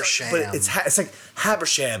Habersham. But it's like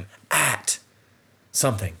Habersham at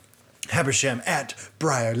something. Habersham at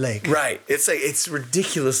Briar Lake. Right. It's like it's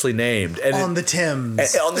ridiculously named. And On the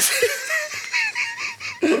Thames. on the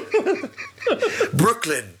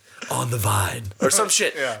Brooklyn on the Vine or some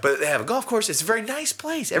shit. Yeah. But they have a golf course. It's a very nice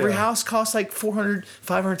place. Every house costs like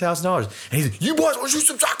 $500,000. And he's like, "You boys want to shoot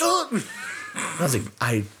some shotgun?" I was like,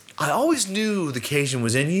 I always knew the Cajun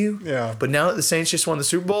was in you. Yeah. But now that the Saints just won the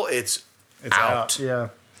Super Bowl, it's out. Yeah.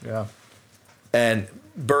 Yeah. And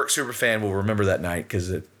Burke, super fan, will remember that night because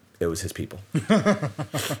it was his people.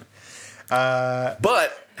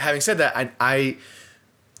 But having said that, I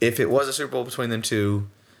if it was a Super Bowl between them two,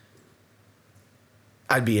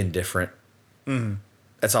 I'd be indifferent. Mm-hmm.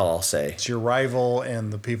 That's all I'll say. It's your rival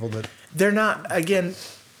and the people that. They're not. Again,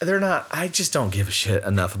 they're not. I just don't give a shit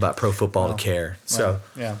enough about pro football to care. So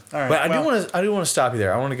Yeah. All right. But I do want to stop you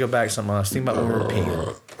there. I want to go back to something else. Think about when we were peeing. All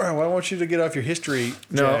right. Well, I want you to get off your history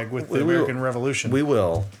No, jag with the we will. American Revolution. We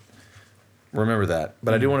will remember that.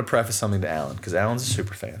 But I do want to preface something to Alan because Alan's a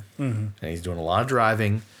super fan. Mm-hmm. And he's doing a lot of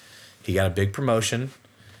driving. He got a big promotion.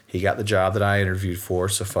 He got the job that I interviewed for,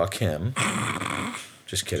 so fuck him.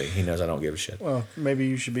 Just kidding. He knows I don't give a shit. Well, maybe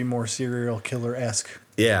you should be more serial killer-esque.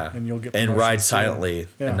 Yeah. And you'll get and promotions ride too. silently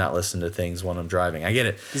Yeah. and not listen to things when I'm driving. I get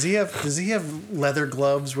it. Does he have leather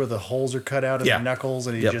gloves where the holes are cut out in Yeah. the knuckles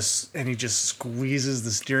and he Yep. just squeezes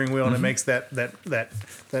the steering wheel and it makes that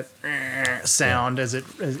sound as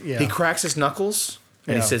yeah. He cracks his knuckles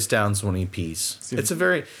and he Yeah. sits down when he pees. It's a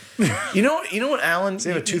very you know what Alan Does he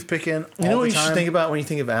have a toothpick in You know all what the you should time? think about when you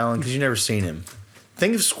think of Alan because you've never seen him.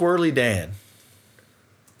 Think of Squirrely Dan.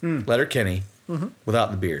 Letter Kenny without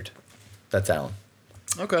the beard. That's Alan.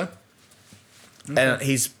 Okay. And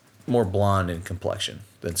he's more blonde in complexion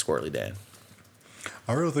than Squirrely Dan.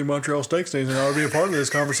 I really think Montreal Steak Station ought to be a part of this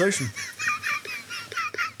conversation.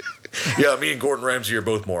 Yeah, me and Gordon Ramsay are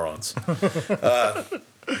both morons.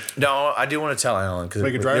 No, I do want to tell Alan because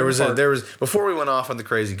We could drive there him was apart. there was before we went off on the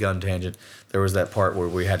crazy gun tangent. There was that part where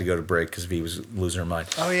we had to go to break because V was losing her mind.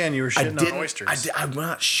 Oh yeah, and you were shitting on oysters. I'm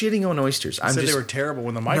not shitting on oysters. You I'm said just they were terrible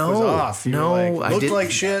when the mic No, was off. You no, were I like, looked didn't.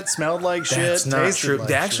 like shit, smelled like shit, That's not tasted true. like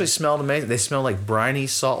They actually shit. smelled amazing. They smelled like briny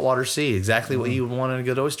saltwater sea, exactly what you would want in a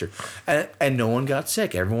good oyster. And no one got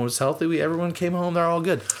sick. Everyone was healthy. Everyone came home. They're all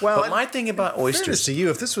good. Well, but my thing about Fairness oysters, to you,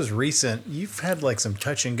 if this was recent, you've had like some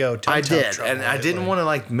touch and go. I did, and I didn't want to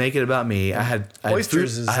like make it about me. I had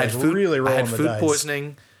Oysters is, I had like, food, really I had rolling the food dice.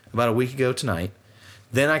 poisoning about a week ago tonight.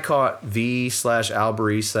 Then I caught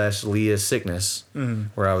V/Albury/Leah sickness,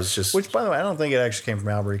 where I was just. Which, by the way, I don't think it actually came from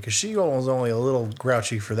Albury because she was only a little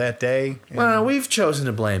grouchy for that day. And Well, we've chosen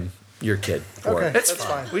to blame your kid for Okay, it. It's that's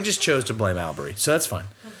fine. fine. We just chose to blame Albury, so that's fine.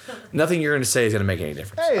 Nothing you're going to say is going to make any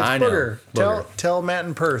difference. hey, it's I know. Booger. Tell Matt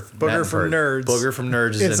and Perth. Booger Matt from and Nerds. Booger from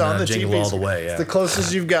Nerds is It's in on the Jingle TV. All the Way. It's Yeah. the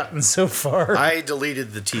closest you've gotten so far. I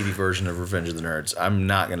deleted the TV version of Revenge of the Nerds. I'm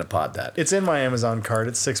not going to pod that. It's in my Amazon card.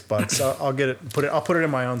 It's $6. I'll get it. I'll put it in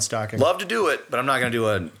my own stocking. Love to do it, but I'm not going to do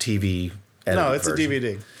a TV. No, it's version.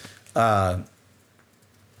 a DVD.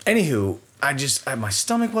 Anywho, my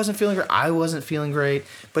stomach wasn't feeling great. I wasn't feeling great.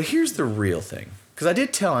 But here's the real thing. Because I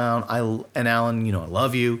did tell Alan, I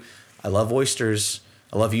love you. I love oysters.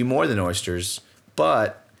 I love you more than oysters.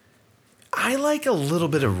 But I like a little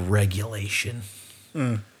bit of regulation.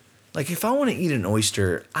 Like if I want to eat an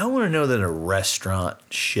oyster, I want to know that a restaurant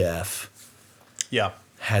chef Yeah.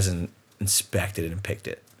 hasn't inspected it and picked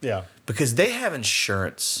it. Yeah. Because they have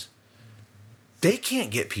insurance. They can't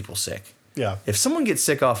get people sick. Yeah. If someone gets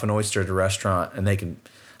sick off an oyster at a restaurant and they can,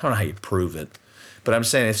 I don't know how you prove it, but I'm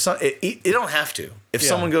saying if it don't have to. If Yeah.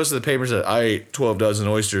 someone goes to the paper and says, I ate 12 dozen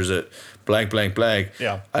oysters at blank, blank, blank,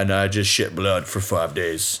 Yeah. and I just shit blood for 5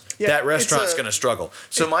 days, Yeah, that restaurant's it's a- going to struggle.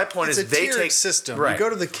 So my point It's is a they tiered take system. Right. You go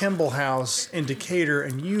to the Kimball House in Decatur,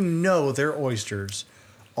 and you know their oysters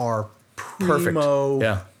are primo,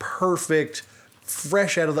 Yeah. perfect,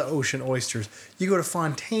 fresh out of the ocean oysters. You go to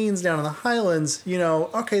Fontaine's down in the Highlands,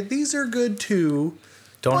 okay, these are good too.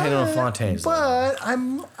 Don't hate on Fontaine's. though. But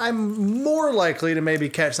I'm more likely to maybe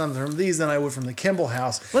catch something from these than I would from the Kimball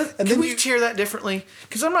House. Can we tier that differently?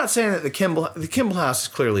 Because I'm not saying that the Kimball House is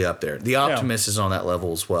clearly up there. The Optimist is on that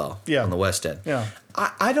level as well. Yeah. On the West End. Yeah.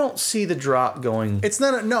 I don't see the drop going. It's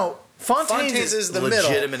not no. Fontaine's is the middle.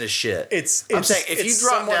 legitimate as shit. It's I'm saying if you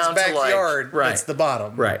drop someone's down backyard, to like right, it's the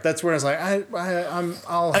bottom. Right. That's where it's like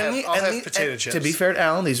I'll have potato chips. To be fair to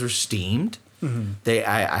Alan, these were steamed.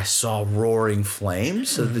 I saw roaring flames,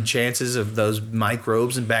 so the chances of those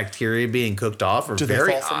microbes and bacteria being cooked off are Do they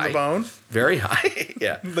very fall high. from the bone? Very high.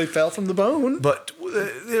 Yeah. They fell from the bone. But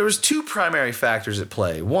there was 2 primary factors at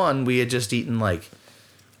play. One, we had just eaten like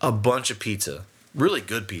a bunch of pizza, really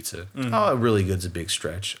good pizza. Oh, really good's a big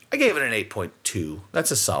stretch. I gave it an 8.2.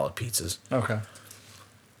 That's a solid pizza. Okay.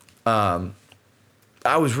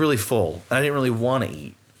 I was really full. I didn't really want to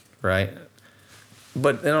eat, right?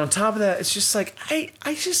 But then on top of that, it's just like I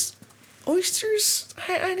just oysters.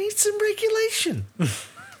 I need some regulation.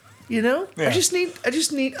 Yeah. I just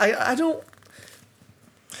need. I don't.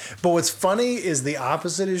 But what's funny is the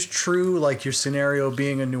opposite is true. Like your scenario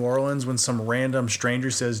being in New Orleans when some random stranger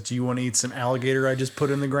says, "Do you want to eat some alligator I just put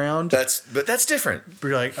in the ground?" But that's different. But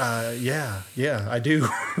you're like, yeah, I do.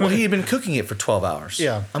 Well, he had been cooking it for 12 hours.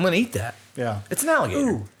 Yeah. I'm gonna eat that. Yeah. It's an alligator.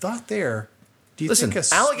 Ooh, thought there. Do you Listen, think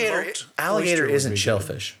a alligator smoked alligator oyster would isn't be good?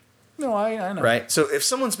 shellfish, No, I know. right? So if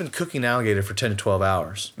someone's been cooking alligator for 10 to 12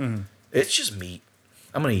 hours, it's just meat.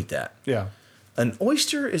 I'm gonna eat that. Yeah. An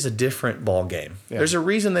oyster is a different ball game. Yeah. There's a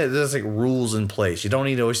reason that there's like rules in place. You don't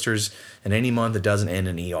eat oysters in any month that doesn't end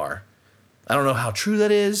in ER. I don't know how true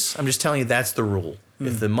that is. I'm just telling you that's the rule.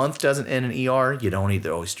 If the month doesn't end in ER, you don't eat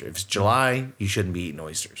the oyster. If it's July, you shouldn't be eating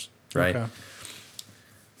oysters, right? Okay.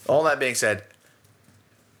 All that being said,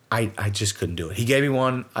 I just couldn't do it. He gave me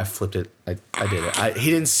one. I flipped it. I did it. He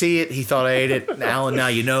didn't see it. He thought I ate it. And Alan, now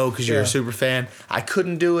you know because you're Yeah. a super fan. I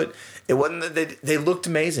couldn't do it. It wasn't that they looked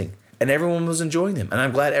amazing. And everyone was enjoying them. And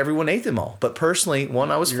I'm glad everyone ate them all. But personally,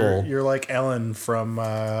 I was full. You're like Ellen from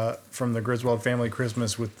the Griswold Family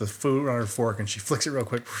Christmas with the food on her fork, and she flicks it real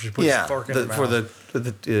quick before she puts the fork in her mouth. for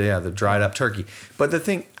the dried up turkey. But the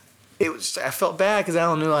thing, I felt bad because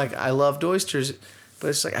Alan knew like I loved oysters, but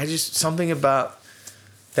it's like something about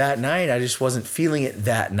that night I just wasn't feeling it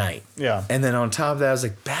that night. Yeah. And then on top of that, I was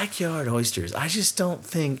like backyard oysters. I just don't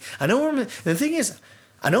think I know him. The thing is,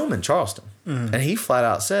 I know him in Charleston, and he flat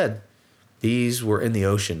out said these were in the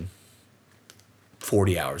ocean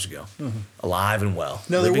 40 hours ago, alive and well.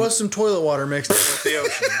 No, there was some toilet water mixed in with the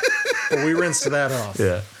ocean, but we rinsed that off.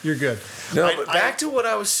 Yeah. You're good. No, but back to what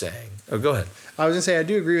I was saying. Oh, go ahead. I was gonna say I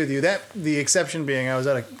do agree with you. That the exception being, I was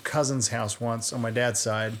at a cousin's house once on my dad's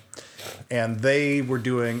side, and they were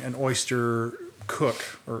doing an oyster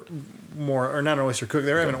cook or not an oyster cook.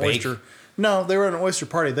 They were having an oyster. No, they were at an oyster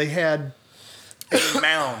party. They had a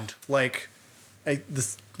mound like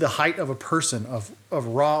the height of a person of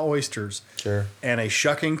raw oysters. Sure. And a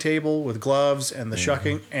shucking table with gloves and the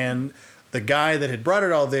shucking, and the guy that had brought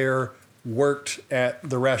it all there worked at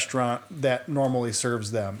the restaurant that normally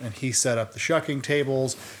serves them, and he set up the shucking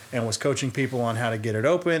tables and was coaching people on how to get it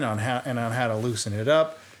open, on how to loosen it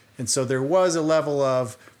up. And so there was a level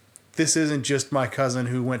of, this isn't just my cousin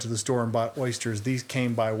who went to the store and bought oysters. These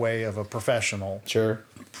came by way of a professional. Sure.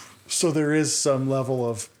 So there is some level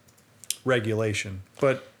of regulation,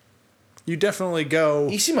 but you definitely go.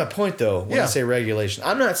 You see my point, though, when I Yeah. say regulation.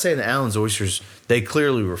 I'm not saying that Allen's oysters, they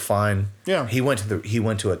clearly were fine. Yeah. He went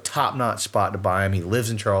to a top-notch spot to buy them. He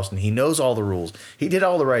lives in Charleston. He knows all the rules. He did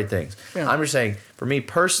all the right things. Yeah. I'm just saying, for me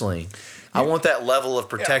personally, I want that level of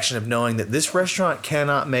protection of knowing that this restaurant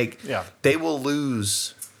cannot make. Yeah. They will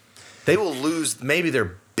lose maybe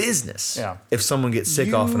their business. Yeah. If someone gets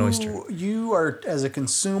sick off an oyster. You are, as a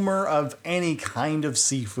consumer of any kind of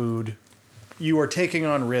seafood, you are taking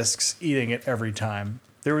on risks eating it every time.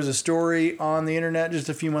 There was a story on the internet just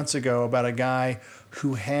a few months ago about a guy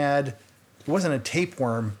who had, it wasn't a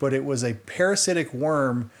tapeworm, but it was a parasitic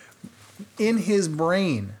worm in his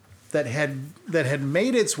brain that had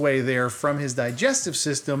made its way there from his digestive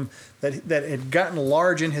system that had gotten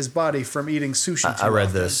large in his body from eating sushi. I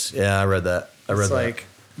read this. Yeah, I read that. It's like,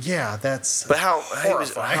 yeah, that's. But how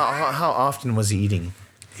horrifying. often was he eating?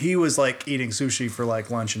 He was like eating sushi for like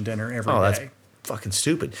lunch and dinner every day. Oh, that's fucking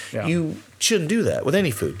stupid. Yeah. You shouldn't do that with any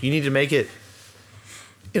food. You need to make it,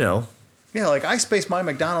 Yeah, like I space my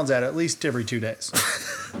McDonald's at least every 2 days.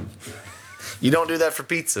 you don't do that for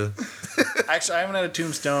pizza. Actually, I haven't had a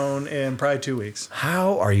Tombstone in probably 2 weeks.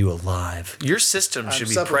 How are you alive? Your system should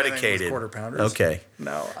be supplementing with predicated. Quarter Pounders. Okay.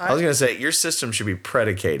 No, I was going to say, your system should be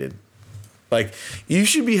predicated. Like, you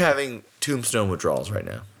should be having Tombstone withdrawals right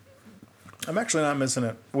now. I'm actually not missing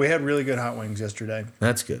it. We had really good hot wings yesterday.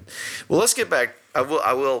 That's good. Well, let's get back. I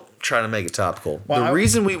will try to make it topical. Well, the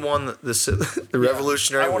reason we won the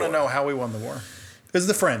Revolutionary I War. want to know how we won the war. It's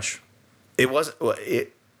the French. It wasn't. Well,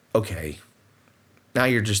 okay. Now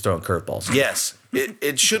you're just throwing curveballs. Yes,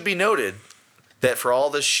 it should be noted that for all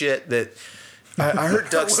this shit that I heard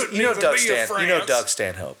Doug, Doug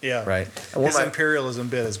Stanhope. Yeah. Right. His imperialism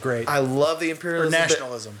bit is great. I love the imperialism. Or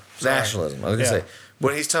nationalism. Sorry. Nationalism. I was gonna say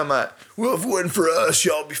when he's talking about, well, if it wasn't for us,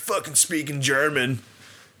 y'all be fucking speaking German.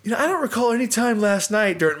 I don't recall any time last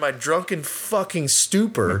night during my drunken fucking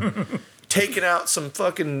stupor taking out some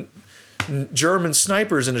fucking German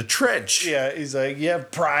snipers in a trench. Yeah, he's like, you have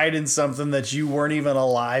pride in something that you weren't even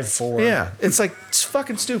alive for. Yeah, it's like, it's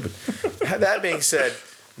fucking stupid. That being said,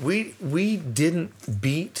 we didn't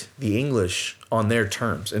beat the English on their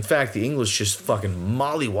terms. In fact, the English just fucking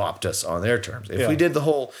mollywopped us on their terms. If we did the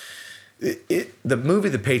whole... the movie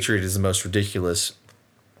The Patriot is the most ridiculous,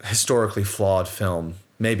 historically flawed film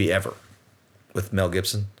maybe ever, with Mel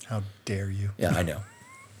Gibson. How dare you? Yeah, I know.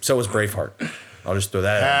 So was Braveheart. I'll just throw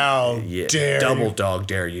that out. How dare double you. dog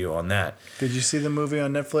dare you on that. Did you see the movie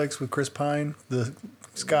on Netflix with Chris Pine, the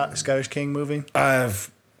Scottish King movie?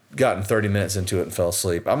 I've gotten 30 minutes into it and fell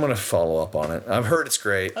asleep. I'm going to follow up on it. I've heard it's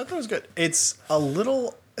great. I thought it was good.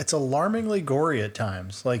 It's alarmingly gory at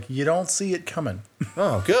times. Like, you don't see it coming.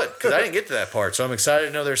 Oh, good. Because I didn't get to that part, so I'm excited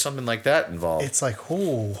to know there's something like that involved. It's like,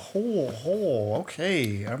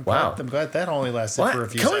 okay. I'm Wow. glad that only lasted for a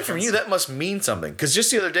few Coming seconds. from you, that must mean something. Because just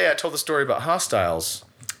the other day, I told the story about Hostiles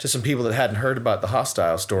to some people that hadn't heard about the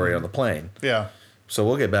Hostiles story on the plane. Yeah. So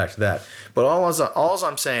we'll get back to that. But all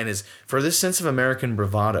I'm saying is, for this sense of American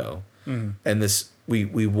bravado and this, we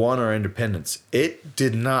won our independence, it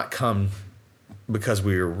did not come because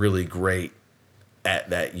we were really great at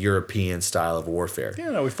that European style of warfare. Yeah,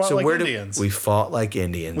 no, we fought like Indians. We fought like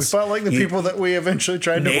Indians. We fought like the people that we eventually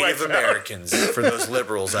tried to wipe Native out. Americans, for those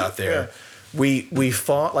liberals out there. We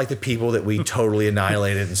fought like the people that we totally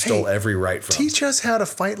annihilated and stole every right from. Teach us how to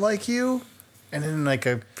fight like you, and in like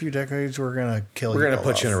a few decades, we're gonna kill you. We're going to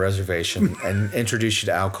put you in a reservation and introduce you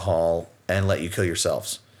to alcohol and let you kill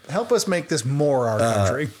yourselves. Help us make this more our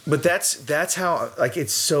country. But that's how, like,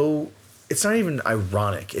 it's not even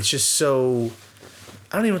ironic. It's just so,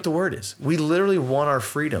 I don't even know what the word is. We literally won our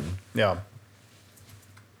freedom Yeah.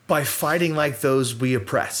 by fighting like those we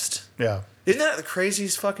oppressed. Yeah. Isn't that the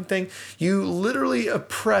craziest fucking thing? You literally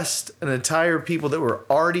oppressed an entire people that were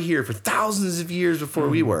already here for thousands of years before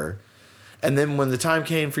we were. And then when the time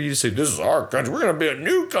came for you to say, this is our country, we're going to be a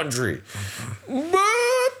new country.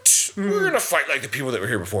 But we're going to fight like the people that were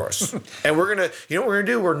here before us. And we're going to, you know what we're going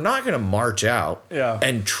to do? We're not going to march out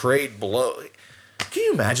and trade blows. Can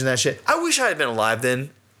you imagine that shit? I wish I had been alive then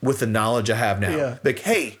with the knowledge I have now. Yeah. Like,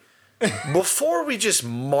 hey, before we just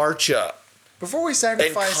march up Before we in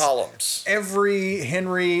sacrifice columns. every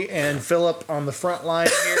Henry and Philip on the front line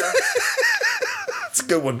here, It's a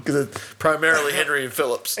good one because it's primarily Henry and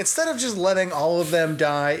Phillips. instead of just letting all of them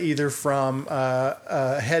die either from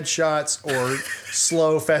headshots or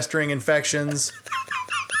slow festering infections,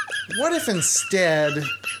 what if instead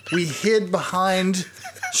we hid behind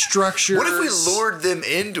structures? What if we lured them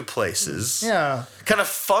into places? Yeah. Kind of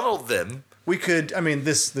funneled them. We could, I mean,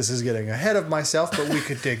 this is getting ahead of myself, but we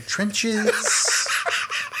could dig trenches.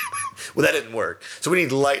 Well, that didn't work. So we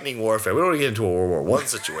need lightning warfare. We don't want to get into a World War I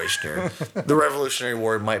situation here. The Revolutionary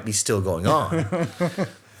War might be still going on.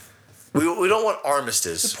 We don't want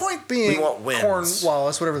armistice. The point being, we want wins.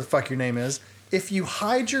 Cornwallis, whatever the fuck your name is, if you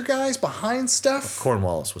hide your guys behind stuff,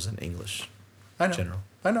 Cornwallis was an English I know, general.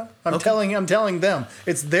 I know. I'm telling them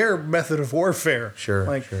it's their method of warfare. Sure,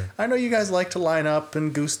 like sure. I know you guys like to line up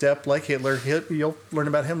and goose step like Hitler. You'll learn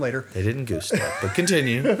about him later. They didn't goose step, but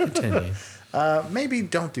continue. Maybe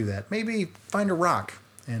don't do that. Maybe find a rock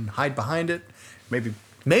and hide behind it. Maybe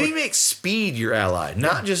make speed your ally,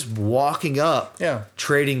 not just walking up,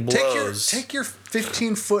 trading blows. take your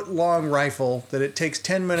 15-foot long rifle that it takes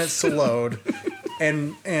 10 minutes to load,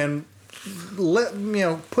 and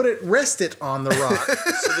rest it on the rock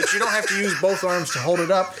so that you don't have to use both arms to hold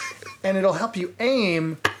it up, and it'll help you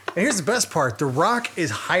aim. And here's the best part: the rock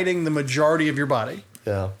is hiding the majority of your body.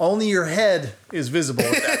 Yeah. Only your head is visible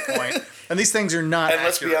at that point. And these things are not. And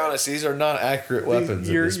let's be honest, these are not accurate weapons.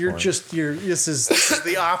 This is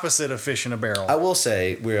the opposite of fish in a barrel. I will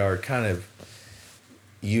say we are kind of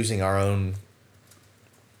using our own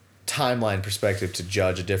timeline perspective to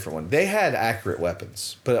judge a different one. They had accurate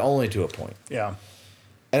weapons, but only to a point. Yeah.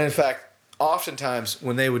 And in fact, oftentimes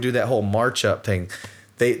when they would do that whole march up thing,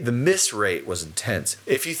 the miss rate was intense.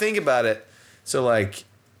 If you think about it, so like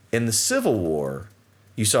in the Civil War,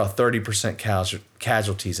 you saw 30%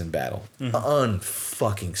 casualties in battle.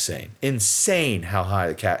 Unfucking sane. Insane how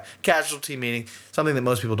high the casualty, meaning something that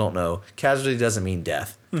most people don't know. Casualty doesn't mean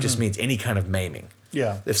death. It just means any kind of maiming.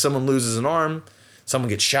 Yeah. If someone loses an arm, someone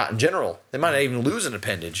gets shot in general, they might not even lose an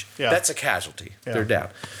appendage. Yeah. That's a casualty. Yeah. They're down.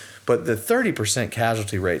 But the 30%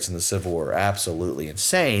 casualty rates in the Civil War are absolutely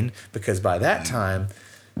insane because by that time,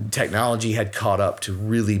 technology had caught up to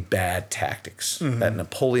really bad tactics. That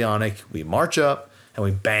Napoleonic, we march up and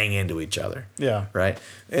we bang into each other. Yeah. Right?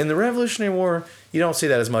 In the Revolutionary War, you don't see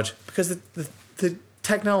that as much because the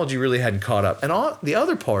technology really hadn't caught up. And the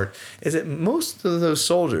other part is that most of those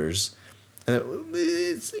soldiers, and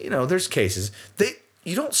there's cases,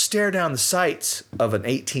 you don't stare down the sights of an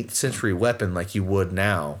 18th century weapon like you would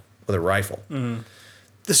now with a rifle.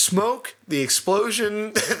 The smoke, the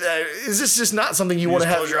explosion, is this just not something you want to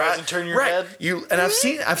have close your eyes and turn your head? I've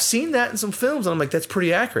seen that in some films, and I'm like, that's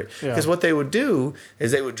pretty accurate. Because what they would do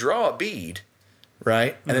is they would draw a bead,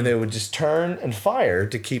 right, and then they would just turn and fire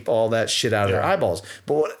to keep all that shit out of their eyeballs.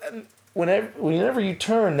 But whenever you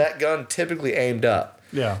turn, that gun typically aimed up.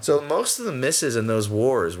 Yeah. So most of the misses in those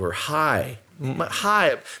wars were high,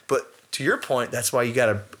 but to your point, that's why you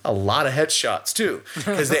got a lot of headshots too,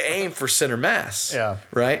 because they aim for center mass. Yeah.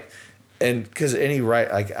 Right. And because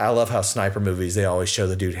I love how sniper movies, they always show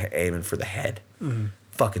the dude aiming for the head.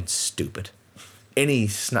 Fucking stupid. Any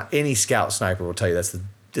scout sniper will tell you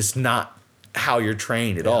that's not how you're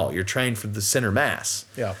trained at all. You're trained for the center mass.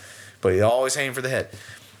 Yeah. But you always aim for the head.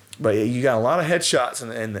 But you got a lot of headshots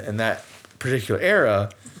in that particular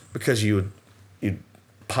era because you'd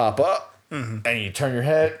pop up and you turn your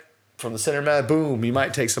head from the center mass, boom, you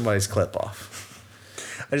might take somebody's clip off.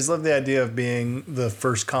 I just love the idea of being the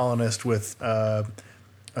first colonist with a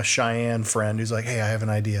Cheyenne friend who's like, hey, I have an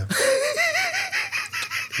idea.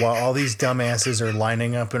 While all these dumbasses are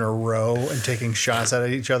lining up in a row and taking shots at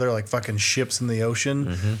each other like fucking ships in the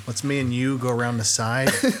ocean, let's me and you go around the side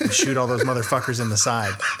and shoot all those motherfuckers in the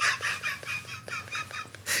side.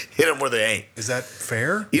 Hit them where they ain't. Is that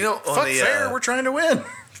fair? Fuck fair. We're trying to win.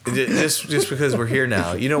 Just because we're here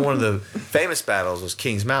now. One of the famous battles was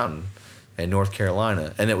Kings Mountain in North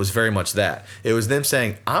Carolina, and it was very much that. It was them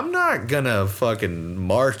saying, I'm not gonna fucking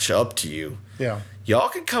march up to you. Yeah. Y'all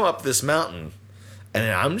can come up this mountain,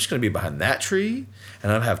 and I'm just gonna be behind that tree,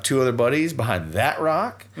 and I'll have two other buddies behind that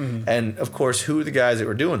rock. And of course, who are the guys that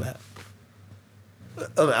were doing that?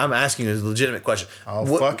 I'm asking you a legitimate question. Oh,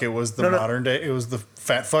 fuck. It was the modern day. It was the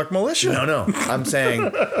fat fuck militia. No. I'm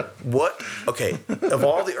saying, okay, of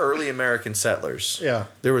all the early American settlers,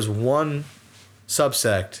 there was one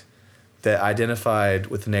subsect that identified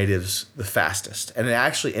with the natives the fastest, and it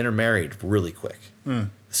actually intermarried really quick. The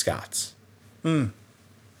Scots.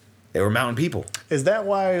 They were mountain people. Is that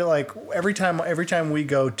why, like, every time we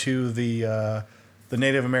go to the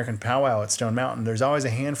Native American powwow at Stone Mountain, there's always a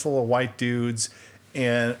handful of white dudes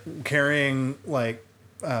and carrying like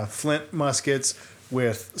flint muskets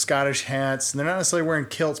with Scottish hats, and they're not necessarily wearing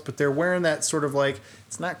kilts, but they're wearing that sort of like,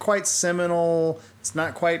 it's not quite Seminole, it's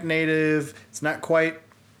not quite Native, it's not quite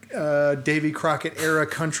Davy Crockett era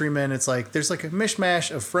countrymen. It's like there's like a mishmash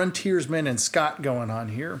of frontiersmen and Scot going on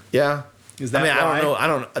here. Yeah. Is that I mean, why? I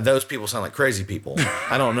don't know. Those people sound like crazy people.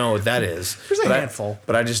 I don't know what that is. There's a handful.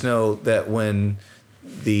 But I just know that when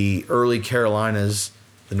the early Carolinas,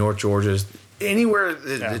 the North Georgias, anywhere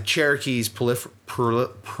the Cherokees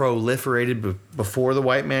proliferated before the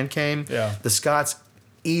white man came, the Scots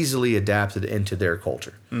easily adapted into their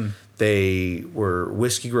culture. They were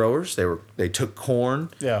whiskey growers. They took corn,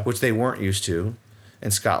 which they weren't used to. In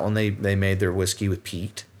Scotland, they made their whiskey with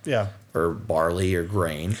peat. Yeah. Or barley or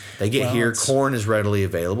grain. They get here, corn is readily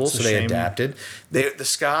available, so they adapted. The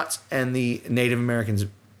Scots and the Native Americans,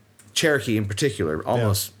 Cherokee in particular,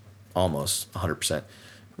 almost 100%,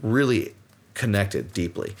 really connected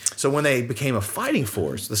deeply. So when they became a fighting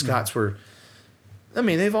force, the Scots were, I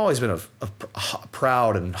mean, they've always been a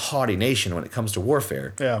proud and haughty nation when it comes to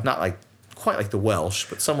warfare. Yeah. Not like quite like the Welsh,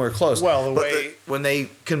 but somewhere close. Well, when they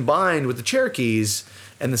combined with the Cherokees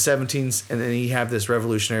and the 17s, and then you have this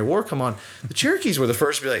Revolutionary War come on, the Cherokees were the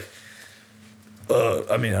first to be like,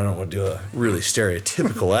 I mean, I don't want to do a really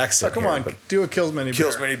stereotypical accent. Come on, do a kills many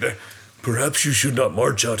bear. Perhaps you should not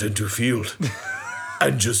march out into field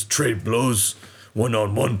and just trade blows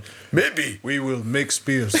 1-on-1. Maybe We will make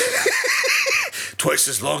spears. twice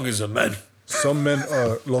as long as a man. Some men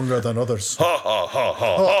are longer than others. Ha ha ha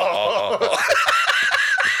ha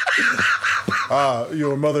ha.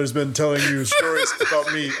 Your mother's been telling you stories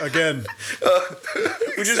about me again.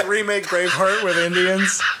 We just remake Braveheart with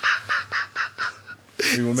Indians.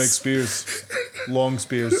 We will make spears. Long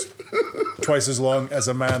spears. Twice as long as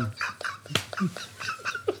a man.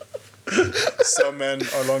 Some men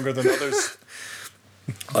are longer than others.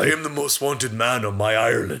 I am the most wanted man on my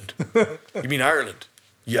Ireland. You mean Ireland?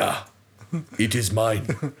 Yeah, it is mine.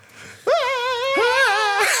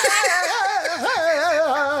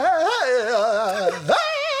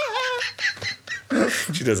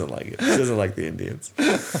 She doesn't like it. She doesn't like the Indians.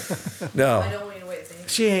 No. I don't want you to wait. Thank you.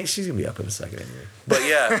 She ain't. She's going to be up in a second anyway. But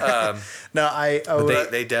yeah. No,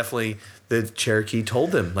 They definitely, the Cherokee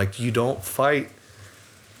told them, like, you don't fight.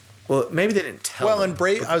 Well, maybe they didn't tell them.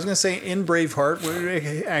 I was going to say in Braveheart, whether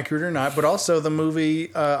it's accurate or not, but also the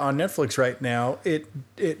movie on Netflix right now, it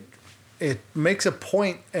makes a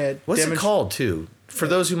point at What's it called, too? For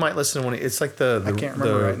those who might listen to one, it's like I can't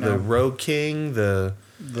remember right now. The Rogue King, the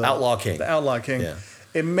Outlaw King. The Outlaw King. Yeah.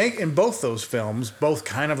 In both those films, both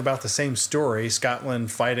kind of about the same story,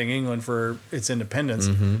 Scotland fighting England for its independence.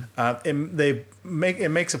 It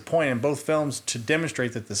makes a point in both films to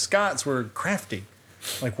demonstrate that the Scots were crafty.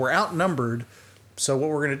 Like, we're outnumbered, so what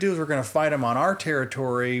we're going to do is we're going to fight them on our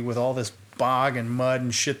territory with all this bog and mud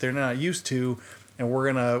and shit they're not used to, and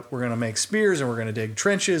we're gonna make spears and we're gonna dig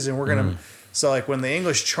trenches and we're gonna. So like when the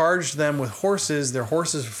English charged them with horses, their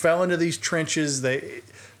horses fell into these trenches.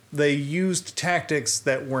 They used tactics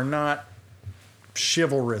that were not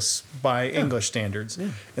chivalrous by English standards.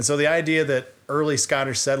 And so the idea that early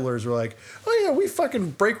Scottish settlers were like, oh yeah, we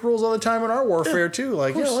fucking break rules all the time in our warfare too.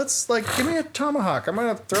 Like, yeah, let's give me a tomahawk. I'm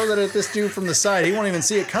gonna throw that at this dude from the side. He won't even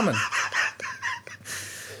see it coming.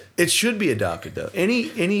 It should be adopted though.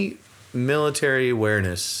 Any military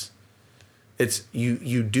awareness, it's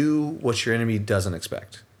you do what your enemy doesn't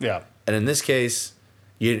expect. Yeah. And in this case,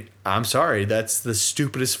 I'm sorry, that's the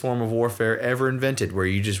stupidest form of warfare ever invented, where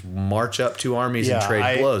you just march up two armies and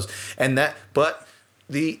trade blows.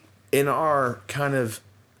 In our kind of,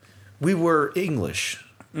 we were English.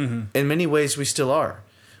 In many ways, we still are.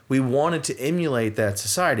 We wanted to emulate that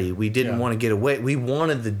society. We didn't want to get away. We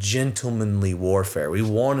wanted the gentlemanly warfare. We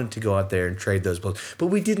wanted to go out there and trade those blows. But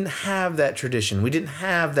we didn't have that tradition. We didn't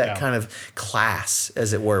have that kind of class,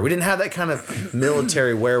 as it were. We didn't have that kind of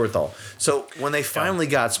military wherewithal. So when they finally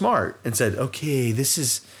got smart and said, okay,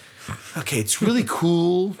 it's really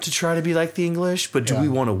cool to try to be like the English, but do we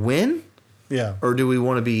want to win? Yeah. Or do we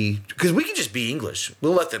want to be... Because we can just be English.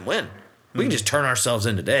 We'll let them win. We can just turn ourselves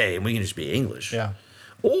in today and we can just be English. Yeah.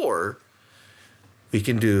 Or we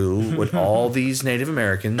can do what all these Native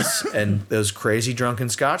Americans and those crazy drunken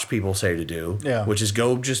Scotch people say to do, which is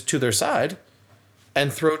go just to their side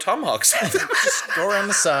and throw tomahawks at them. Just go around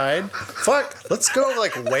the side. Fuck, let's go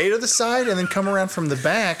like way to the side and then come around from the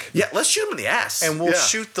back. Yeah, let's shoot them in the ass. And we'll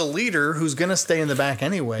shoot the leader who's going to stay in the back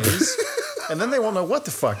anyways. And then they won't know what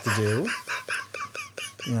the fuck to do.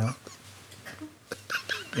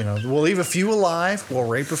 We'll leave a few alive. We'll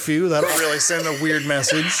rape a few. That'll really send a weird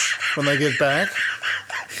message when they get back.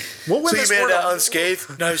 We'll win So you this made war. that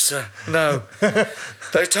unscathed? No, sir. No.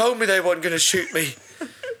 They told me they weren't going to shoot me.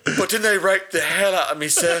 But then they raped the hell out of me,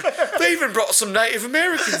 sir. They even brought some Native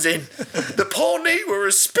Americans in. The Pawnee were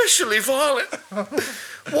especially violent.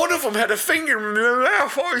 One of them had a finger in her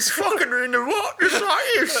mouth while he's fucking her in the water just like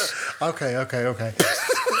this. Okay.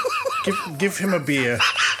 give him a beer.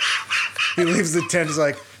 He leaves the tent. He's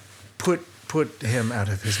like, put him out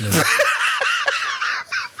of his misery.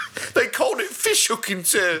 They called it fish hooking,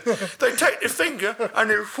 sir. They take the finger and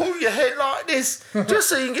they pull your head like this just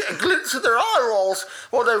so you can get a glimpse of their eye rolls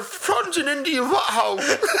while they're plunging into your butthole.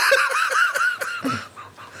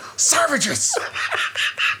 Savages!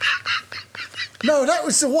 No, that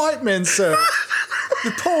was the white men, sir.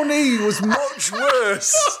 The Pawnee was much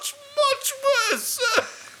worse. Much worse, sir.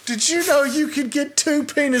 Did you know you could get 2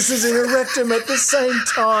 penises in a rectum at the same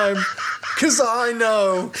time? Because I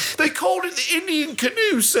know. They called it the Indian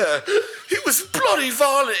canoe, sir. It was bloody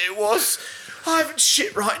violent, it was. I haven't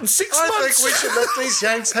shit right in 6 months. I think we should let these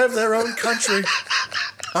Yanks have their own country.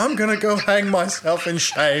 I'm going to go hang myself in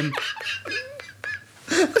shame.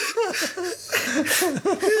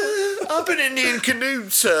 I've been Indian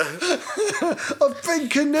canoed, sir. I've been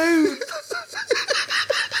canoed.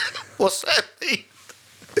 What's that mean?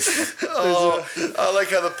 Oh, I like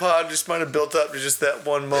how the pod just might have built up to just that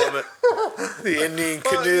one moment. The Indian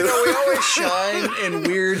canoe. We always shine in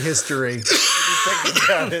weird history. If you think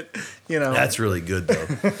about it, That's really good, though.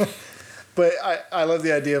 But I love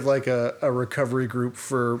the idea of like a recovery group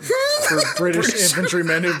for British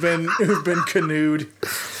infantrymen who've been canoed.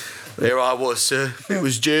 There I was, sir. It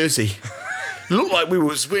was Jersey. It looked like we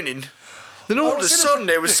was winning. Then all of a sudden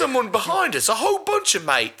there was someone behind us, a whole bunch of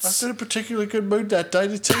mates. I was in a particularly good mood that day.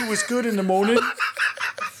 The tea was good in the morning.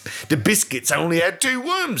 The biscuits only had 2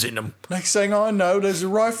 worms in them. Next thing I know, there's a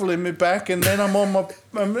rifle in my back, and then I'm on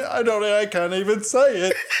I can't even say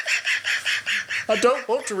it. I don't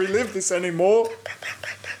want to relive this anymore.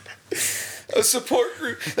 A support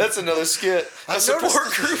group. That's another skit. A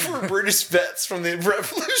support group for British vets from the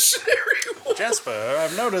Revolutionary War. Jasper,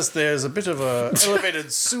 I've noticed there's a bit of a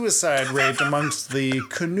elevated suicide rate amongst the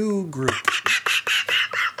canoe group.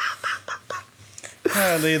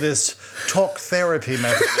 Apparently this talk therapy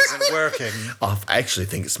method isn't working. I actually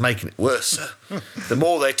think it's making it worse, sir. The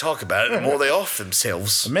more they talk about it, the more they off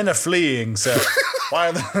themselves. The men are fleeing, sir.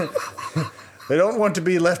 Why? They don't want to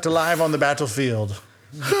be left alive on the battlefield.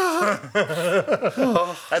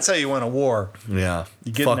 That's how you win a war. Yeah.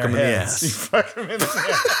 You get Fuck in them their in the heads. You ass. fuck them in the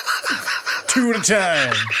ass. 2 at a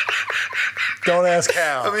time. Don't ask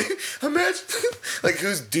how. I mean, imagine, like,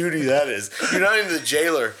 whose duty that is. You're not even the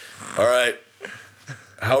jailer. All right,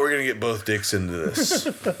 how are we going to get both dicks into this?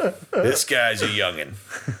 This guy's a youngin'.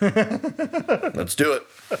 Let's do it.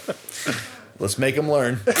 Let's make them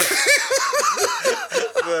learn.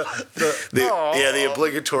 The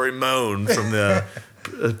obligatory moan from the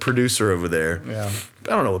producer over there. Yeah. I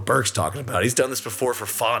don't know what Burke's talking about. He's done this before for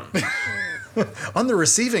fun. On the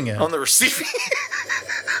receiving end. On the receiving.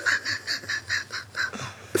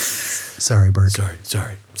 Sorry, Bert.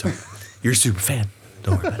 Sorry. You're a super fan.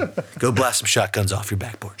 Don't worry about it. Go blast some shotguns off your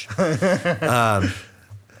back porch. No,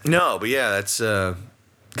 but yeah, that's God.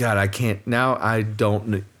 I can't now. I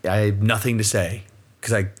have nothing to say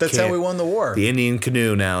because That's how we won the war. The Indian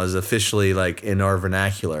canoe now is officially like in our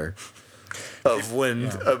vernacular Of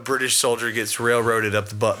when a British soldier gets railroaded up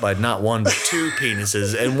the butt by not 1 but 2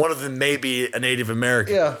 penises, and one of them may be a Native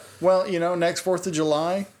American. Yeah. Well, next 4th of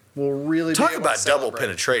July, we'll really Talk be able about to double celebrate.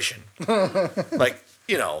 penetration. Like,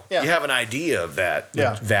 Yeah. you have an idea of that.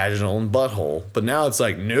 Yeah. vaginal and butthole, but now it's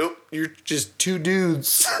like Nope, you're just 2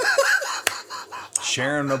 dudes.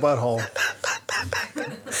 Sharing the butthole.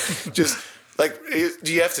 Just like,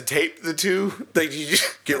 do you have to tape the 2? Like, you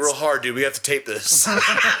just get real hard, dude. We have to tape this.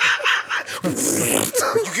 You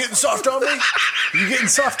getting soft on me? You getting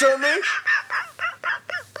soft on me?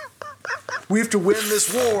 We have to win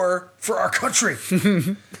this war for our country.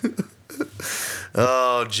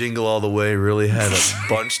 oh, Jingle All the Way really had a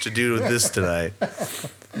bunch to do with this tonight.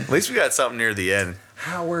 At least we got something near the end.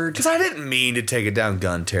 Howard. Because I didn't mean to take it down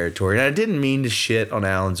gun territory, and I didn't mean to shit on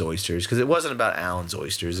Alan's oysters, because it wasn't about Alan's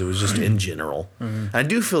oysters. It was just in general. I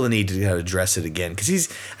do feel the need to address it again, because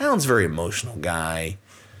Alan's a very emotional guy.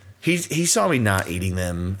 He saw me not eating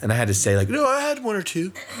them, and I had to say, like, no, I had one or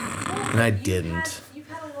two. And I didn't. You've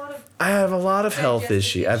had a lot of. I have a lot of health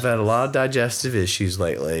issues. I've had a lot of digestive issues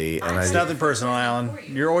lately. And It's nothing personal, Alan.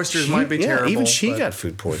 Your oysters might be terrible. Even she but- got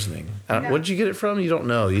food poisoning. What did you get it from? You don't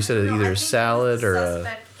know. You said either a salad or a...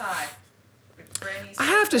 Suspect pie. Granny's I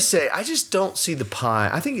have to say, I just don't see the pie.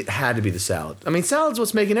 I think it had to be the salad. I mean, salad's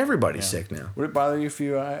what's making everybody sick now. Would it bother you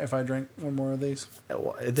if I drank one more of these?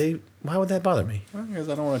 Why would that bother me? Well, because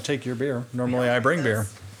I don't want to take your beer. Normally I bring beer.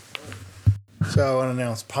 So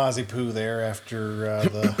unannounced Posy Poo there after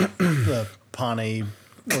the Pawnee.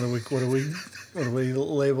 What do we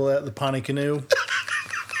label that? The Pawnee Canoe.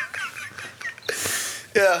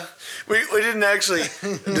 Yeah. We didn't actually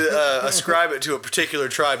ascribe it to a particular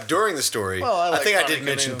tribe during the story. Well, I think I did Pawnee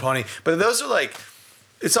mention Canoe. Pawnee. But those are like...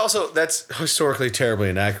 It's also... That's historically terribly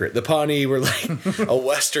inaccurate. The Pawnee were like a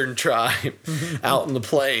western tribe out in the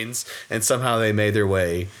plains, and somehow they made their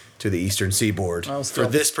way to the eastern seaboard for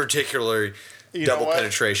this particular double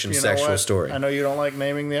penetration sexual story. I know you don't like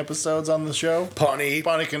naming the episodes on the show. Pawnee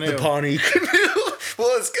Canoe. The Pawnee Canoe.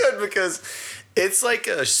 Well, it's good because it's like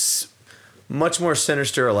a much more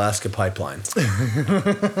sinister Alaska pipeline.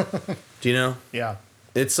 Do you know? Yeah.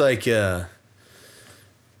 It's like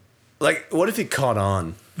what if it caught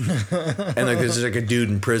on? And like there's like a dude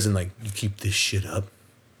in prison, like, you keep this shit up,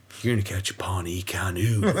 you're gonna catch a Pawnee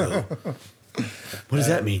Canoe, bro. What does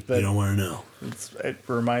that mean? You don't want to know. It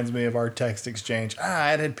reminds me of our text exchange. I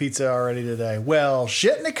had pizza already today. Well,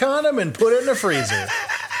 shit in a condom and put it in the freezer.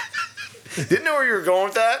 Didn't know where you were going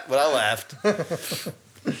with that, but I laughed.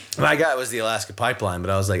 My guy was the Alaska pipeline,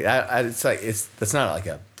 but I was like, that's not like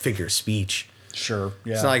a figure of speech. Sure.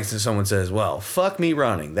 Yeah. It's not like someone says, well, fuck me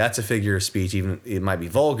running. That's a figure of speech. Even it might be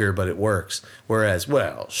vulgar, but it works. Whereas,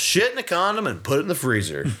 well, shit in a condom and put it in the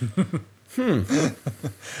freezer.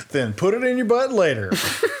 Then put it in your butt later.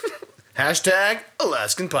 Hashtag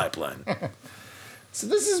Alaskan pipeline. So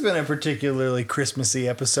this has been a particularly Christmassy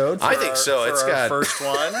episode. I think so. It's our got first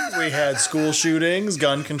one. We had school shootings,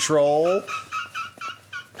 gun control,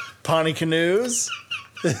 Pawnee canoes.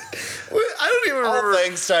 I don't even remember. All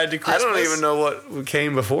things tied to Christmas. I don't even know what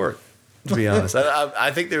came before it, to be honest.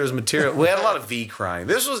 I think there was material. We had a lot of V crying.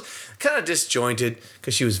 This was kind of disjointed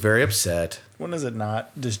because she was very upset. When is it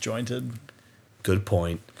not disjointed? Good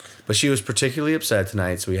point. But she was particularly upset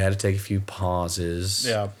tonight, so we had to take a few pauses.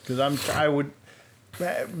 Yeah, because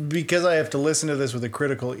I have to listen to this with a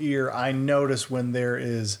critical ear. I notice when there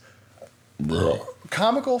is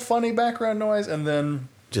comical, funny background noise, and then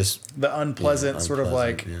Just the unpleasant sort of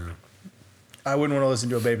like. yeah. I wouldn't want to listen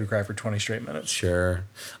to a baby cry for 20 straight minutes. Sure.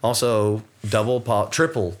 Also,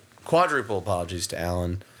 triple, quadruple apologies to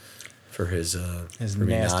Alan for his for me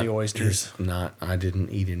nasty oysters. I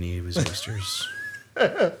didn't eat any of his oysters.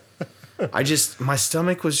 My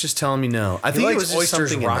stomach was just telling me no. I think it was just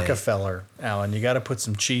oysters something Rockefeller, Alan. You got to put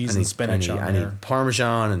some cheese and spinach on I there. need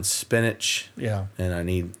Parmesan and spinach. Yeah. And I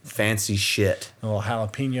need fancy shit. A little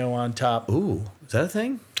jalapeno on top. Ooh, is that a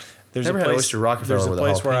thing? There's Never a had place, oyster Rockefeller There's a with a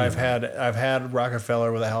place where jalapeno. I've had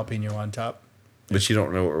Rockefeller with a jalapeno on top. But you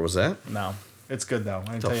don't know where was that? No, it's good though.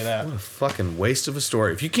 I can tell you that. What a fucking waste of a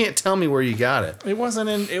story. If you can't tell me where you got it. It wasn't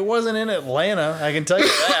in Atlanta. I can tell you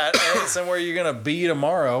that. It's somewhere you're gonna be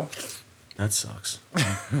tomorrow. That sucks.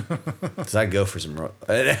 Because I go for some.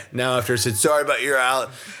 Now after I said sorry about your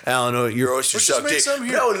Alan, your oysters suck dick. But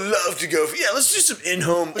I would love to go. Let's do some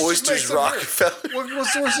in-home oysters Rockefeller.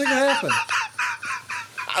 What's the worst thing that happen?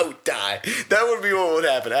 I would die. That would be what would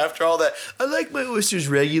happen. After all that, I like my oysters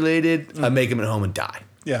regulated. I make them at home and die.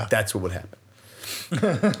 Yeah. That's what would happen.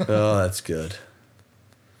 Oh, that's good.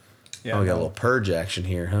 Yeah, We got a little purge action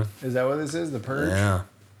here, huh? Is that what this is? The Purge? Yeah.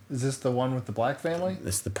 Is this the one with the black family?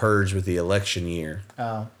 It's the purge with the election year.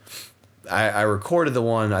 Oh. I recorded the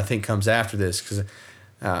one I think comes after this because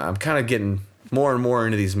I'm kind of getting more and more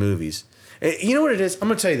into these movies. You know what it is? I'm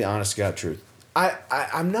going to tell you the honest to God truth.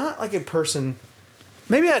 I'm not like a person...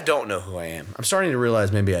 Maybe I don't know who I am. I'm starting to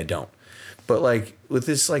realize maybe I don't. But like with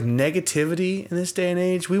this like negativity in this day and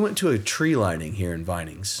age, we went to a tree lighting here in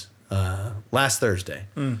Vinings last Thursday.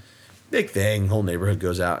 Big thing. Whole neighborhood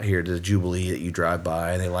goes out here to the Jubilee that you drive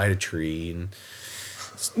by, and they light a tree. And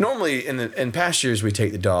normally in past years we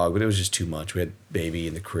take the dog, but it was just too much. We had baby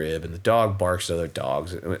in the crib, and the dog barks at other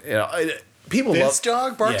dogs. People This love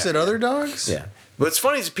dog barks at other dogs? Yeah. But it's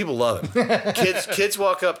funny is people love him. Kids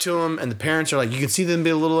walk up to him, and the parents are like, you can see them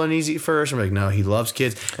be a little uneasy at first. I'm like, no, he loves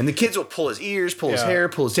kids. And the kids will pull his ears, pull his hair,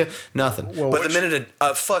 pull his tail. Nothing. Well, but the minute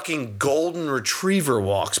a fucking golden retriever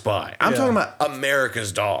walks by, I'm talking about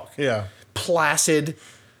America's dog. Yeah. Placid,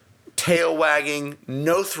 tail wagging,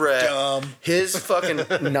 no threat. Dumb. His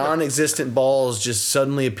fucking non-existent balls just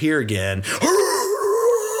suddenly appear again.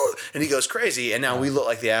 And he goes crazy. And now we look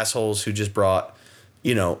like the assholes who just brought,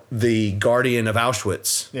 you know, the guardian of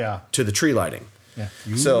Auschwitz to the tree lighting. Yeah.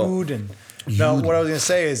 So, no, what I was going to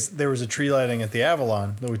say is there was a tree lighting at the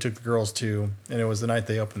Avalon that we took the girls to, and it was the night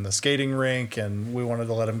they opened the skating rink, and we wanted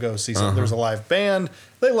to let them go see something. There was a live band.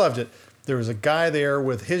 They loved it. There was a guy there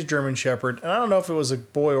with his German Shepherd, and I don't know if it was a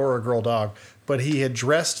boy or a girl dog, but he had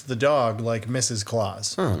dressed the dog like Mrs.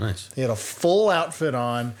 Claus. Oh, nice. He had a full outfit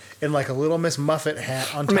on and like a little Miss Muffet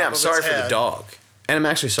hat on top of I'm its sorry for head. the dog. And I'm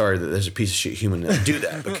actually sorry that there's a piece of shit human that do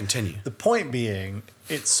that, but continue. The point being,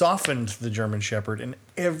 it softened the German Shepherd, and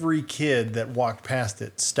every kid that walked past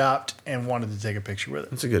it stopped and wanted to take a picture with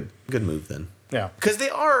it. That's a good move then. Yeah. Because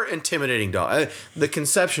they are intimidating dogs. The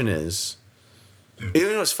conception is,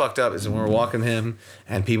 even what's fucked up is when we're walking him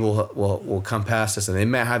and people will come past us and they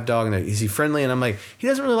might have a dog and is he friendly? And I'm like, he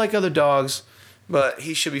doesn't really like other dogs, but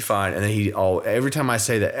he should be fine. And then every time I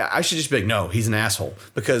say that, I should just be like, no, he's an asshole.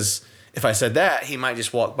 Because if I said that, he might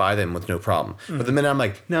just walk by them with no problem. Mm-hmm. But the minute I'm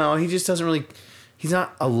like, no, he just doesn't really, he's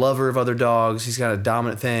not a lover of other dogs. He's got a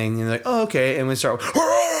dominant thing. And they're like, oh, okay. And we start,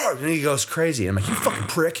 and he goes crazy. And I'm like, you fucking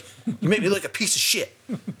prick. You make me look like a piece of shit.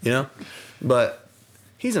 You know? But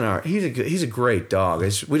he's a great dog.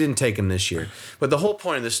 We didn't take him this year. But the whole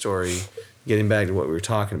point of this story, getting back to what we were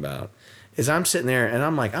talking about, is I'm sitting there and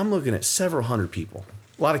I'm looking at several hundred people.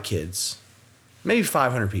 A lot of kids. Maybe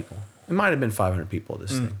 500 people. It might have been 500 people at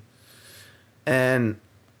this thing. And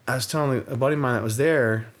I was telling a buddy of mine that was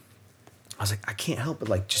there, I was like, I can't help but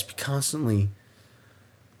like just be constantly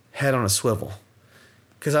head on a swivel.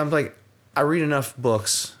 Because I'm like, I read enough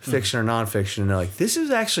books, fiction or nonfiction, and they're like, this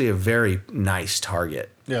is actually a very nice target.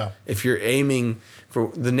 Yeah. If you're aiming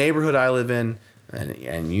for the neighborhood I live in,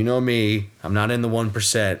 and you know me, I'm not in the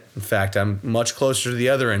 1%. In fact, I'm much closer to the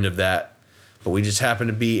other end of that. But we just happen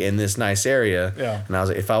to be in this nice area. Yeah. And I was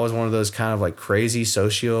like, if I was one of those kind of like crazy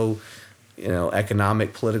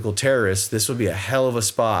economic, political terrorists, this would be a hell of a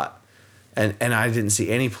spot. And I didn't see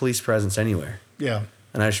any police presence anywhere. Yeah.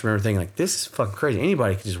 And I just remember thinking, like, this is fucking crazy.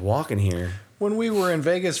 Anybody could just walk in here. When we were in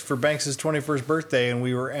Vegas for Banks' 21st birthday, and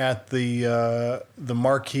we were at the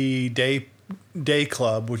Marquee Day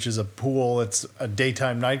Club, which is a pool, it's a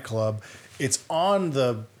daytime nightclub. It's on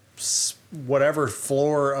the whatever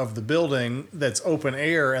floor of the building that's open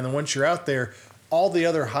air, and then once you're out there, all the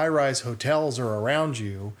other high-rise hotels are around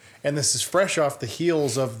you, and this is fresh off the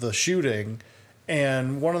heels of the shooting.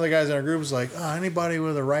 And one of the guys in our group was like, "Oh, anybody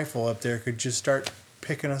with a rifle up there could just start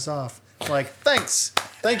picking us off." I'm like, thanks,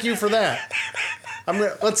 thank you for that.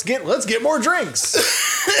 Let's get more drinks.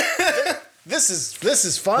 This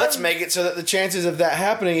is fun. Let's make it so that the chances of that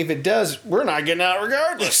happening, if it does, we're not getting out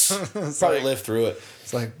regardless. Probably live through it.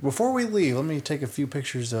 It's like, before we leave, let me take a few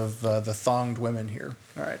pictures of the thonged women here.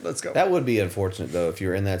 All right, let's go. That would be unfortunate, though, if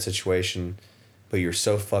you're in that situation, but you're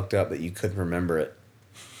so fucked up that you couldn't remember it,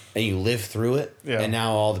 and you live through it, and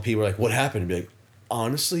now all the people are like, what happened? And be like,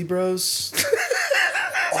 honestly, bros?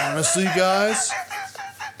 Honestly, guys?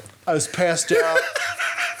 I was passed out,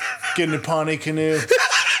 getting a Pawnee canoe.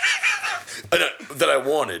 That I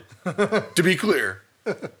wanted. To be clear,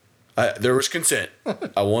 there was consent.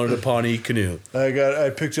 I wanted a Pawnee canoe.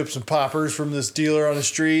 I picked up some poppers from this dealer on the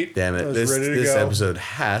street. Damn it! This episode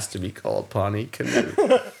has to be called Pawnee Canoe.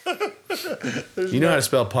 You know how to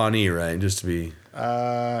spell Pawnee, right? Just to be.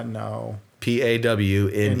 No. Pawnee.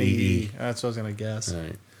 That's what I was gonna guess. All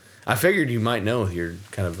right. I figured you might know with your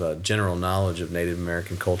kind of general knowledge of Native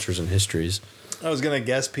American cultures and histories. I was gonna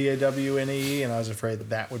guess Pawnee, and I was afraid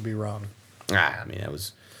that would be wrong. I mean,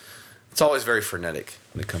 it's always very frenetic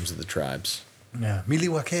when it comes to the tribes. Yeah,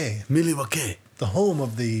 Miliwake, the home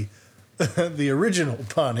of the original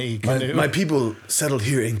Pawnee canoe. My people settled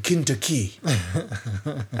here in Kentucky.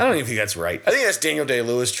 I don't even think that's right. I think that's Daniel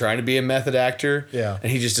Day-Lewis trying to be a method actor. Yeah.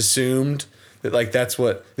 And he just assumed that like that's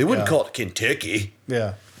what they wouldn't call it Kentucky.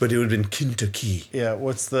 Yeah. But it would have been Kentucky. Yeah,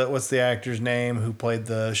 what's the actor's name who played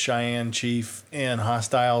the Cheyenne chief in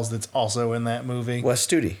Hostiles that's also in that movie? Wes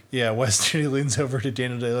Studi. Yeah, Wes Studi leans over to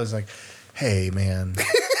Daniel Day-Lewis like, "Hey, man,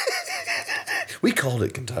 we called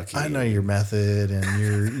it Kentucky. I know your method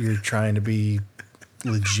and you're trying to be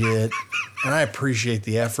legit, and I appreciate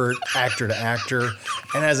the effort, actor to actor.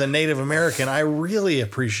 And as a Native American, I really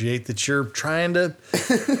appreciate that you're trying to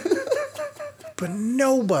But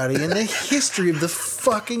nobody in the history of the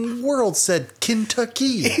fucking world said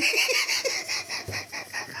Kentucky.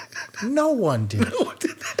 No one did.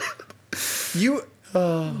 You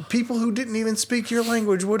people who didn't even speak your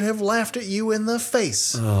language would have laughed at you in the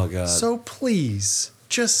face. Oh, God. So please,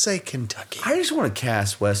 just say Kentucky. I just want to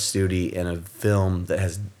cast Wes Studi in a film that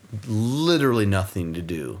has literally nothing to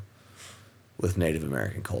do with Native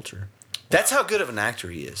American culture. That's how good of an actor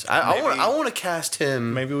he is. I want to cast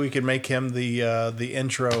him. Maybe we could make him the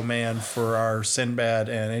intro man for our Sinbad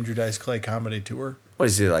and Andrew Dice Clay comedy tour. What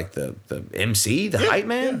is he, like the MC, the hype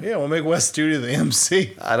man? Yeah, we'll make Wes Studi the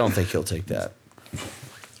MC. I don't think he'll take that.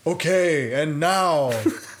 Okay, and now,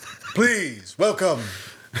 please welcome.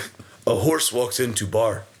 A horse walks into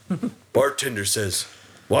bar. Bartender says,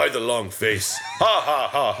 "Why the long face? Ha ha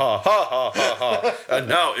ha ha ha ha ha ha." And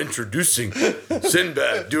now introducing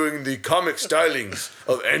Sinbad doing the comic stylings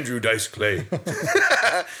of Andrew Dice Clay.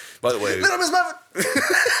 By the way, Little Miss Muffet.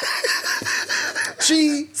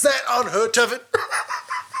 She sat on her tuffet,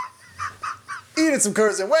 eating some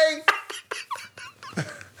curds and whey.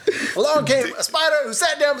 Along came a spider who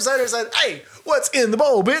sat down beside her and said, "Hey, what's in the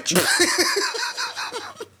bowl, bitch?"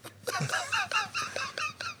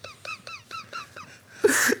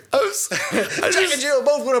 Jack and Jill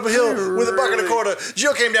both went up a hill with a buck and a quarter.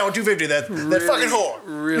 Jill came down with $2.50. That fucking whore.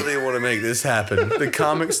 Really want to make this happen. The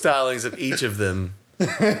comic stylings of each of them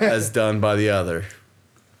as done by the other.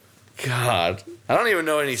 God. I don't even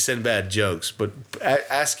know any Sinbad jokes, but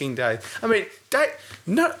asking Dice... I mean,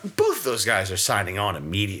 both of those guys are signing on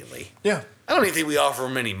immediately. Yeah. I don't even think we offer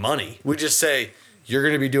them any money. We just say, you're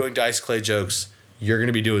going to be doing Dice Clay jokes. You're going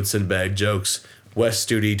to be doing Sinbad jokes. Wes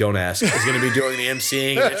Studi, don't ask, is going to be doing the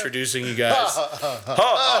emceeing and introducing you guys.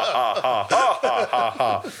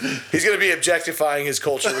 He's going to be objectifying his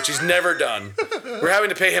culture, which he's never done. We're having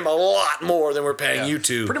to pay him a lot more than we're paying you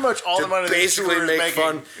two. Pretty much all the money that basically tour is make making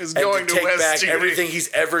fun is and going to to take Wes back Studi. everything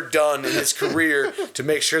he's ever done in his career to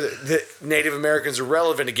make sure that Native Americans are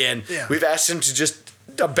relevant again. Yeah. We've asked him to just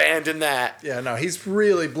abandon that. Yeah, no, he's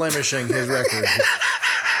really blemishing his record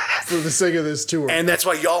for the sake of this tour. And that's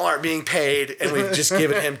why y'all aren't being paid, and we've just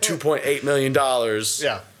given him $2.8 million.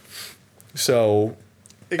 Yeah. So,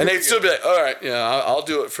 and they'd still be like, all right, yeah, I'll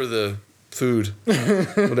do it for the food.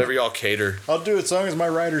 Whatever y'all cater. I'll do it as long as my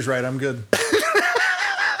rider's right. I'm good.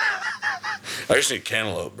 I just need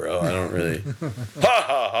cantaloupe, bro. I don't really. Ha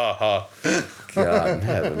ha ha ha. God in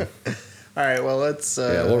heaven. All right, well, let's...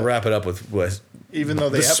 Yeah, we'll wrap it up with Wes. Even though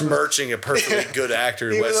the besmirching a perfectly good actor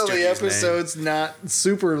in even Wes though the Studi's episode's not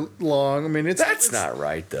super long, I mean, That's not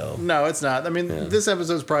right, though. No, it's not. I mean, this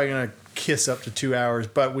episode's probably going to kiss up to 2 hours,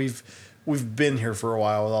 but we've been here for a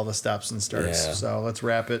while with all the stops and starts. Yeah. So let's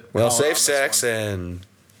wrap it. Well, Call it safe on this sex one. and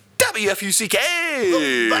WFUCK.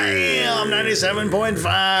 Bam!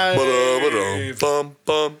 97.5. Bum,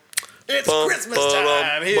 bum. It's Christmas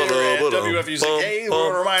time here at WFUCK. We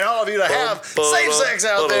want to remind all of you to have safe sex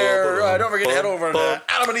out there. Don't forget to head over to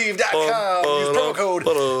adamandeve.com. Use promo code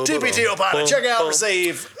TPTOPOD to check out for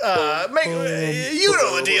safe. You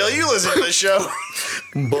know the deal. You listen to the show.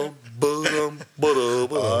 I'm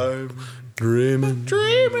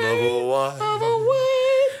dreaming of a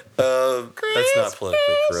wife. That's not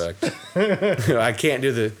politically correct. I can't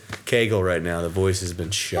do the Kegel right now. The voice has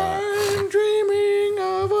been shot. I'm dreaming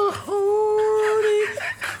of a horny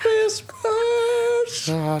Christmas.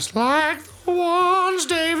 Just like the ones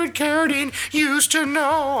David Carradine used to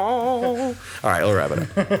know. All right, we'll wrap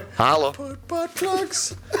it up. Holla. Put butt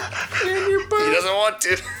plugs in your butt. He doesn't want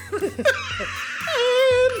to.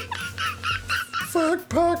 And fuck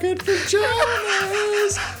pocket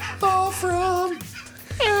vaginas, all from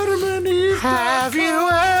Adam and Eve. Have you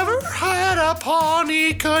ever had a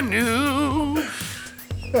Pawnee canoe?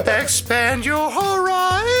 Expand your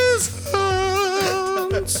horizons.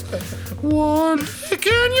 One dick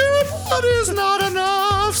in your butt is not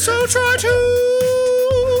enough, so try to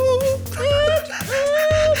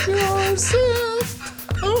Have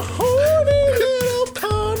yourself a horny little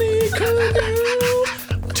Pawnee canoe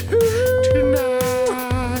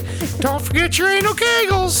tonight. Don't forget your anal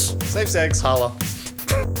kegels. Safe sex. Holla.